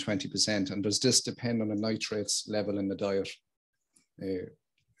 10 and 20%. And does this depend on the nitrates level in the diet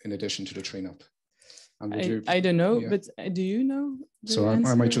in addition to the tree nop? I don't know, yeah. But do you know? So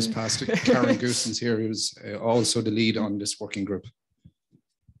I might just pass to Karen Goosens here, who's also the lead on this working group.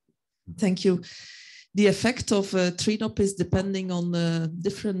 Thank you. The effect of tree nop is depending on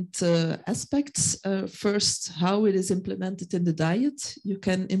different aspects. First, how it is implemented in the diet. You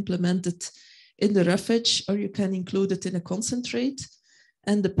can implement it in the roughage, or you can include it in a concentrate.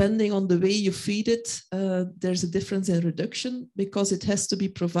 And depending on the way you feed it, there's a difference in reduction, because it has to be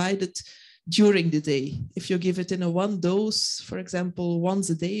provided during the day. If you give it in a one dose, for example,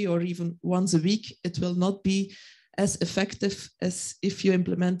 once a day or even once a week, it will not be as effective as if you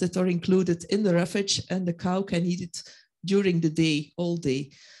implement it or include it in the roughage and the cow can eat it during the day, all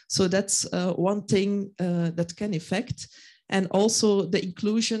day. So that's one thing that can affect. And also the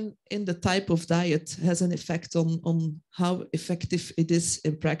inclusion in the type of diet has an effect on how effective it is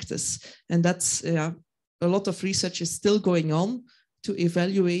in practice. And that's a lot of research is still going on to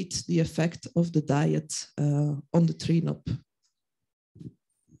evaluate the effect of the diet on the tree nop.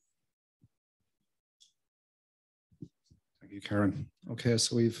 Thank you, Karen. Okay,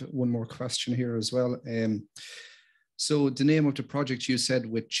 so we've one more question here as well. So the name of the project, you said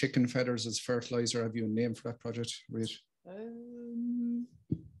with chicken feathers as fertilizer. Have you a name for that project, Reid?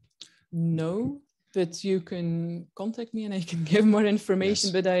 No, but you can contact me and I can give more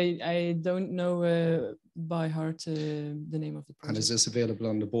information, yes. But I don't know by heart the name of the project. And is this available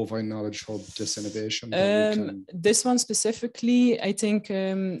on the BovINE Knowledge Hub, Dissemination? This one specifically, I think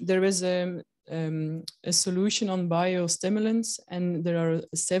there is a solution on biostimulants, and there are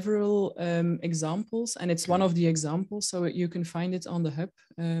several examples, and it's one of the examples, so you can find it on the hub.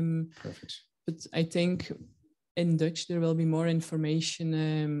 Perfect. But I think in Dutch there will be more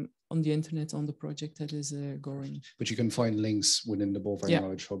information on the internet on the project that is going. But you can find links within the BovINE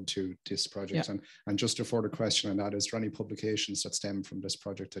Knowledge Hub to this project. Yeah. And just a further question on that, is there any publications that stem from this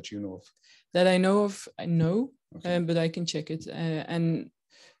project that you know of? That I know of, no, okay. But I can check it. And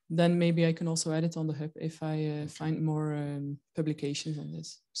then maybe I can also add it on the hub if I find more publications on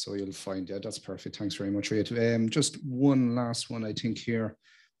this. So you'll find, yeah, that's perfect. Thanks very much, Ria. Just one last one, I think here.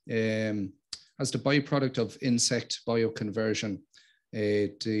 As the byproduct of insect bioconversion,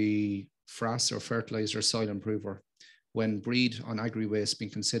 the frass or fertilizer soil improver, when breed on agri-waste being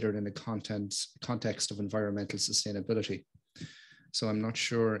considered in the context of environmental sustainability. So I'm not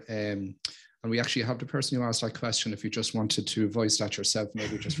sure, and we actually have the person who asked that question, if you just wanted to voice that yourself,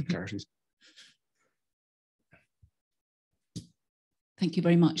 maybe just for clarity. Thank you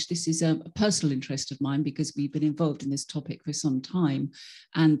very much. This is a personal interest of mine because we've been involved in this topic for some time,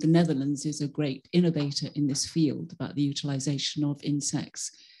 and the Netherlands is a great innovator in this field about the utilization of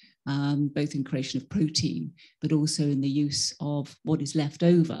insects, both in creation of protein, but also in the use of what is left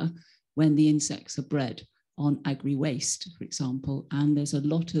over when the insects are bred on agri-waste, for example. And there's a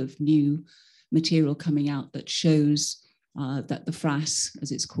lot of new material coming out that shows that the frass,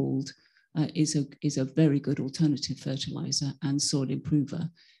 as it's called, is a very good alternative fertilizer and soil improver.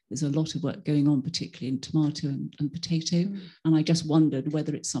 There's a lot of work going on, particularly in tomato and potato. And I just wondered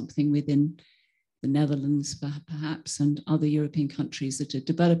whether it's something within the Netherlands, perhaps, and other European countries that are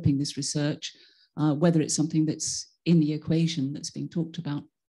developing this research, whether it's something that's in the equation that's being talked about.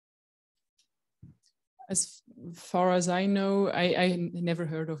 As far as I know, I never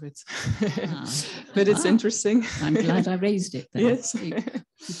heard of it, but it's interesting. I'm glad I raised it then.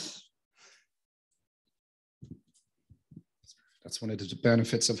 Yes. That's one of the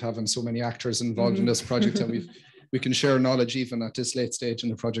benefits of having so many actors involved in this project, and we can share knowledge even at this late stage in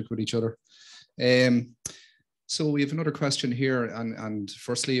the project with each other. So we have another question here, and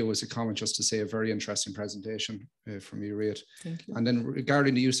firstly, it was a comment just to say a very interesting presentation from you, Riet. Thank you. And then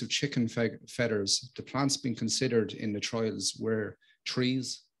regarding the use of chicken feathers, the plants being considered in the trials were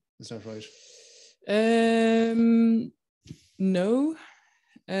trees, is that right? No.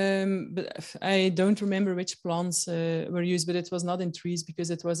 But I don't remember which plants were used, but it was not in trees because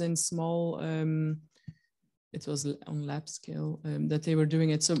it was in small, it was on lab scale that they were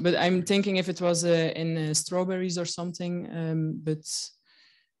doing it. So, but I'm thinking if it was in strawberries or something, but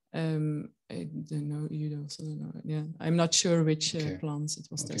I don't know, you also don't know. Yeah, I'm not sure which plants it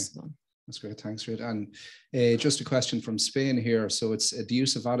was tested on. That's great, thanks, Riet. And just a question from Spain here. So it's the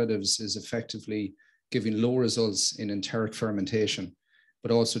use of additives is effectively giving low results in enteric fermentation,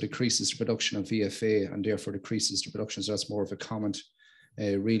 but also decreases the production of VFA and therefore decreases the production. So that's more of a comment,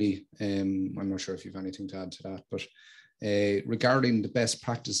 really. I'm not sure if you have anything to add to that, but regarding the best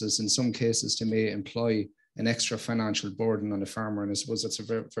practices, in some cases, they may employ an extra financial burden on the farmer. And I suppose that's a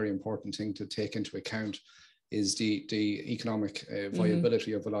very, very important thing to take into account is the economic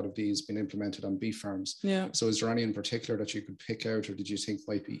viability of a lot of these being implemented on beef farms. Yeah. So is there any in particular that you could pick out or did you think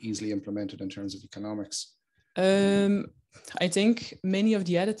might be easily implemented in terms of economics? I think many of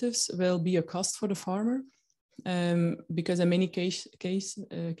the additives will be a cost for the farmer because in many cases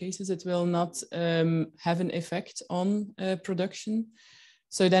it will not have an effect on production.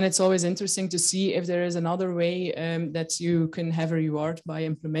 So then it's always interesting to see if there is another way that you can have a reward by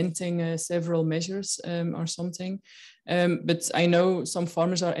implementing several measures or something. But I know some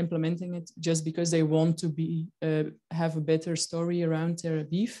farmers are implementing it just because they want to have a better story around their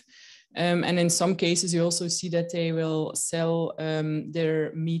beef. And in some cases, you also see that they will sell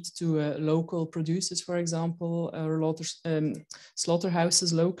their meat to local producers, for example, or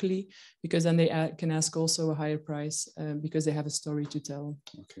slaughterhouses locally, because then they can ask also a higher price because they have a story to tell.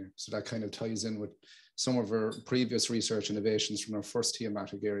 Okay, so that kind of ties in with some of our previous research innovations from our first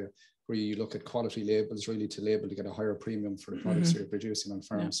thematic area, where you look at quality labels really to label to get a higher premium for the products you're producing on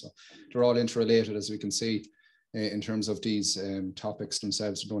farms. Yeah. So they're all interrelated, as we can see. In terms of these topics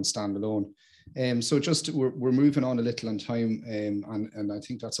themselves, don't stand alone. So just we're moving on a little in time, and I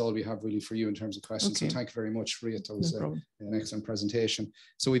think that's all we have really for you in terms of questions. Okay. So thank you very much, Riet. That was an excellent presentation.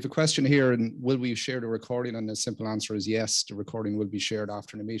 So we have a question here, and will we share the recording? And the simple answer is yes, the recording will be shared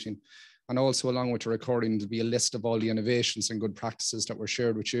after the meeting. And also along with the recording, there'll be a list of all the innovations and good practices that were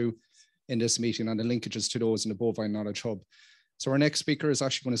shared with you in this meeting and the linkages to those in the BovINE Knowledge Hub. So our next speaker is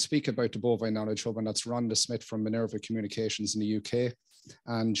actually going to speak about the BovINE Knowledge Hub, and that's Rhonda Smith from Minerva Communications in the UK.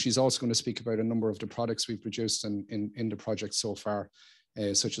 And she's also going to speak about a number of the products we've produced in the project so far,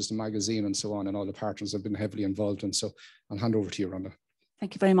 such as the magazine and so on, and all the partners have been heavily involved in. So I'll hand over to you, Rhonda.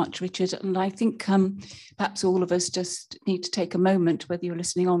 Thank you very much, Richard. And I think perhaps all of us just need to take a moment, whether you're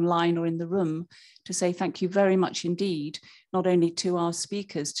listening online or in the room, to say thank you very much indeed, not only to our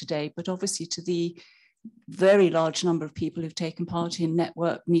speakers today, but obviously to the very large number of people who've taken part in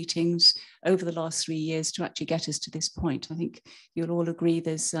network meetings over the last 3 years to actually get us to this point. I think you'll all agree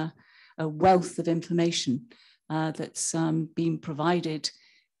there's a wealth of information that's been provided.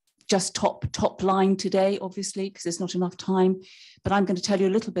 Just top line today, obviously, because there's not enough time, but I'm going to tell you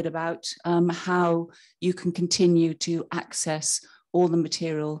a little bit about how you can continue to access all the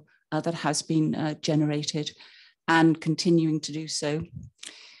material that has been generated and continuing to do so.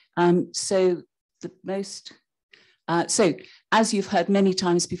 So as you've heard many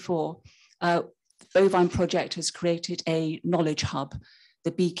times before, the BovINE project has created a knowledge hub,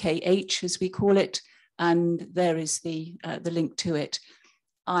 the BKH as we call it, and there is the link to it.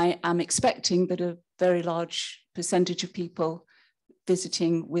 I am expecting that a very large percentage of people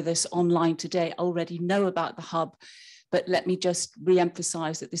visiting with us online today already know about the hub, but let me just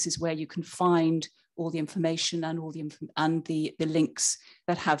re-emphasize that this is where you can find all the information and all the links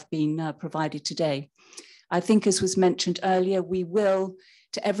that have been provided today. I think, as was mentioned earlier, we will,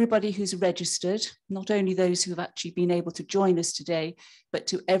 to everybody who's registered, not only those who have actually been able to join us today, but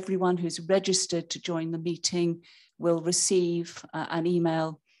to everyone who's registered to join the meeting, will receive an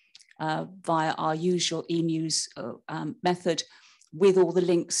email via our usual e-news method with all the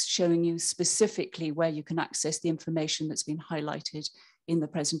links showing you specifically where you can access the information that's been highlighted in the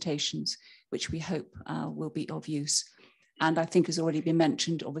presentations, which we hope will be of use. And I think has already been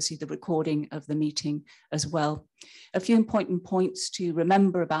mentioned, obviously, the recording of the meeting as well. A few important points to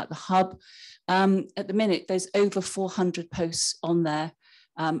remember about the hub. At the minute, there's over 400 posts on there,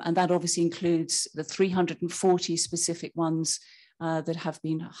 and that obviously includes the 340 specific ones that have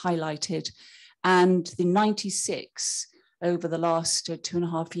been highlighted, and the 96 over the last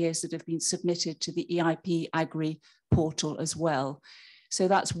 2.5 years that have been submitted to the EIP Agri portal as well. So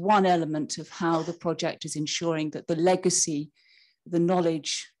that's one element of how the project is ensuring that the legacy, the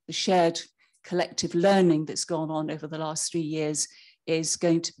knowledge, the shared collective learning that's gone on over the last 3 years is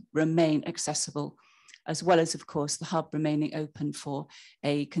going to remain accessible, as well as, of course, the hub remaining open for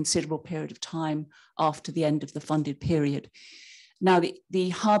a considerable period of time after the end of the funded period. Now, the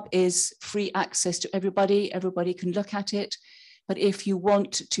hub is free access to everybody. Everybody can look at it. But if you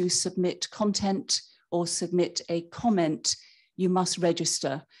want to submit content or submit a comment, you must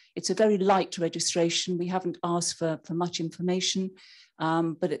register. It's a very light registration. We haven't asked for much information,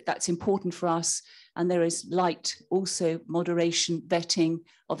 but that's important for us. And there is light also moderation vetting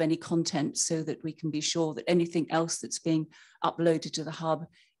of any content so that we can be sure that anything else that's being uploaded to the hub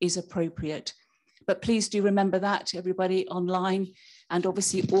is appropriate. But please do remember that, everybody online, and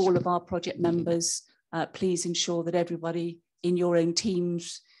obviously all of our project members, please ensure that everybody in your own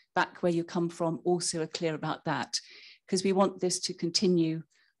teams, back where you come from, also are clear about that, because we want this to continue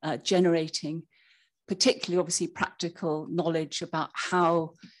generating, particularly obviously practical knowledge about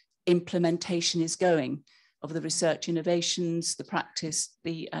how implementation is going of the research innovations, the practice,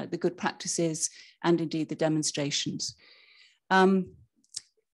 the good practices, and indeed the demonstrations.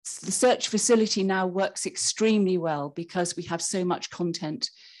 The search facility now works extremely well because we have so much content.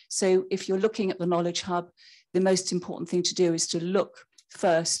 So if you're looking at the Knowledge Hub, the most important thing to do is to look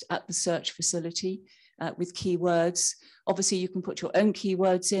first at the search facility with keywords. Obviously, you can put your own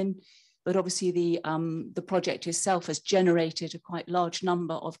keywords in, but obviously the project itself has generated a quite large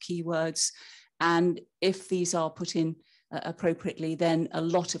number of keywords. And if these are put in appropriately, then a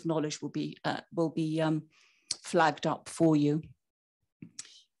lot of knowledge will be flagged up for you.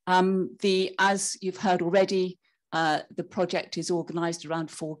 As you've heard already, the project is organised around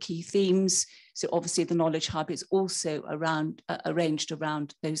 4 key themes. So obviously the Knowledge Hub is also arranged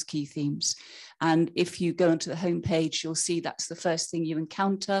around those key themes. And if you go onto the homepage, you'll see that's the first thing you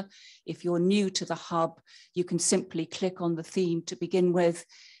encounter. If you're new to the hub, you can simply click on the theme to begin with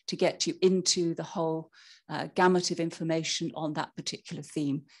to get you into the whole gamut of information on that particular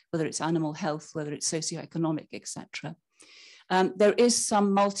theme, whether it's animal health, whether it's socioeconomic, etc. There is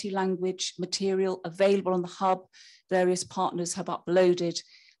some multi-language material available on the hub. Various partners have uploaded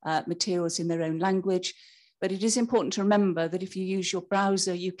materials in their own language, but it is important to remember that if you use your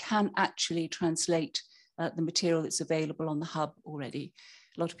browser, you can actually translate the material that's available on the hub already.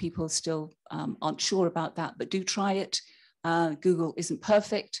 A lot of people still aren't sure about that, but do try it. Google isn't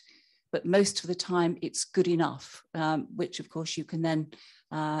perfect, but most of the time it's good enough, which of course you can then,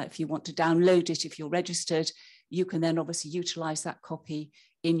 if you want to download it, if you're registered, you can then obviously utilize that copy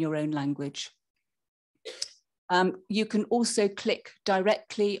in your own language. You can also click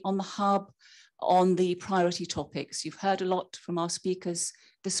directly on the hub on the priority topics. You've heard a lot from our speakers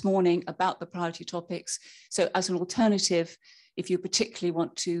this morning about the priority topics. So as an alternative, if you particularly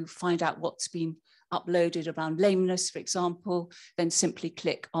want to find out what's been uploaded around lameness, for example, then simply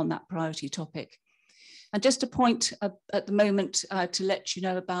click on that priority topic. And just a point at the moment to let you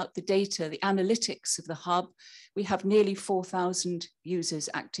know about the data, the analytics of the hub. We have nearly 4,000 users,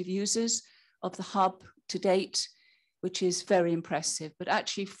 active users of the hub to date, which is very impressive. But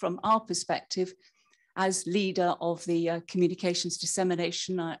actually from our perspective, as leader of the communications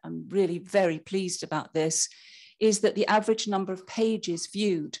dissemination, I'm really very pleased about this, is that the average number of pages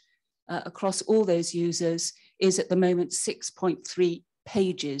viewed across all those users is at the moment 6.3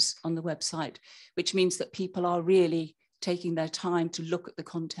 pages on the website, which means that people are really taking their time to look at the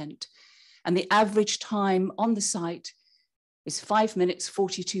content. And the average time on the site is 5 minutes,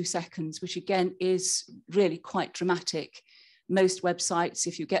 42 seconds, which again is really quite dramatic. most websites,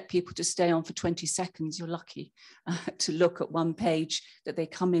 if you get people to stay on for 20 seconds, you're lucky to look at one page that they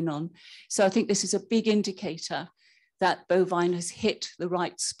come in on. So I think this is a big indicator that BovINE has hit the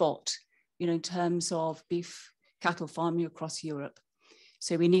right spot, you know, in terms of beef cattle farming across Europe.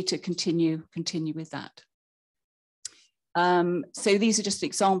 So we need to continue with that. So these are just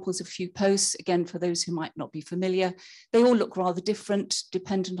examples of a few posts, again, for those who might not be familiar. They all look rather different,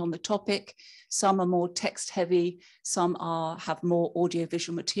 dependent on the topic. Some are more text heavy, some have more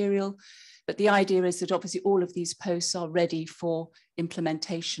audio-visual material. But the idea is that obviously all of these posts are ready for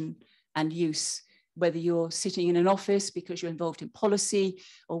implementation and use, whether you're sitting in an office because you're involved in policy,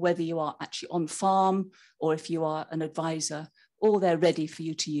 or whether you are actually on farm, or if you are an advisor, all they're ready for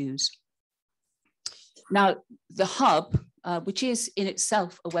you to use. Now, the hub, which is in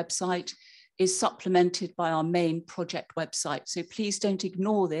itself a website, is supplemented by our main project website. So please don't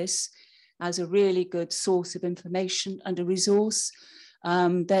ignore this as a really good source of information and a resource.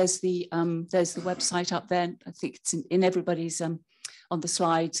 There's the website up there. I think it's in everybody's on the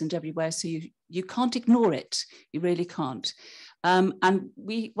slides and everywhere. So you can't ignore it. You really can't. And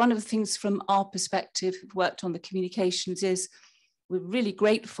one of the things from our perspective, who've worked on the communications, is we're really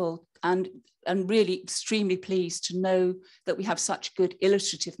grateful and really extremely pleased to know that we have such good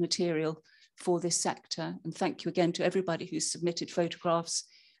illustrative material for this sector. And thank you again to everybody who's submitted photographs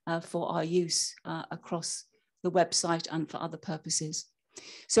for our use across the website and for other purposes.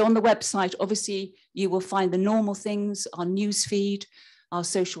 So on the website, obviously, you will find the normal things, our news feed, our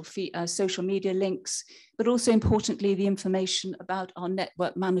social media links, but also importantly, the information about our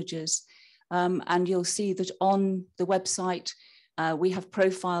network managers. And you'll see that on the website, we have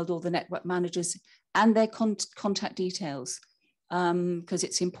profiled all the network managers and their contact details, because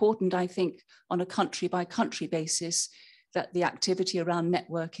it's important, I think, on a country by country basis, that the activity around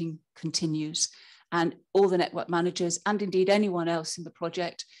networking continues. And all the network managers, and indeed anyone else in the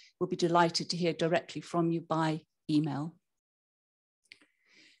project, will be delighted to hear directly from you by email.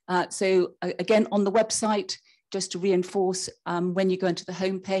 So again, on the website, just to reinforce, when you go into the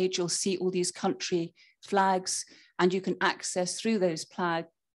homepage, you'll see all these country flags, and you can access through those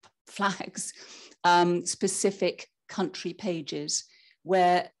flags specific country pages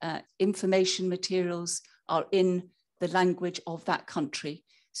where information materials are in the language of that country.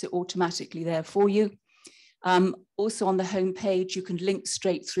 So automatically there for you. Also on the homepage, you can link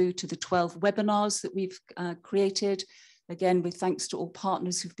straight through to the 12 webinars that we've created. Again, with thanks to all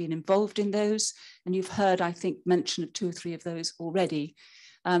partners who've been involved in those. And you've heard, I think, mention of 2 or 3 of those already.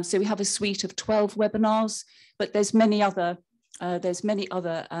 So we have a suite of 12 webinars, but there's many other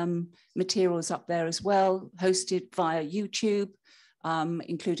materials up there as well, hosted via YouTube,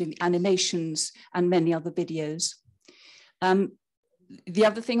 including animations and many other videos. The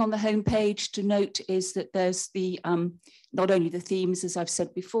other thing on the homepage to note is that there's the not only the themes, as I've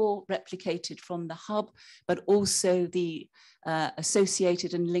said before, replicated from the hub, but also the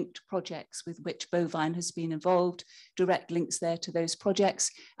associated and linked projects with which BovINE has been involved, direct links there to those projects,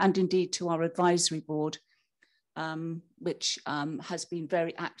 and indeed to our advisory board, which has been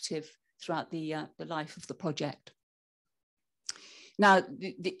very active throughout the life of the project. Now,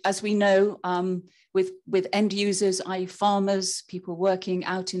 as we know, with end users, i.e. farmers, people working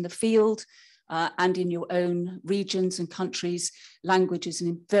out in the field and in your own regions and countries, language is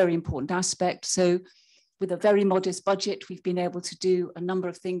a very important aspect. So with a very modest budget, we've been able to do a number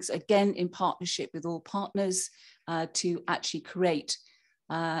of things, again, in partnership with all partners to actually create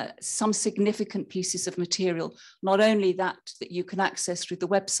some significant pieces of material, not only that you can access through the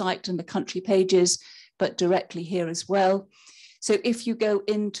website and the country pages, but directly here as well. So if you go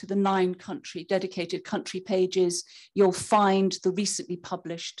into the 9 dedicated country pages, you'll find the recently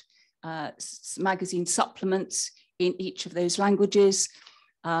published magazine supplements in each of those languages.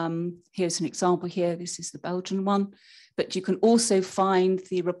 Here's an example here. This is the Belgian one. But you can also find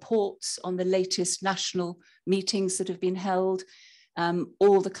the reports on the latest national meetings that have been held.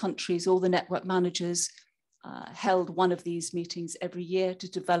 All the countries, all the network managers held one of these meetings every year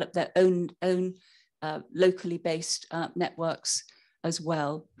to develop their own locally based networks as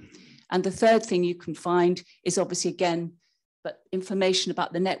well. And the third thing you can find is obviously, again, but information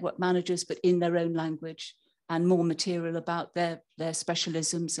about the network managers, but in their own language, and more material about their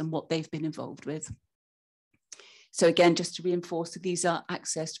specialisms and what they've been involved with. So again, just to reinforce that these are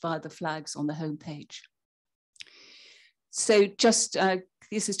accessed via the flags on the homepage. So just,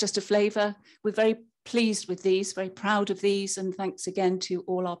 this is just a flavor. We're very pleased with these, very proud of these, and thanks again to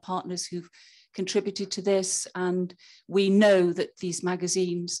all our partners who've contributed to this. And we know that these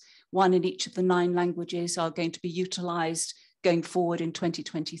magazines, one in each of the 9 languages, are going to be utilized going forward in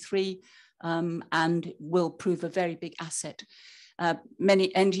 2023 and will prove a very big asset.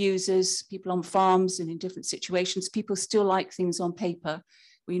 Many end users, people on farms and in different situations, people still like things on paper.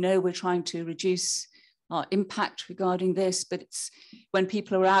 We know we're trying to reduce our impact regarding this, but it's when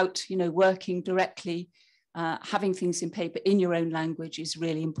people are out, you know, working directly, having things in paper in your own language is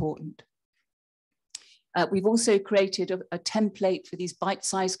really important. We've also created a template for these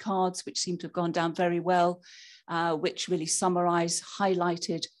bite-sized cards, which seem to have gone down very well, which really summarize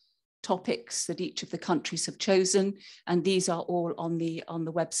highlighted topics that each of the countries have chosen. And these are all on the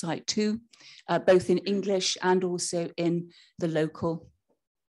website too, both in English and also in the local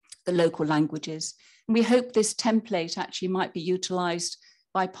languages. And we hope this template actually might be utilized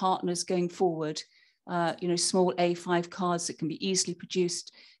by partners going forward. You know, small A5 cards that can be easily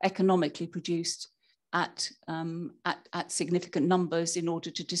produced, economically produced at significant numbers in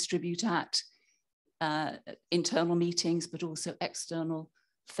order to distribute at internal meetings, but also external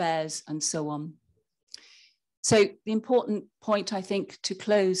fairs and so on. So the important point, I think, to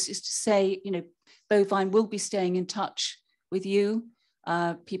close is to say, you know, BovINE will be staying in touch with you,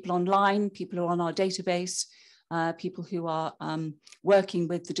 people online, people who are on our database, people who are working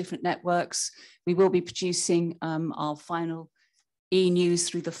with the different networks. We will be producing our final e-news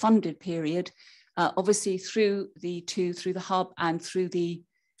through the funded period. Obviously through the hub and through the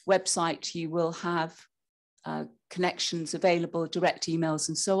website, you will have connections available, direct emails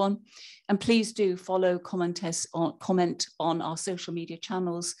and so on. And please do follow, comment on our social media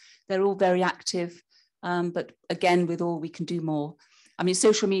channels. They're all very active, but again, with all we can do more. I mean,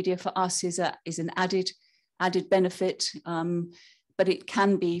 social media for us is an added benefit, but it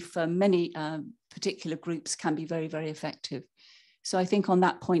can be for many particular groups can be very, very effective. So I think on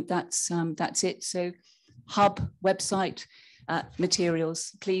that point, that's it. So hub, website,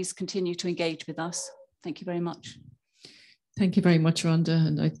 materials, please continue to engage with us. Thank you very much. Thank you very much, Rhonda.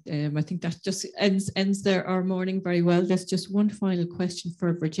 And I think that just ends there our morning very well. There's just one final question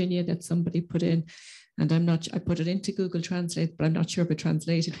for Virginia that somebody put in. And I put it into Google Translate, but I'm not sure if it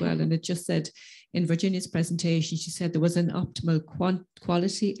translated well. And it just said in Virginia's presentation, she said there was an optimal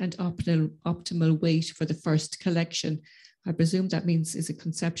quality and optimal weight for the first collection. I presume that means is it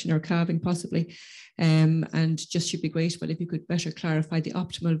conception or calving possibly. And just should be grateful if you could better clarify the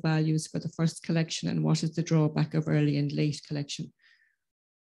optimal values for the first collection and what is the drawback of early and late collection.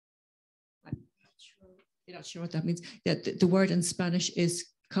 You're not sure what that means. Yeah, the word in Spanish is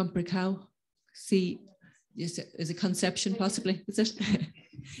compricao. See, is it conception possibly? Is it?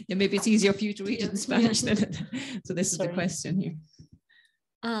 Yeah, maybe it's easier for you to read it in Spanish then. So this is the question here.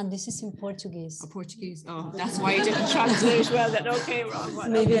 This is in Portuguese. Oh, Portuguese. Oh, that's why you didn't translate well. Then okay, wrong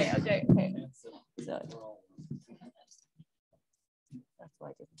one. Maybe. Okay. So, that's why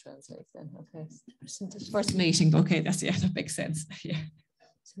I didn't translate then. Okay. First meeting. Okay, that makes sense. Yeah.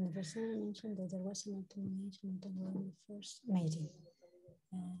 So the person mentioned that there was an optimization of the first meeting.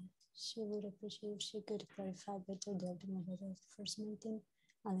 She would appreciate if she could clarify better the optimal value of the first meeting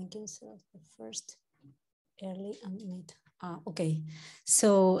and against the first, early and mid. Okay,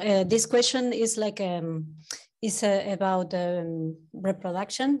 so this question is like about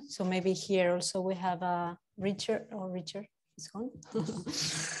reproduction. So maybe here also we have Richard is gone.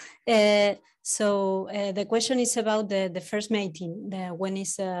 So the question is about the first mating. When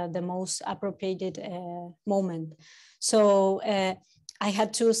is the most appropriate moment? So I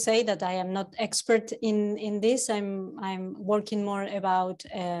had to say that I am not expert in this. I'm working more about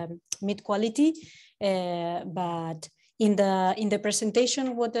mid quality, but in the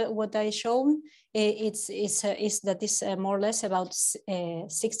presentation, what I shown, is that is more or less about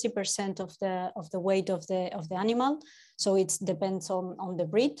 60% of the weight of the animal. So it depends on the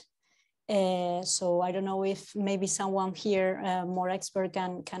breed. So I don't know if maybe someone here more expert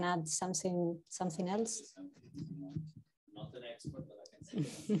can add something else. Not an expert, but I can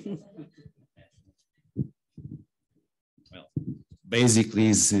say. Well, basically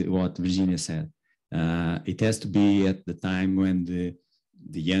is what Virginia said. It has to be at the time when the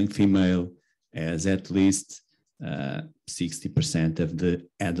young female has at least 60% of the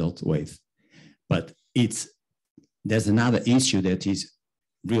adult weight. But there's another issue that is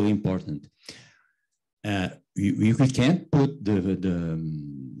really important. You can't put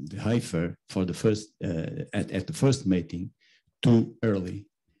the heifer for the first at the first mating too early,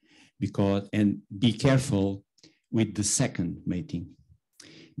 and be careful with the second mating.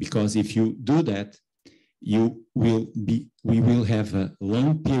 Because if you do that, we will have a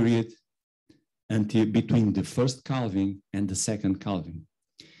long period until between the first calving and the second calving.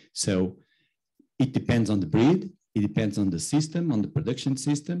 So it depends on the breed, it depends on the system, on the production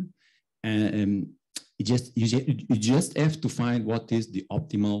system, and you just have to find what is the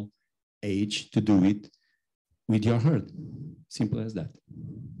optimal age to do it with your herd. Simple as that.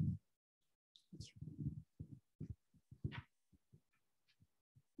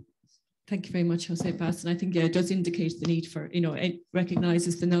 Thank you very much, Jose Paz. And I think it does indicate the need for, it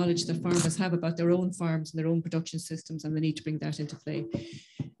recognizes the knowledge that farmers have about their own farms and their own production systems, and the need to bring that into play.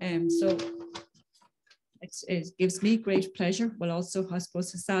 So it gives me great pleasure, but also, I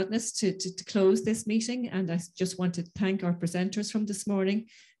suppose, a sadness to close this meeting. And I just want to thank our presenters from this morning: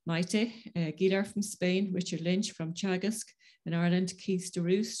 Maite Guilar from Spain, Richard Lynch from Chagask in Ireland, Keith de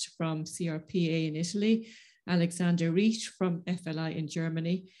Roost from CRPA in Italy, Alexander Reich from FLI in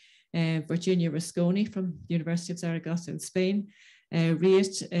Germany, Virginia Rasconi from the University of Zaragoza in Spain,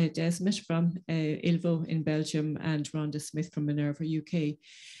 Riet Desmet from ILVO in Belgium, and Rhonda Smith from Minerva, UK.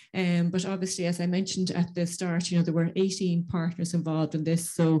 But obviously, as I mentioned at the start, there were 18 partners involved in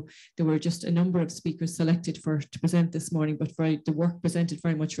this, so there were just a number of speakers selected to present this morning, but the work presented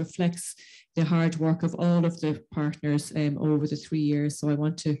very much reflects the hard work of all of the partners over the 3 years. So I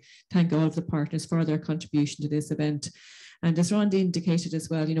want to thank all of the partners for their contribution to this event. And as Rhonda indicated as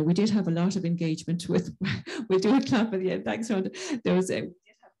well, we did have a lot of engagement with, we'll do a clap at the end, thanks Rhonda.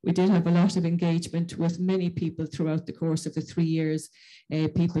 We did have a lot of engagement with many people throughout the course of the 3 years.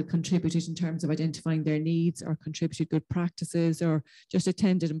 People contributed in terms of identifying their needs, or contributed good practices, or just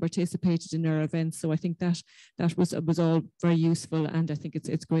attended and participated in our events. So I think that was all very useful, and I think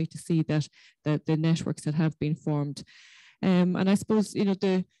it's great to see that the networks that have been formed. And I suppose,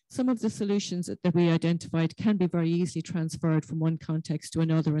 some of the solutions that we identified can be very easily transferred from one context to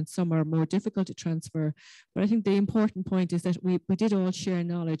another, and some are more difficult to transfer. But I think the important point is that we did all share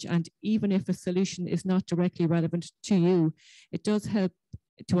knowledge, and even if a solution is not directly relevant to you, it does help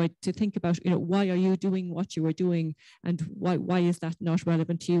to think about, why are you doing what you are doing, and why is that not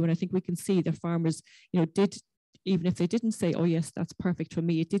relevant to you? And I think we can see that farmers, did, even if they didn't say, oh yes, that's perfect for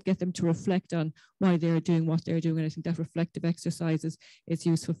me, it did get them to reflect on why they're doing what they're doing. And I think that reflective exercise is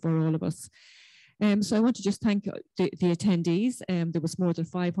useful for all of us. So I want to just thank the attendees. There was more than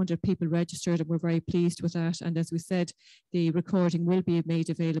 500 people registered, and we're very pleased with that. And as we said, the recording will be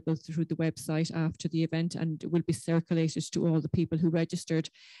made available through the website after the event, and will be circulated to all the people who registered.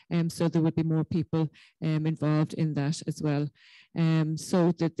 So there will be more people involved in that as well.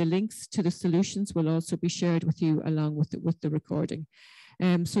 So the links to the solutions will also be shared with you along with the recording.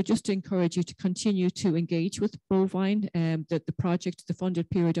 So just to encourage you to continue to engage with BovINE. The funded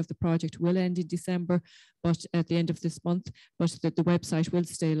period of the project will end in December, but at the end of this month, but the website will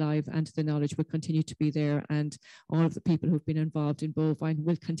stay live, and the knowledge will continue to be there, and all of the people who've been involved in BovINE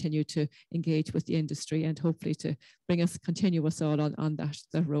will continue to engage with the industry, and hopefully to continue us all on that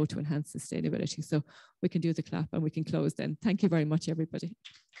road to enhance sustainability. So we can do the clap and we can close then. Thank you very much, everybody.